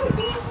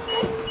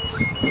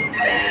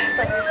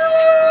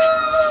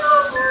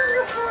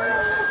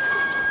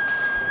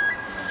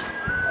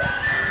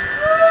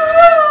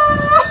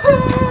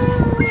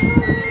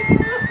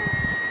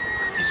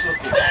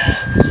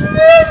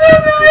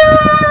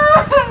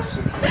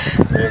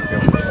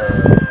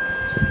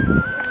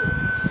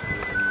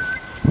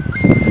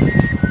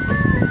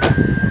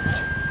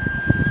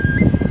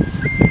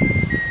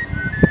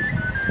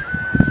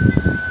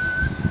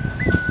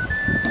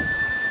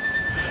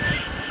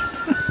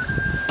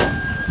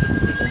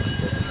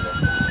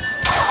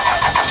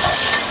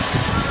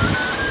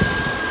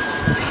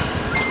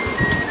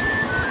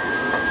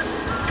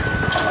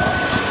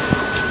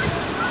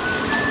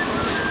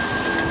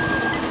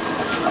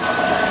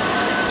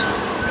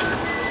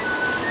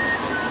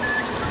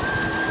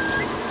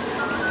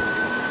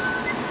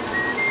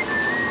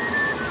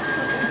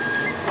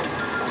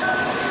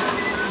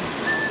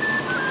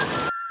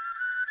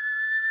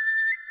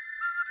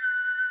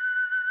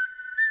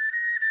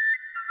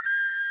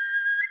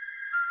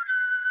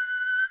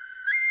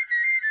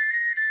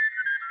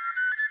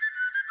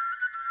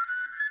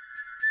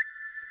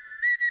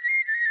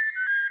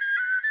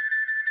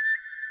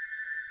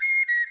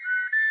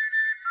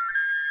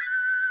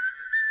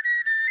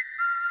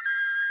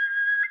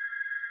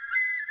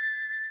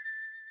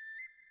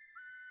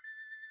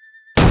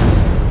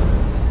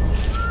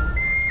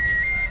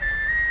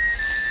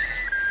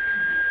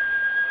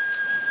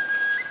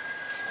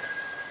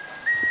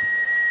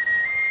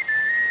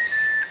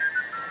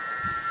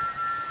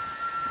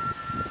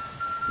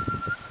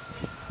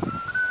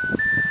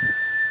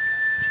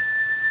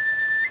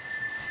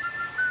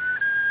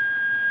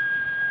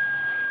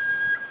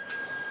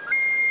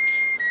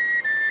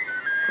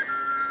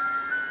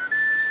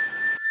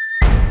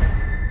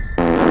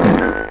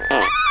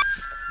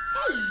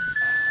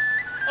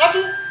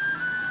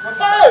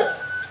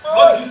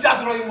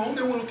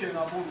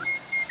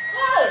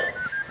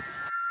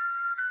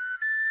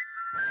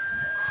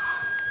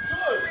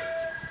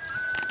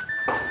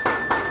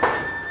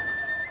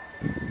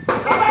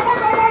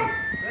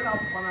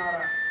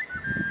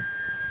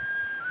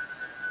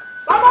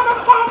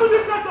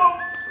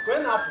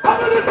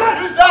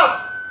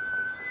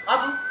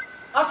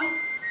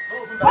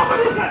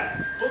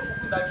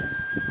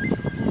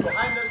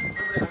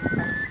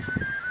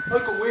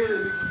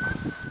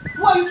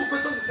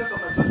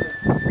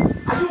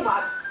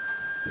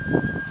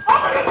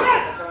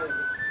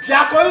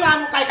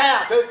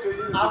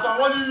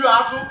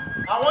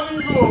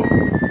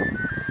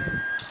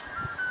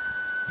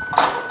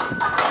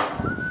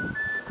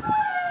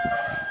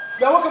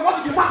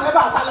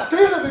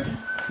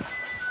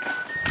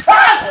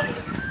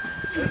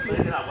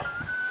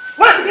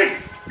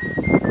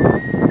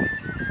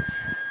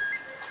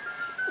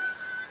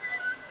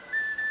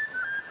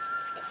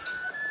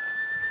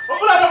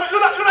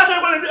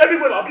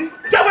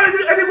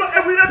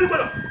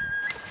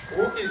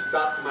 Who is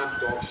that mad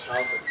dog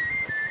shouting?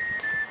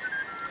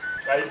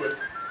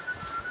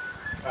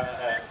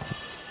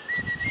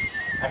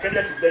 I came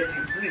here to beg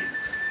you,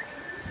 please.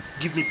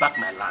 Give me back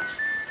my land.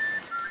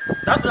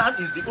 That land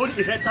is the only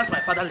inheritance my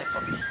father left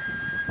for me.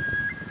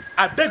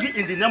 I beg you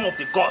in the name of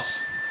the gods.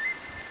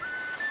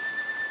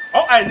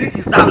 All I need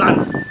is that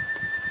land.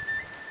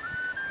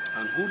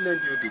 And who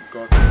lent you the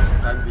guts to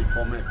stand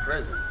before my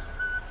presence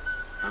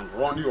and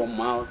run your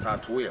mouth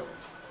at will?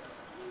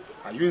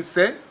 Are you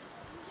insane?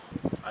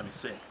 I'm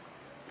insane.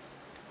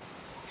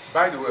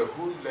 By the way,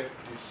 who let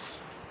this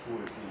fool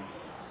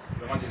in?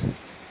 Your Majesty.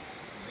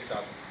 This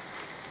Adam.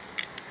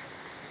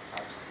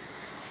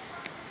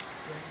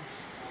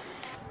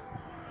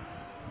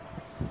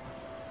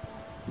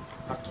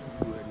 Atu,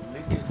 you are a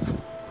naked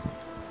fool.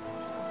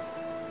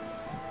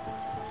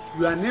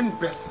 You are an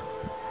imbecile.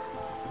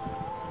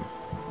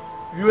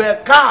 You are a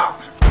cow.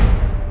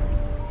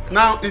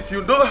 Now, if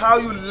you know how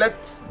you let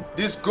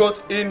this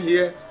goat in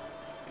here,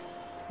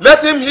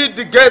 let him hit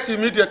the gate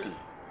immediately.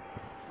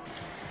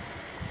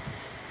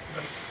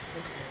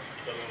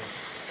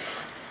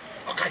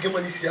 Okay, get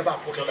money see about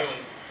pocket. Hey!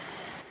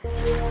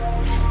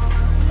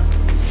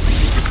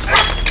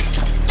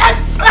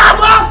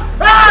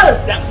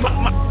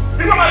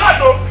 My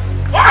land, though.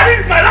 What I need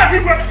is my land,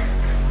 people.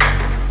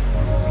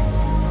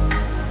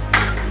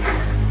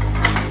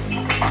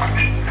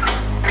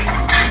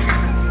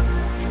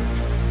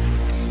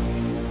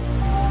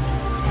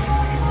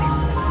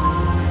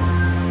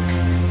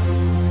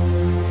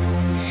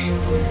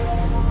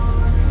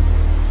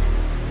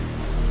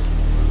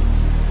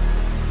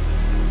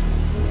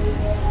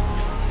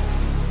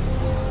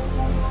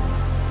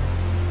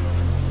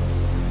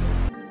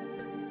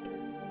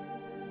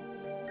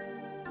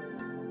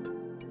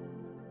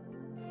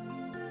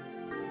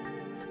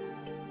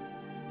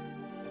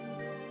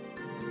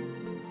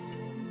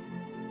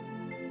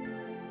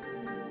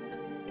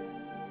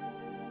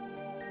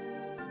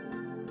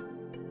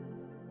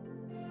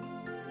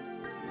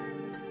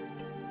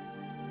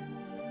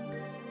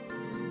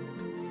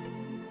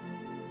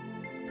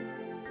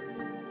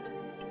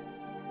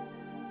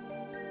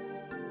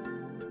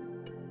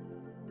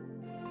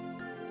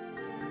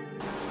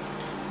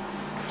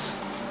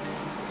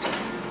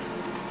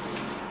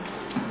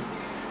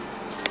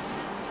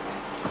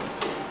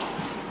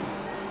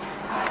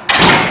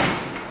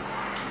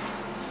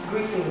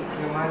 Greetings,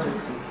 Your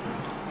Majesty.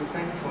 You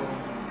sent for me.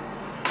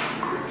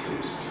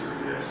 Greetings to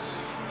you,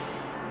 yes.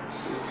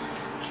 Sit.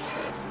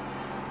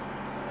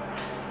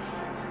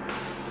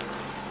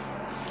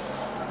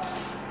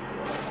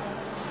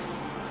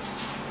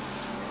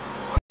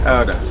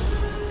 Elders,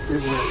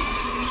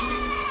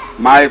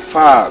 my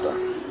father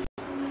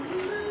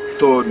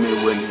told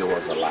me when he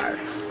was alive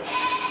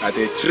that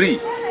a tree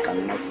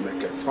cannot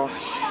make a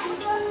forest.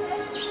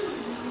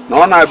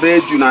 No na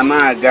be juna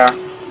na aga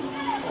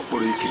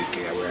okporo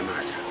ikirike ya we na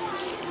aga.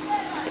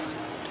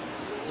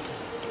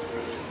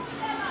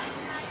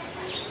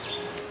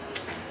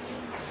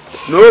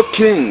 No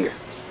king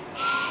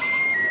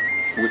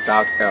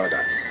without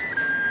elders.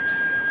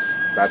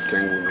 That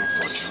king will not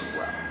function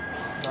well.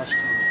 That's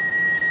true.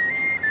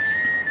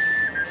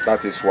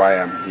 That is why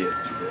I'm here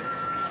today.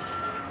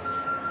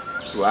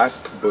 To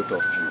ask both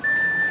of you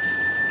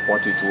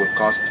what it will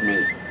cost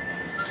me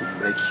to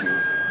make you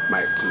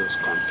my close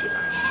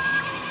confidant.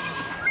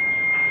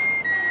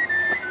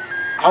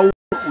 I will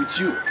work with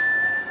you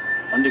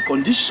on the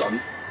condition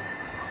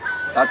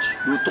that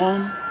you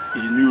turn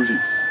a new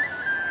leaf.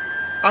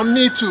 And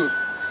me too.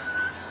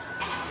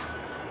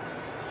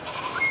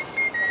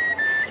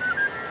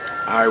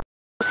 I will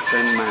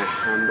extend my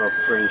hand of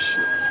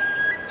friendship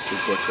to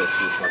both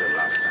of you for the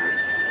last time.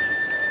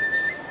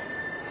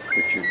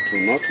 If you do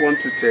not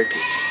want to take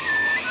it,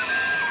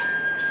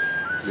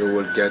 you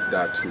will get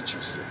that which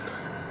you seek.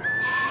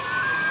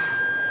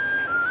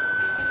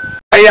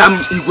 I am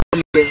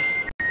Igwe.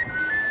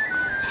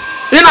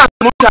 In as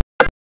much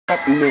as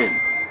that name,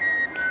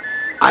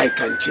 I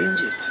can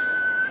change it.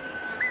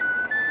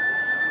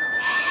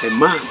 A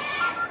man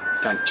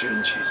can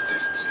change his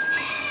destiny.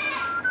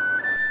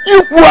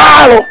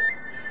 Equal!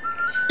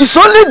 It's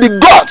only the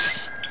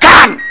gods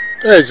can!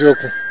 Hey,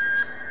 Zioku.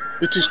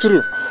 It is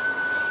true.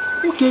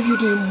 Who gave you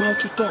the mouth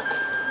to talk?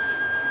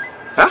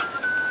 Huh?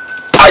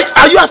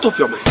 Are you out of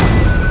your mind?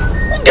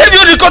 Who gave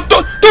you the to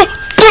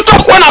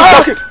talk when I'm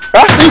talking?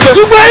 Huh?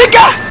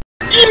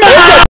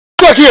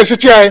 Talk here,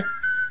 sit here.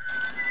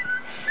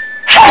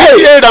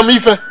 Hey!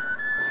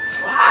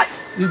 What?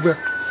 Igwe.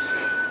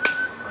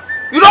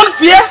 You don't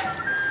fear?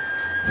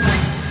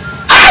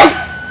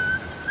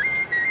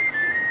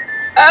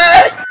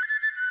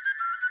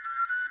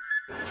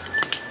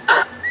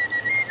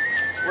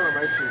 What am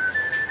I saying?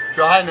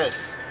 Your Highness.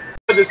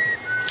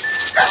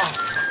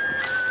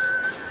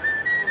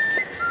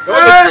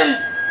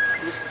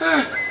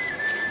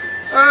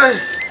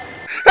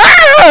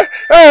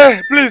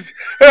 Hey, please.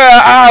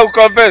 I will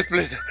confess,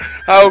 please.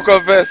 I will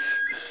confess.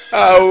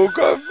 I will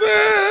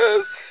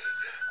confess.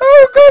 I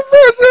will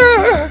confess.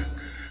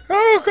 I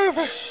will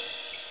confess.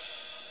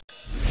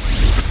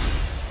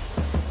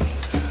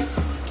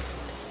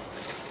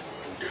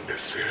 Then they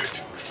said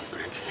we should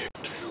bring him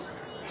to you.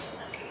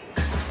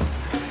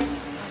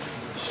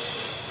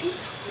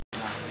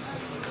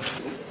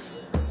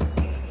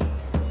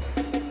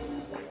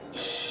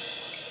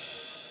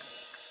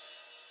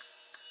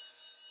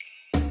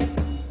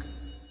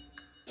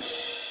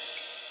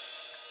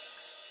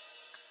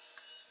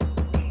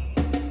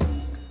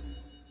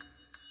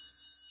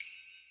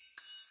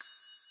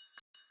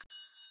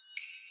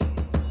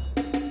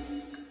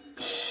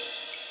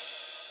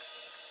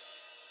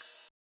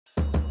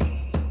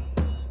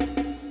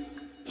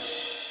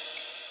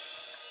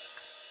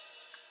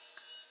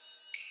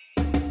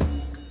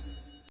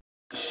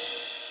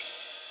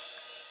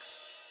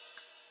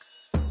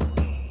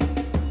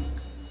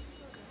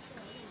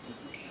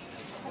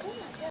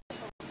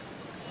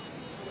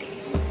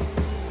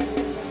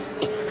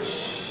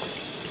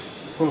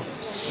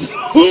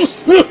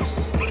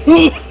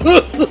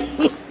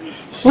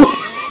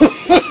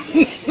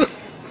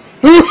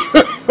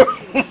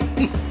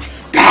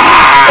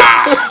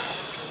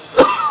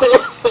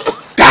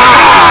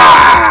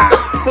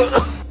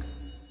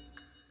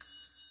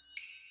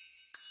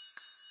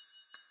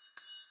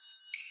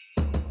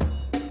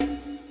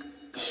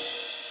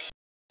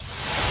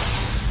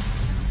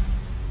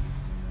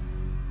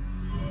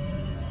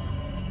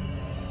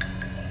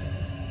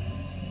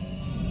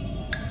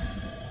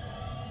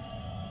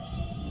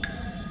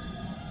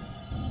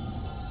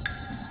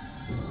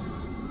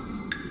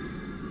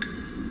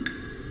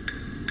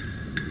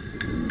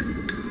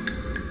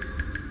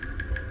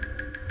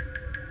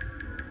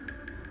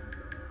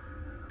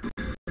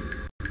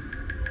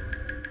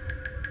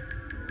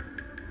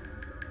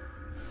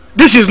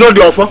 This is not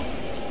the offer.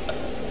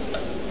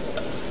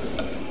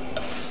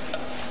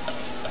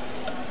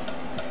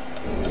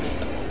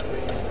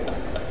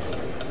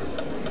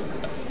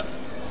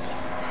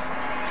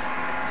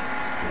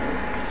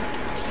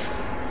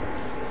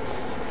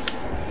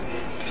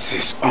 This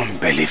is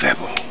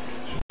unbelievable.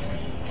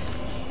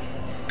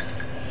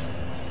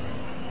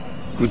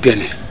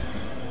 Udene,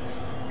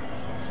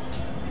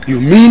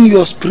 you mean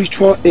your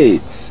spiritual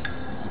aides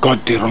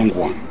got the wrong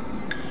one?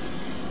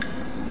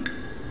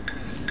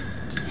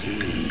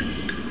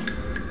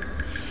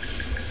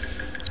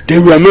 They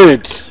were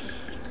made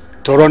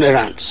to run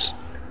errands.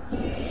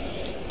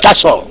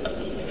 That's all.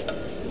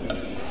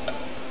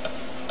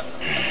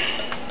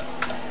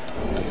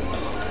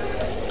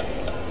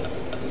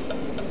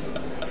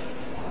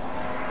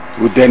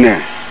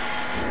 Udene,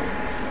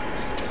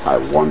 I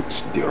want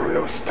the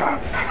real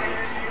stuff.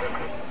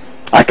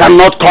 I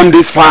cannot come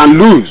this far and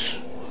lose.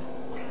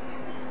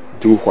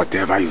 Do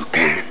whatever you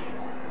can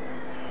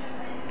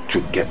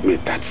to get me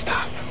that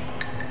stuff.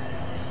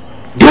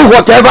 Do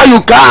whatever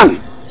you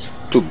can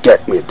to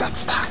get me that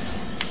stuff.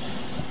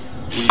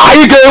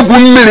 I get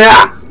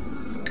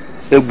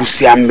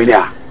Egusia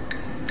Minia.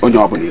 Onye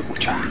ọbụla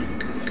egbucha.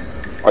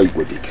 Ọ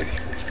igwe dike.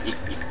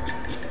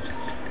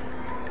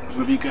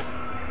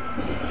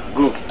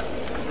 Go.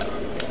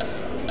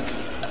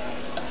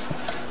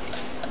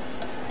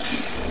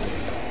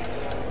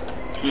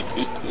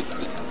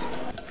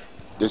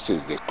 This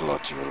is the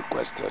cloth you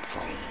requested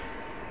for.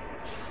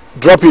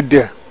 Drop it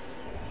there.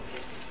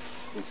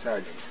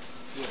 Inside.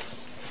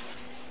 Yes.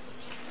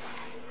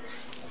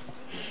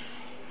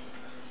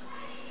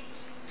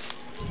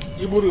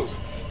 Iburu.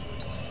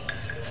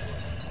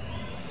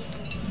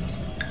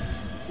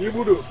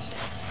 Iburu.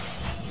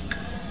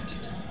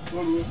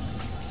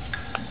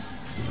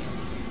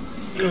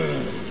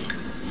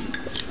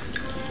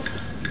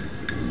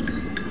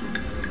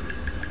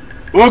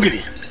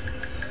 Ogiri.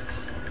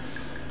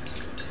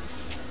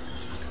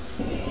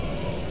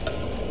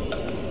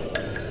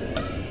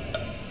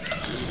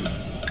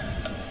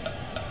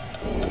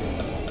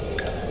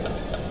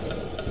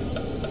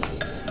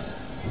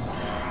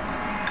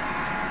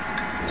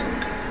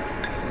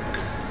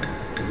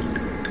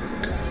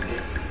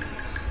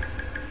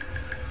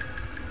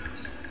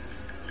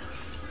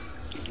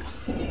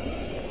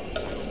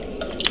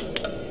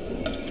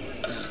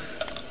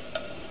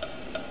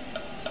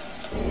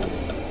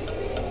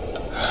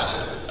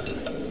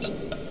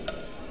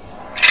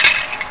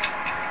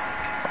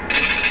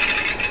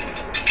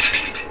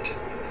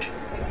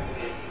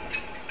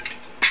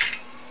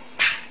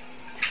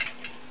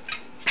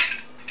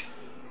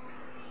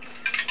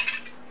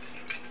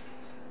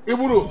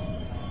 Iburu.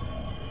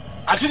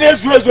 Asine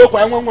ezu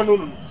kwa enwe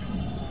n'olu.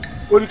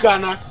 Orika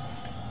ana.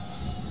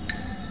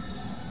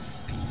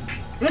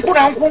 Nkwu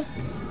na nkwu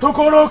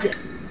tokoro oke.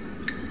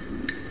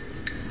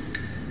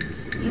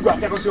 Igwe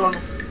akekosi ọnụ.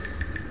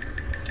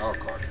 Oh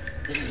God.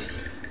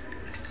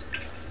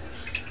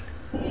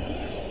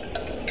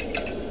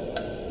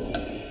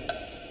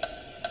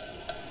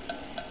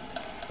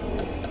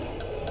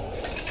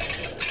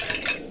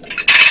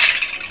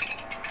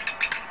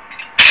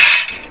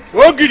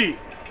 Ogiri.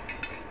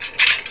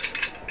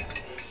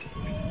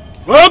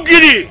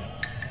 Ogiri!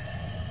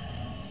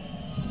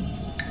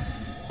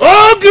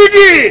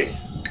 Ogiri!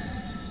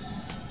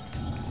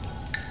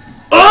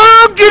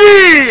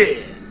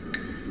 Ogiri!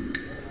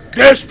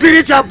 The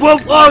spirit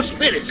above all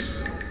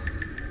spirits,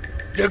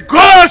 the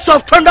gods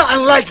of thunder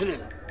and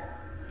lightning,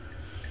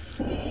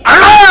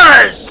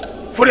 arise,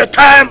 for the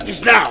time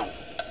is now.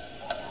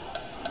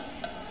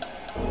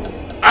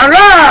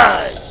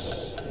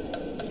 Arise,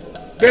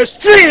 the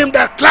stream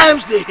that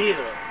climbs the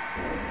hill,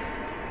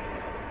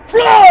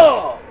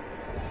 flow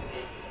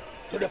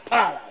to the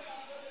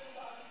palace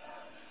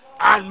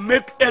and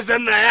make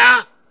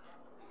Ezenaya.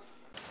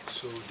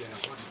 So then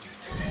what did you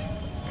tell him?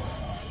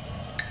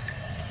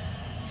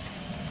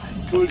 I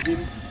told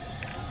him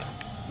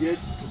yet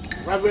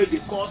to travel the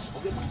course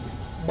of the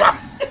Bam!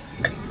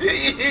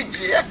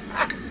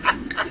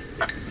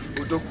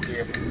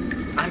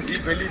 And he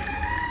believed.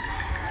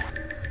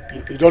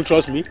 You don't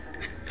trust me?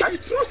 I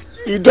trust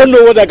you. You don't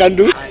know what I can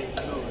do? I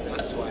know,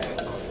 that's why I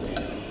called you.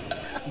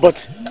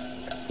 But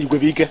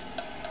Igwebike,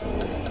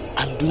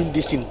 I'm doing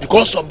this thing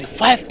because of the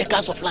 5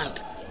 acres of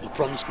land you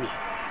promised me.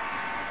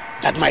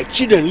 That my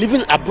children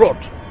living abroad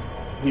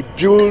will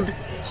build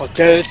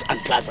hotels and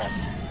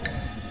plazas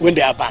when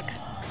they are back.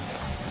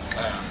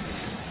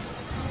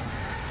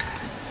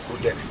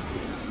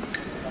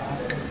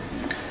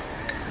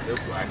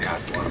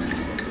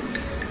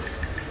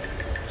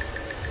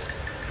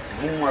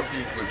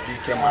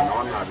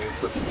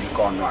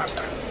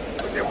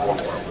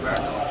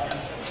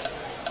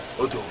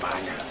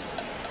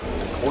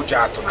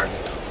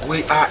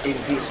 We are in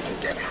this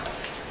together.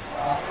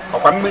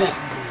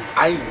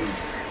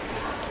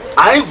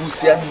 I will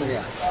see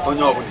Amina on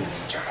your own.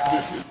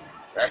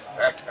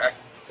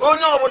 Oh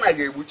no, when I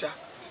get butcher.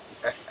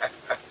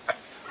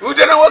 Who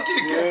didn't walk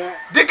in?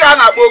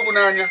 Dicana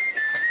Bogunanya.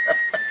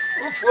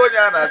 Who for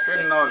you?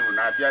 Said no,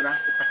 Nabiana.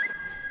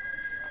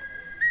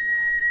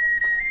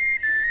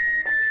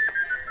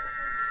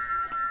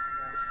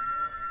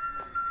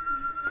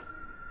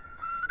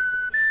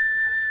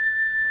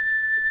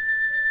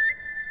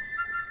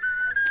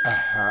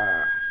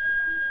 Aha.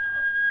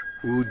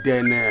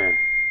 Udene.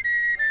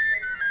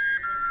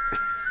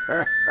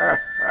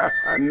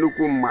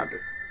 Nnukwu mmadụ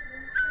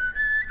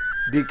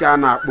dịka a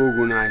na-akpọ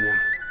ogwu n'anya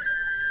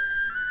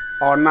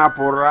ọ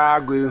napụrụ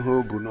agụ ihe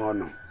o bu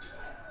n'ọnụ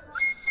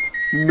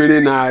mmiri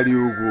na-arị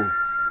ugwu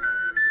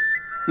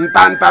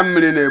ntanta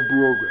mmiri na-ebu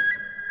ogwe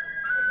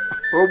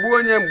ogbu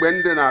onye mgbe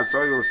ndị na-asọ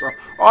ya ụsọ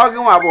ọ gị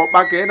nwa bụ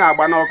ụkpa ka ị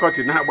na-agba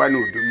n'ọkọchị na-agba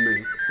n'udu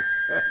mmiri.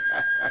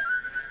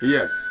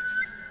 Yes,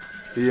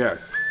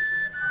 yes.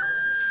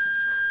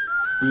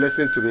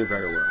 Listen to me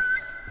very well.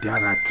 There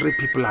are 3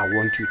 people I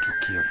want you to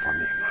kill for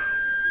me now.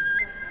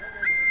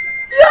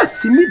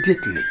 Yes,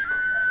 immediately.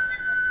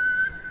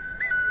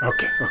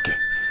 Okay.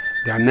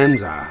 Their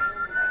names are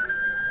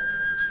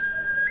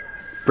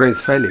Prince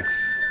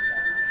Felix.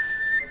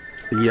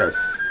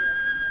 Yes.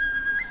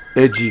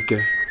 Ejike.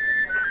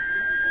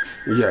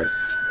 Yes.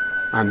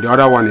 And the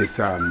other one is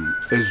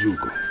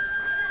Ezugo.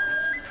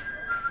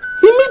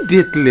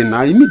 Immediately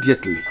now,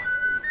 immediately.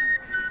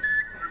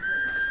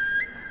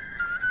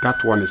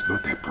 That one is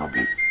not a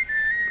problem.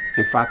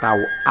 In fact, I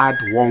will add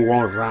one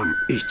ram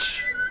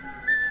each.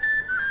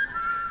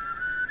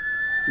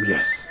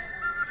 Yes.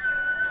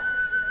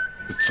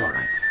 It's all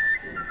right.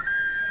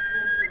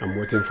 I'm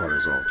waiting for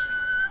results.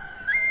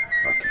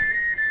 Okay.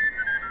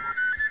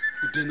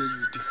 Udene,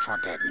 you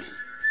defrauded me.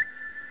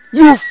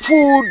 You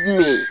fooled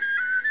me.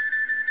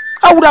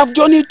 I would have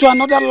journeyed to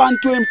another land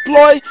to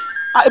employ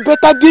a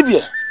better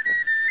dibia.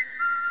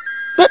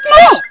 But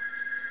no!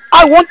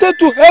 I wanted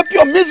to help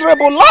your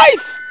miserable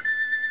life.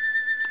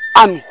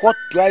 And what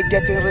do I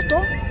get in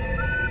return?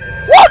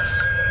 What?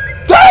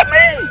 Tell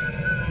me!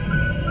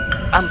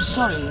 I'm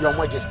sorry, Your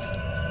Majesty.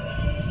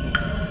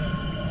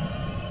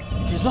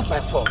 It is not my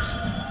fault.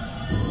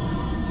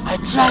 I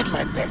tried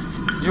my best.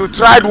 You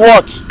tried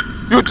what?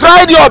 You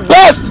tried your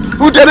best!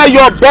 Udene,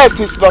 your best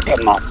is not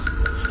enough.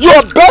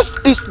 Your best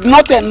is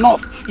not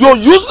enough. Your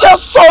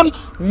useless son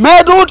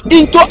meddled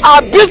into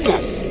our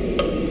business.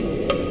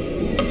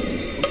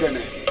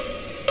 Udene.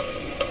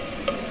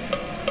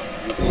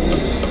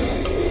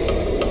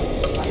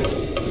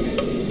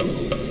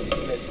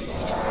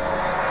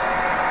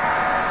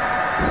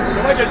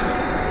 Your Majesty,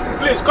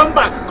 please come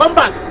back, come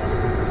back.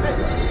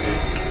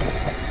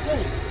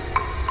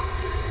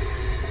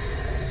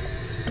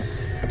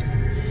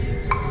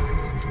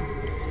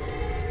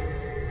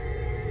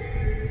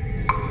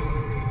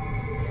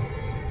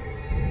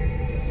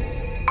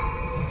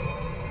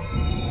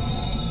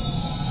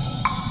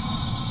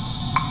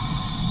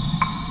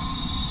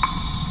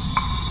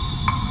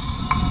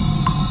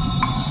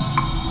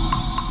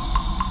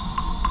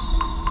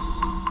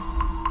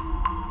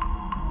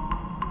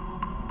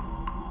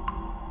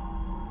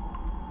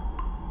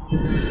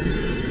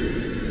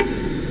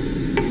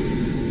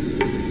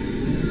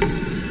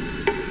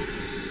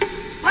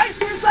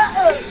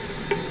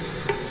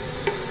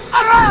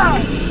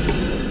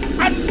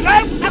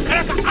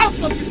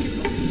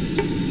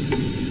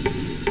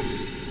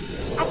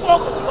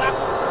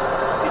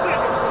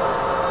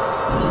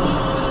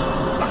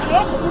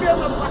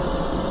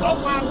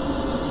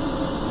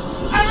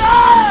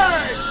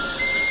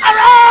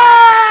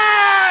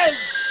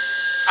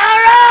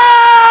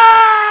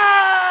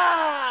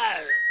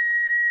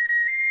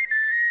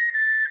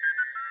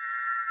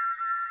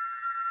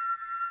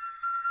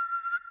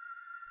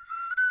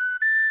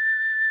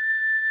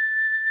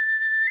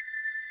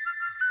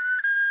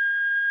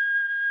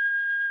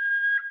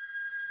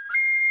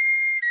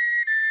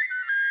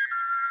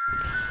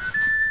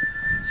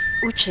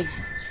 Uche.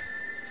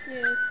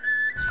 Yes.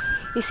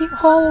 You see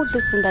all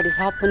this thing that is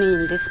happening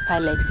in this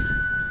palace,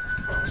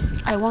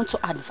 I want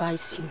to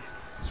advise you.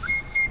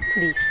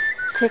 Please,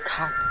 take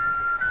heart.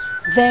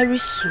 Very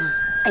soon,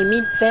 I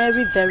mean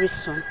very, very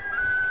soon,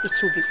 it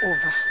will be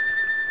over.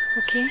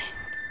 Okay?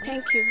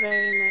 Thank you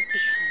very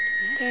much.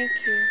 Thank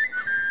you.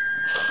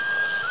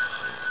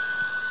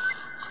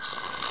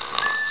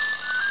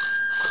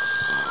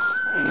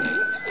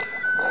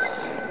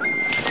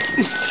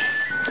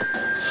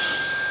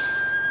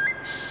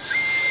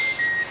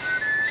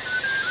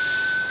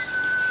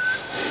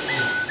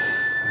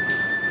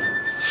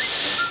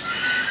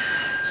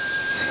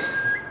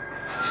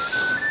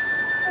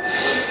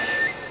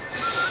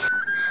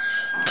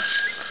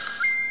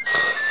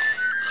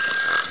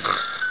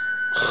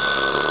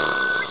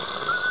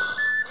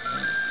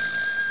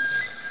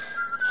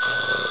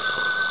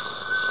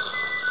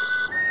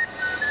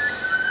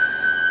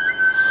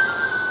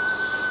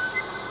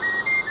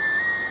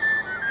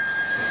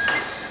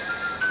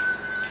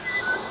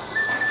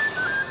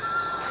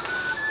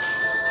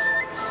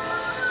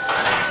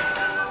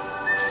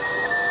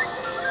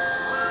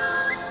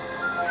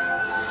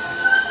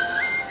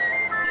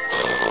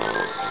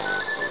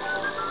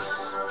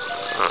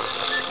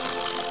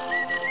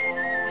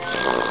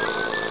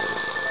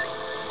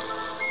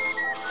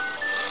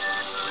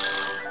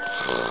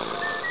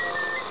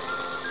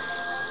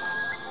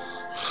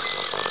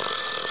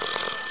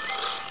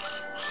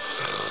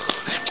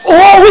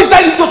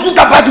 Who's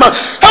that bad man?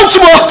 Help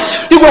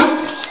you!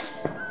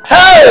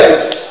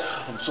 Hey!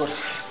 I'm sorry.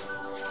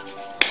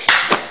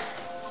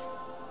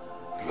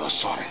 You're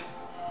sorry.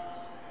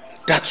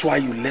 That's why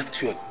you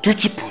left your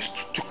duty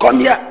post to come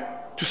here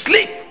to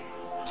sleep.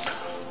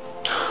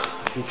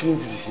 I've been feeling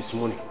dizzy since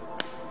morning.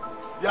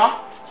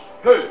 Yeah?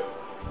 Hey!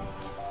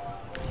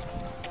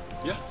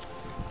 Yeah?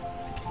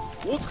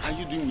 What are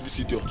you doing with this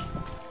idiot?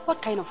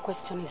 What kind of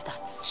question is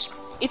that?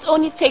 It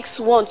only takes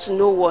one to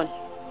know one.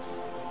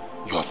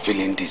 You are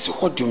feeling dizzy.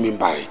 What do you mean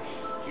by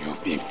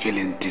you've been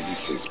feeling dizzy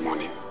since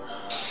morning?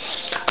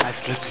 I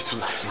slept little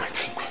last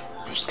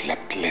night. You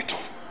slept little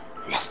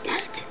last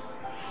night.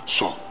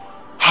 So,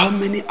 how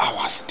many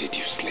hours did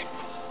you sleep?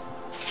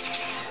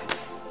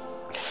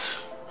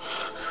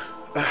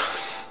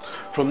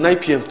 From 9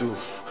 p.m. to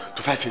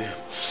 5 a.m.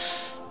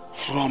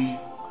 From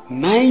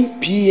 9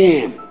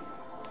 p.m.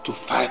 to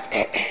 5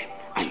 a.m.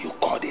 and you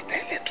called it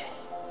a little.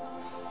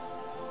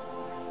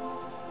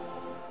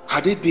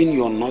 Had it been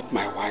you're not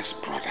my wife's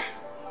brother,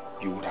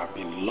 you would have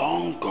been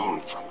long gone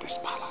from this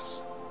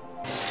palace.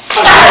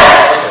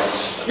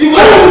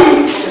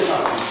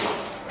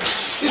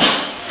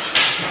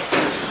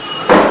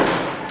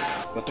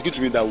 You're talking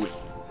to me that way.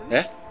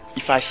 Eh?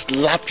 If I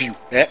slap you,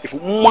 if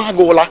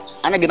Magola,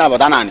 and again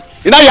about Danani,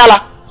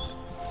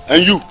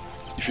 and you,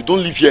 if you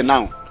don't live here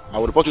now, I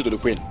will report you to the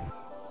queen.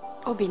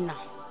 Obina,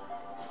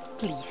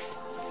 please,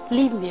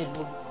 leave me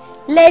alone.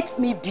 Let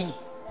me be.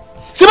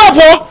 C'est pas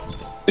pour.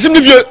 C'est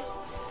me vieux.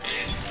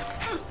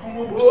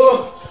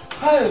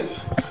 Hey!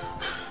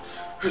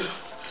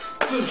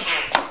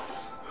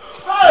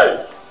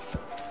 Hey!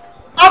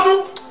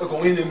 Atu!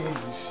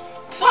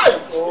 Hey!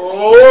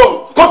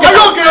 Oh! Are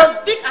you okay?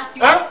 Speak as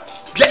you are.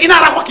 Bien, il n'a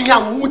pas qu'il y a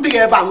un mouton qui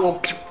est bas, on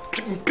pip.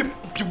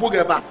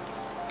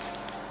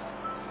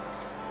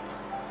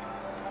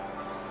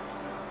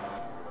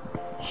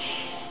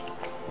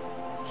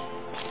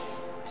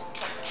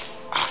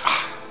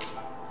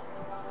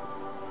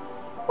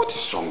 What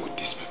is wrong with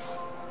these people?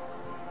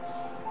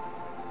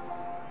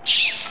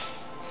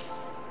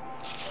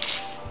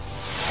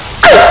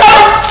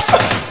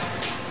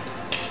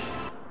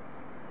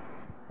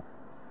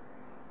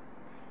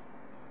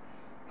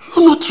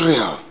 You're not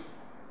real.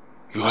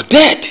 You are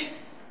dead.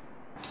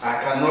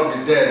 I cannot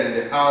be dead in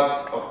the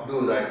heart of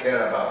those I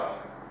care about.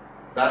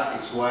 That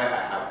is why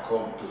I have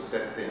come to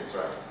set things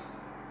right.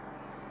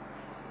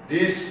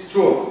 This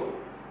throne,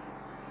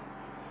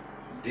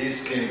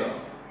 this kingdom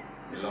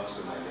belongs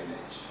to my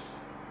lineage.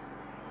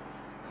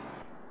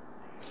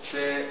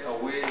 Stay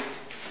away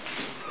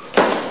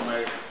from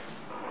my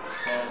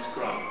son's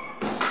crown.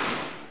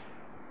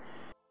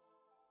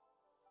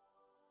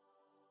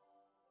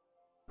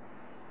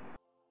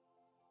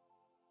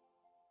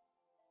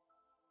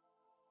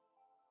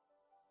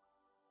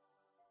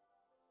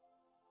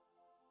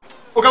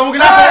 Okay,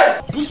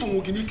 do some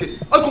okay,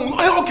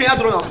 I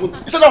don't know.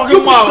 It's not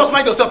you just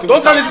mind yourself.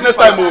 Don't try this next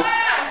time, bro.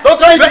 Don't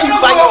try it.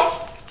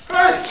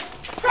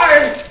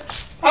 Hey,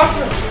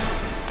 Alfred.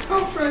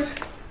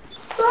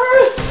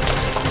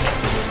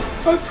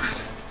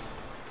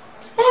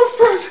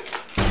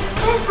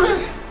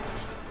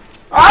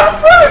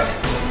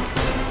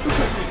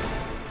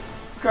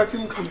 Look at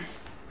him coming.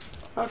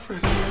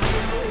 Alfred.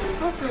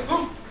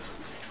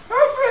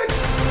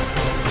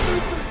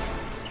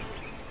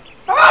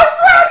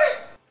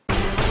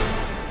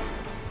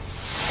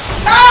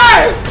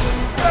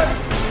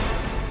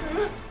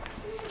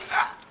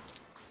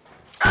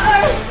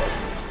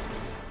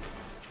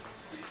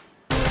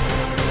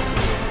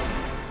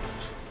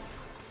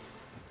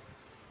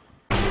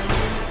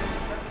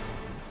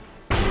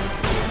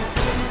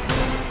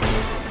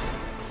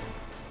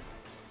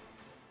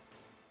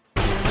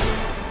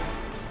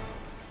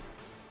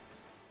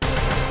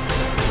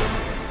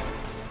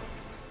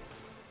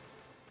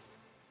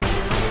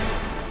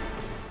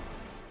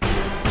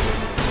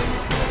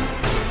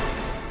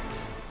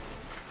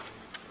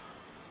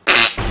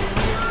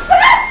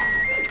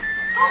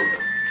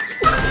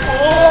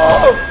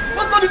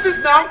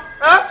 Now?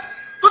 Huh?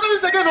 Don't do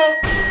this again, no?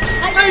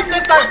 Try it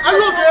next time. Are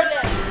you okay?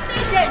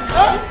 Stay there.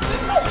 Huh?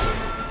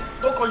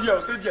 Don't come here.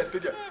 Stay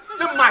there.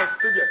 Let my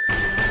stay there.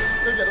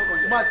 Stay there. Don't come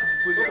here. Mas,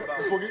 forget.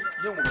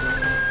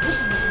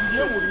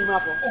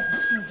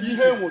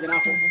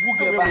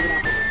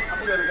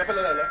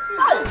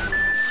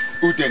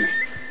 Udene,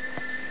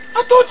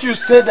 I thought you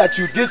said that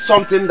you did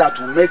something that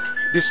will make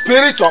the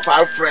spirit of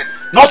our friend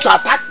not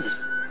attack me.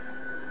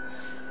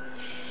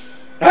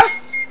 Huh?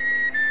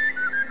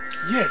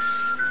 Yes.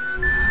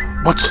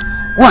 But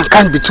one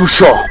can't be too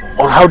sure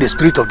on how the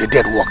spirit of the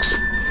dead works.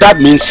 That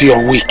means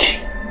you're weak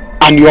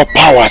and your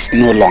powers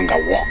no longer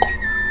work.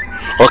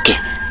 Okay,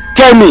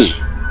 tell me,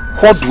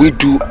 what do we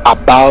do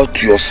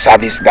about your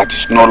service that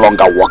is no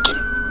longer working?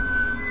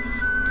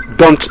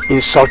 Don't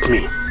insult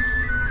me.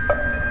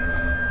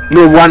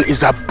 No one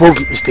is above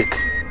mistake.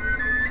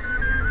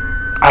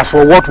 As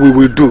for what we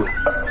will do,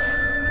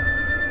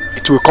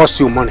 it will cost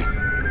you money.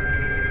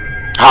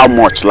 How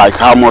much? Like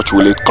how much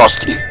will it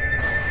cost me?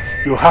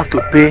 You have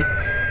to pay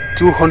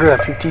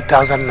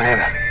 250,000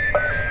 naira.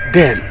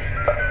 Then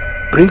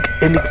bring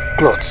any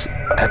clothes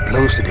that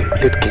belongs to the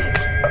late king.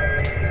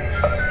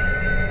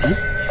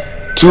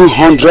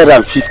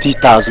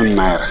 250,000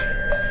 naira.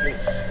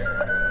 Yes.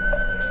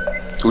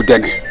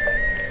 Udene,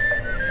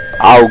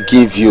 I'll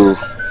give you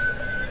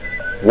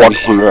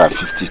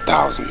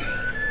 150,000.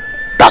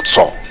 That's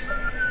all.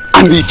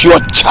 And if your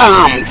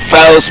charm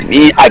fails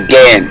me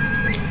again,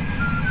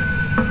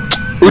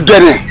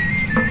 Udene,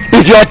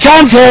 if your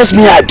charm fails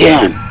me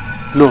again,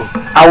 no,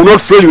 I will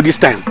not fail you this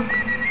time.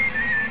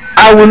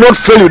 I will not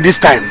fail you this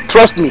time.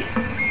 Trust me.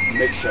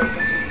 Make sure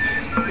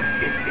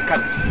it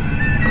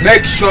can't.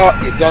 Make sure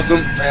it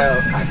doesn't fail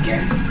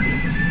again.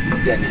 Yes.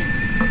 Udene.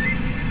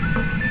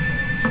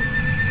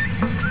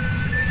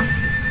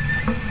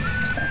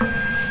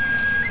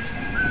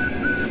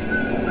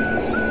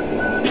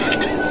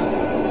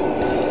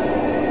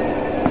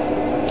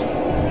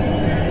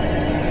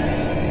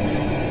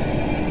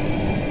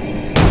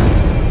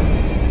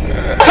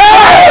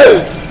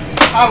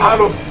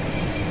 Hello.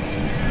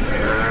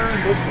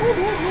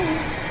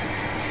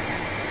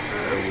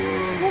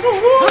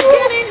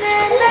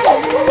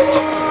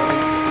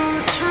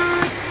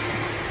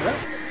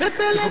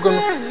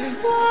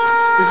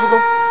 Ifugo,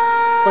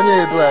 onye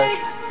edu anyị.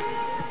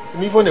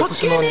 N'ife ọ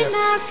na-ekwusi n'ọnụ ya.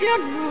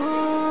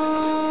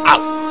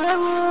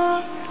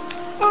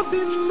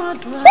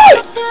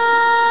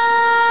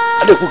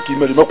 A na-ekwu ka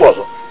imeri mekwa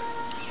ọzọ.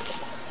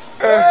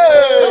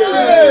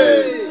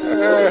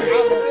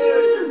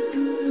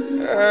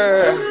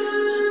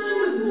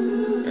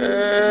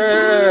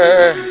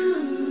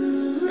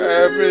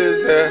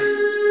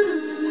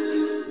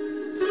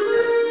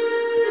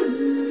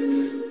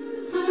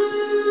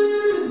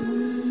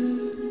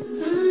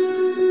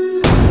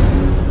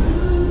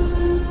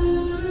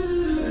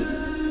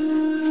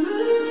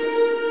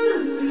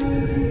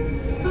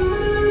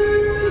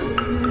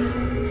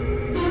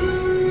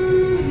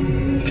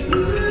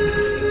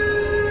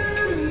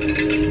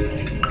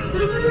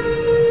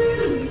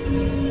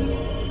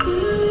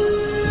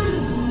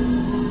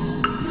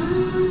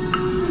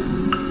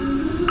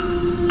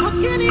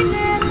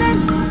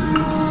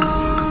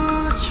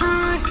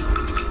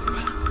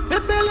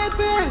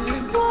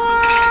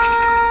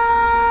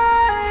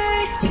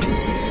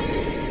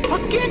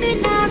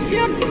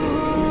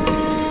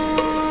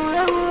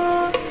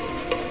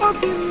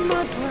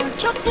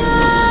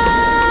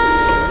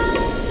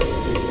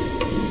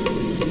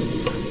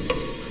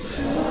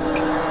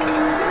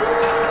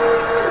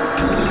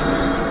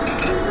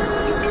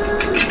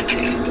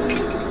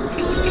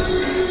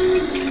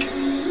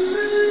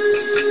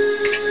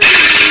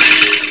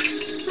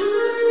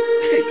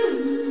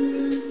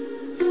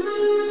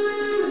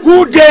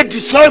 Who dare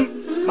destroy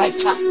my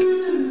child?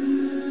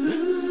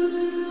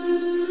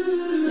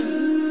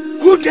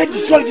 Who dare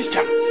destroy this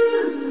child?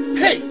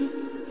 Hey!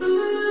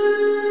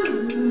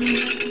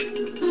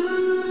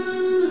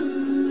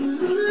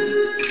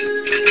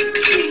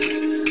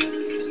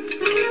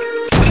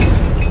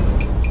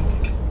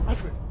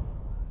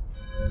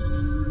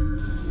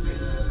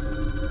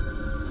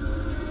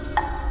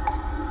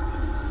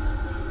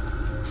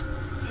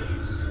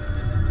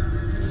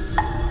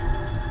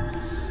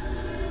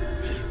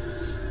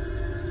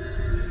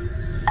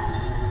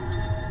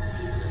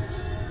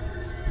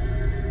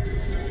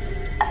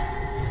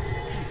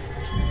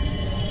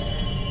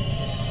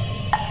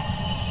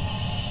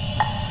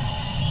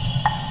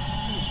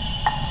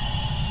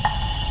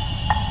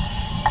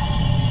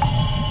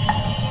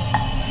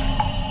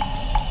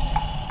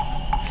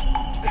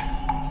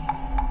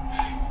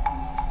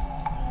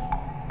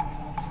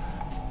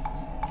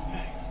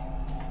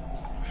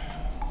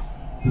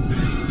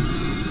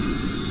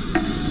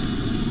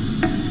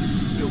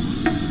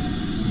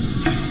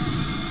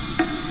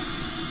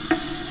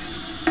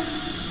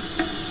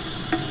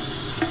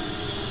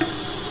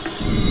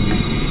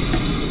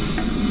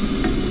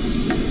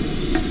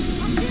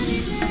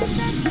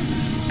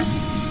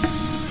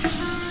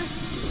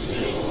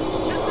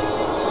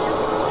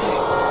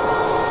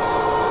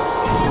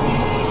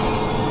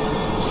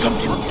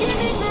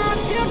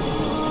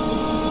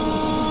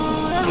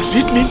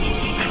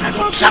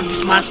 Track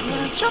this man's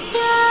spirit.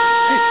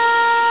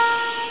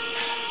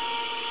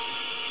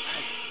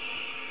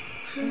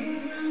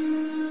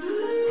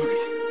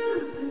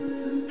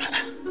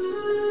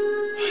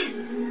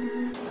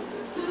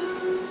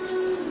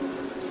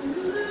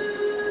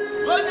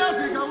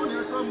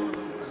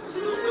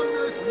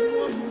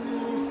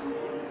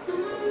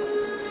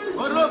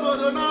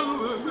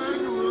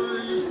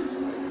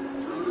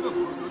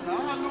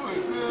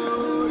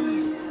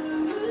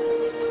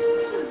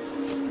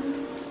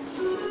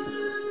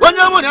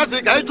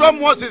 Ka ịchọ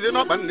mmụọ sizi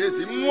n'ọkpa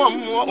n'ezi mmụọ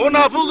ụnụ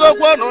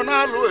afụgokwa nọ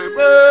n'alụ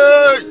ebe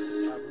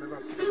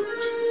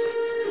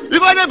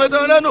ibe onye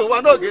metara n'ụwa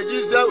n'oge ji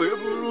isi wee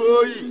buru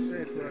oyi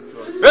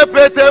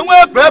epete nwe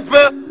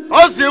pepe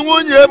ọ si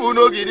nwunye bụ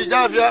n'ogidi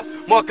javia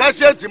ma ọ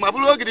kachie ntị ma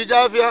bụrụ ogidi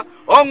javia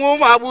ọnwụ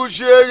ma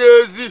agbụchie ya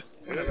ezi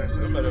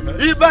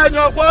ibe anyị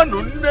ọkwa nụ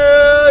nne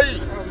yi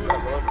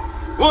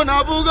ụnụ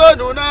afụgo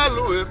nụ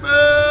n'alụ ebe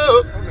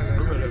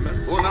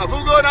ụnụ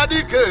afụgo na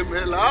dike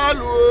emela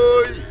alụ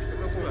oyi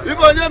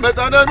ibe onye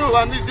metana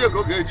n'ụwa n'isi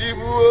ego ga-eji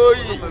bụ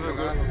oyi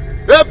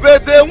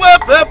epete nwe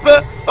pepe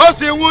ọ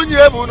si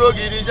nwunye bụ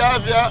n'ogidi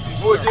javia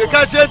bụ oje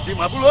kacha ntị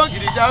ma bụrụ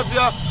ogidi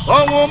javia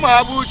ọnwụ ma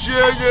agbụchie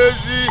ya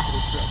ezi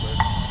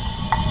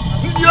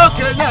ndị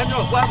okenye anyị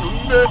ọkwanụ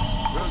nne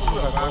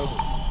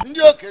ndị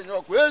okenye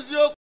ọkwa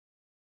eziokwu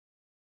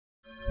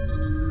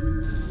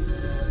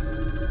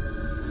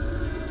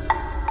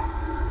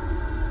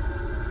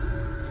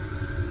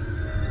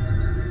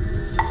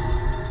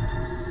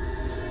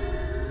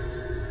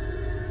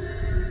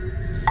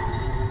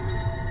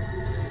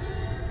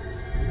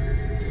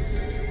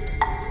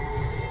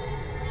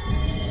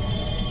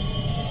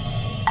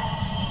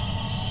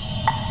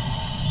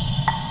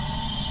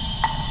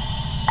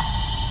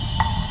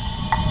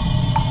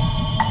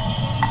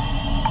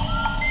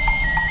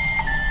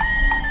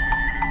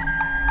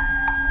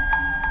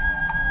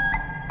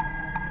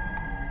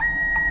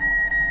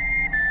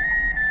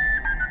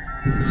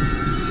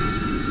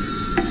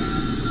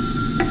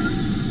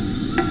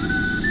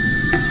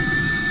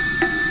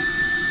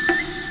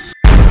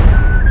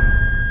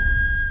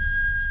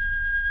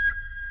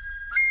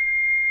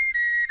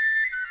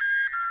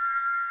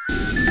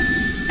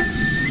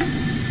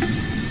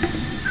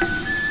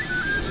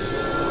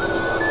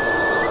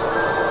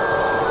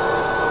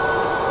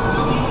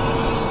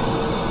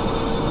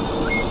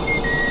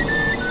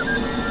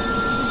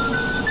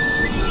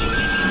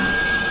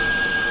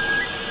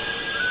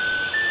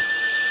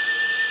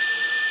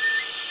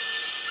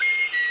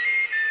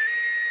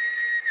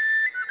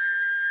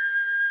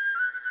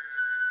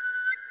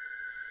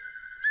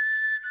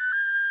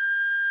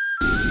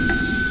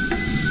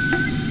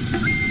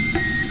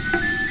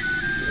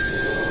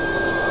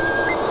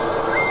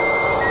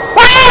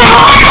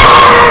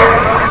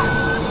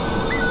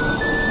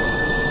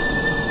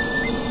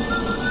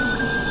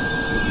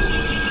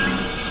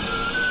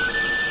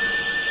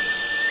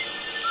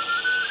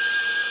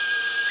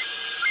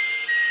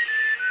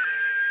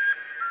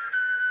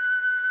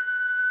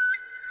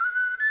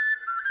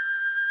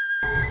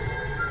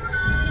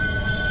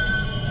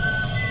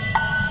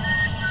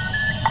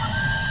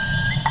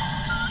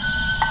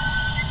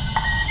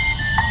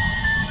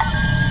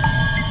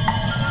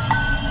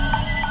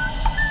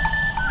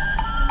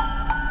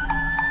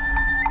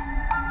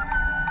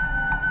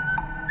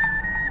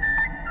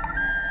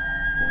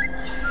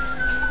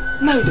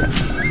Now you did.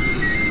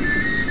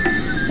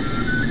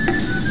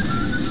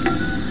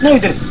 Now you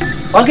did.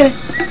 Okay.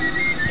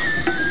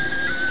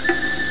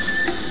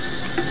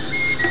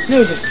 Now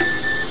you did.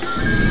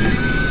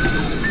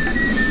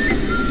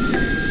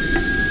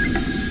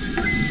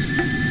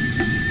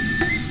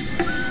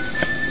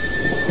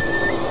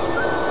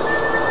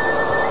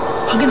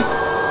 Again.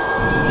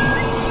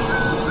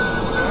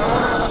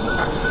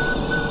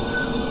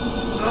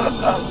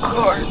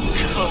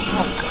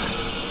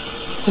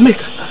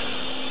 Omega.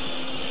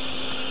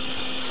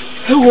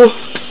 Hello.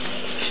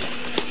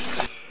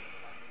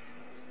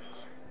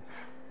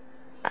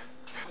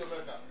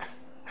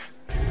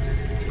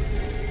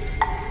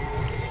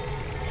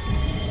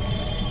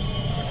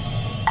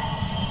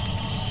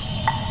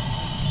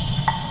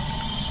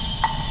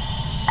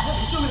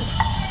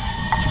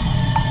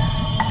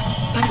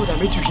 Thank God I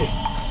met you here.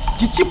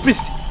 The chief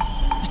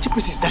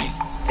priest is dying.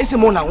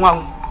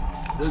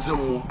 Let's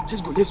go.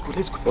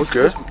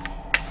 Okay.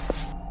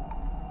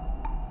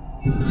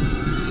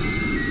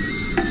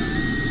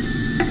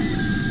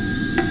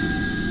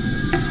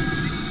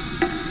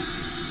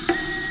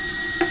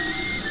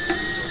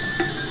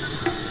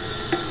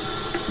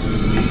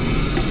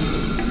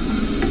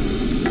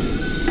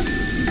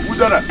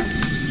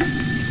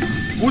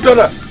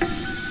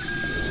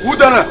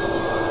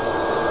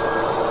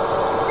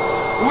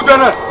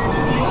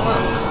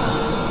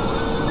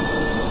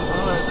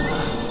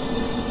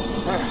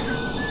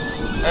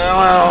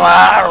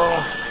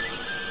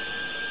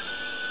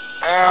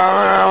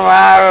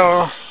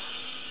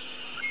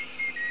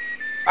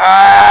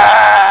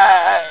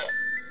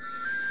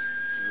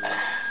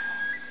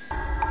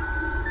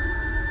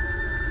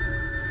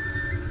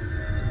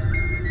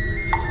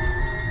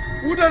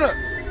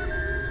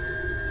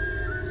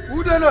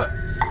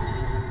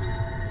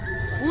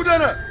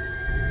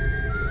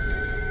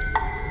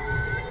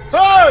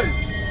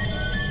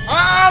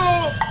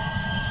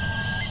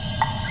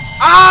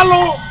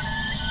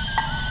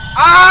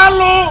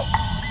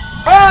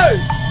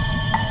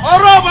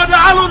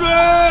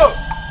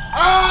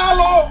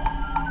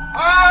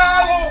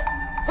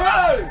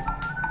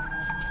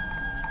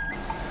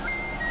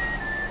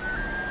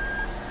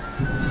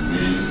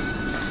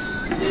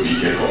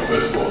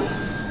 Let's go.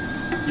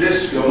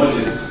 Yes, Your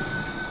Majesty.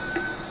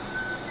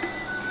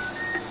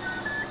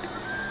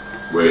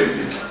 Where is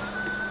it?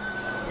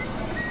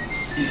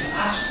 It's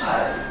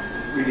outside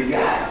with the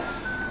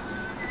guards.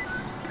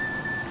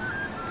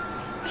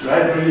 Should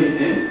I bring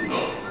it in?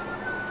 No.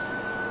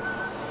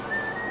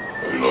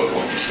 I do not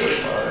want to set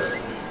my eyes on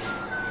him.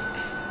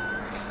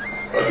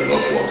 I do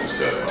not want to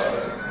set my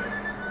eyes on him.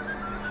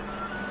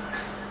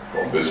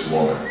 From this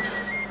moment,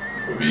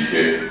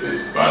 Obike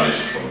is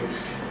banished from this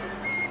kingdom.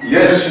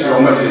 Yes,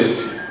 Your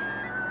Majesty.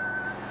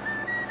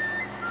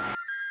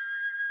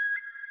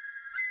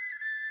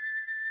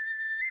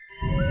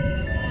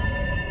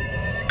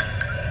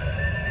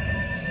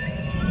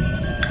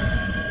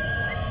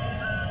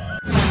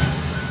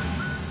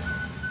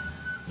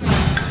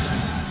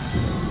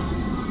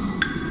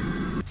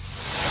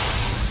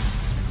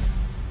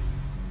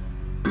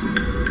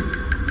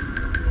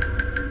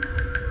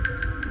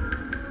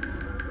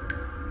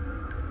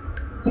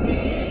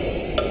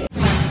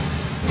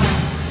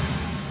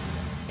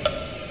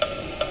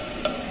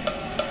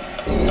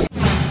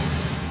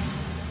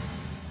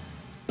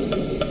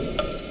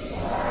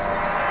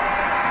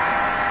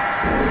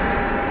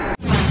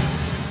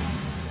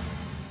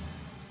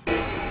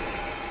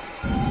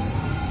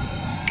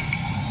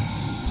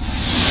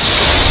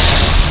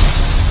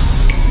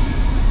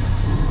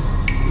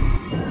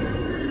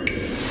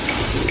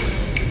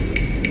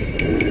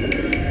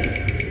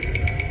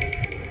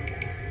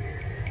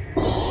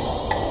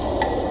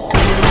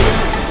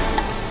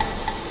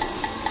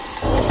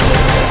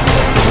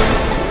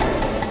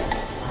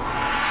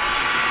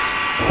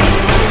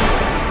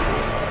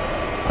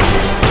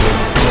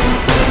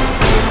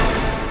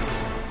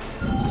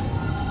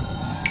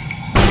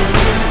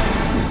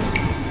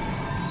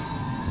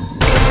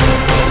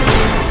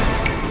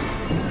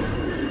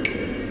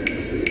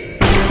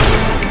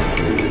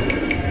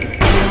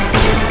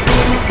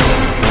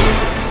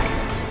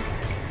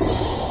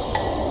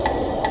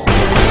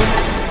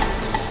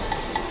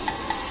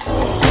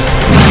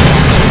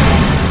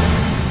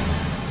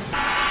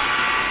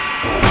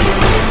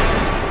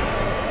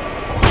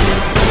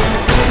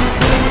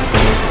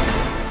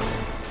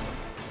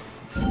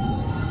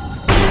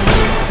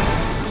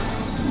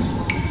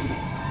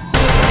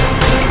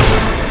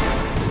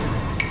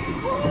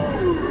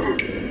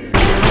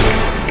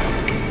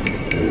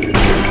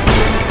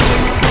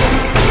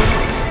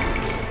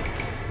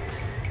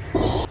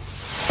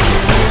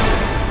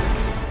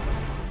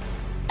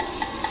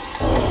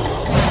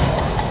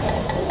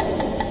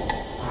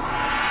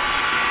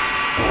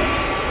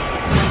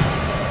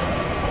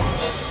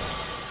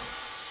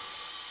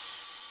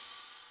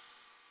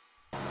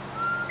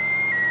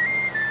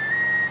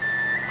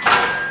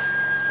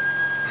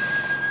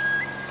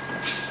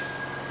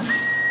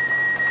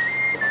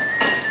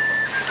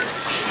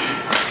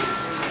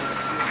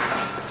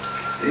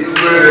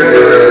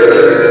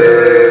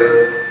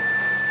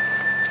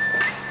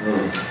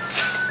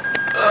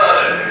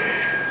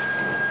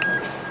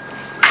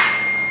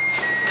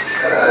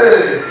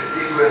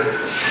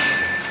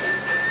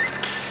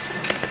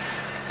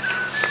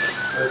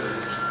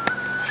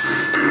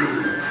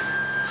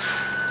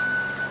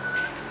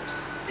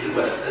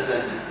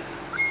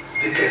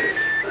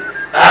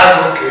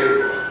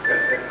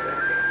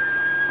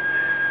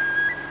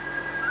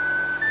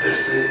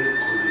 this thing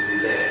could be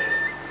delayed,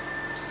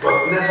 but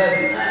never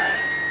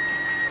denied.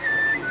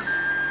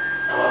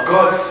 Our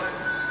gods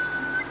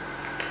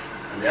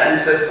and the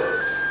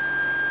ancestors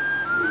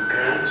will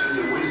grant you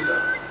the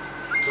wisdom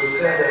to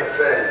steer the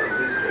affairs of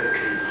this great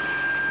kingdom.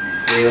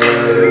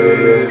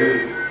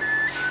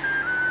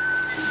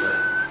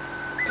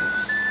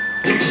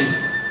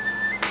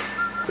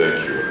 Thank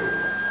you, Olu.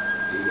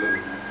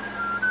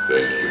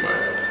 Thank you, my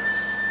elders.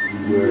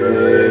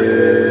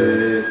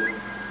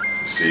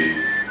 You see,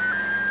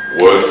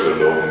 words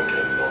alone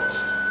cannot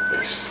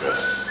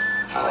express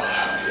how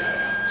happy I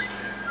am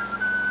today.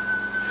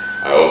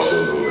 I also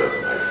know that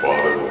my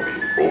father will be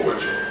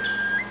overjoyed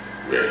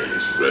where he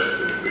is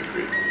resting in the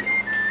great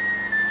beyond.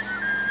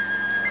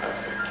 I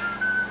thank you.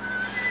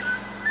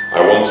 I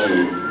want to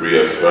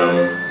reaffirm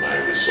my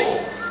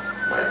resolve,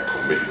 my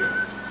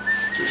commitment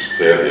to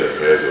steer the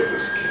affairs of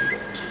this kingdom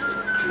to a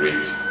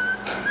great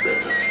and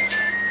better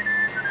future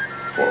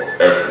for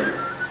everyone.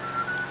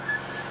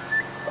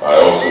 I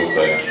also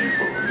thank you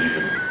for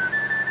believing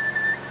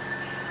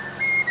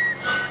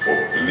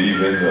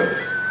that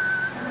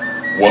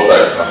what I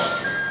passed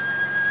through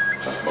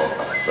has not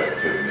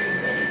affected me in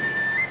any way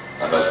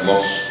and has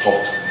not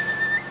stopped me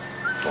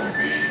from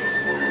being of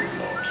royal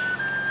blood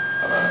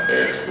and an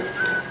heir to the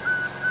throne.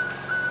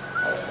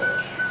 I thank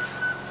you.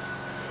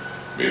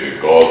 May the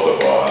gods of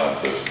our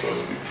ancestors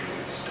be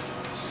praised.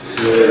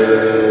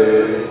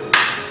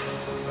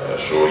 I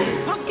assure you,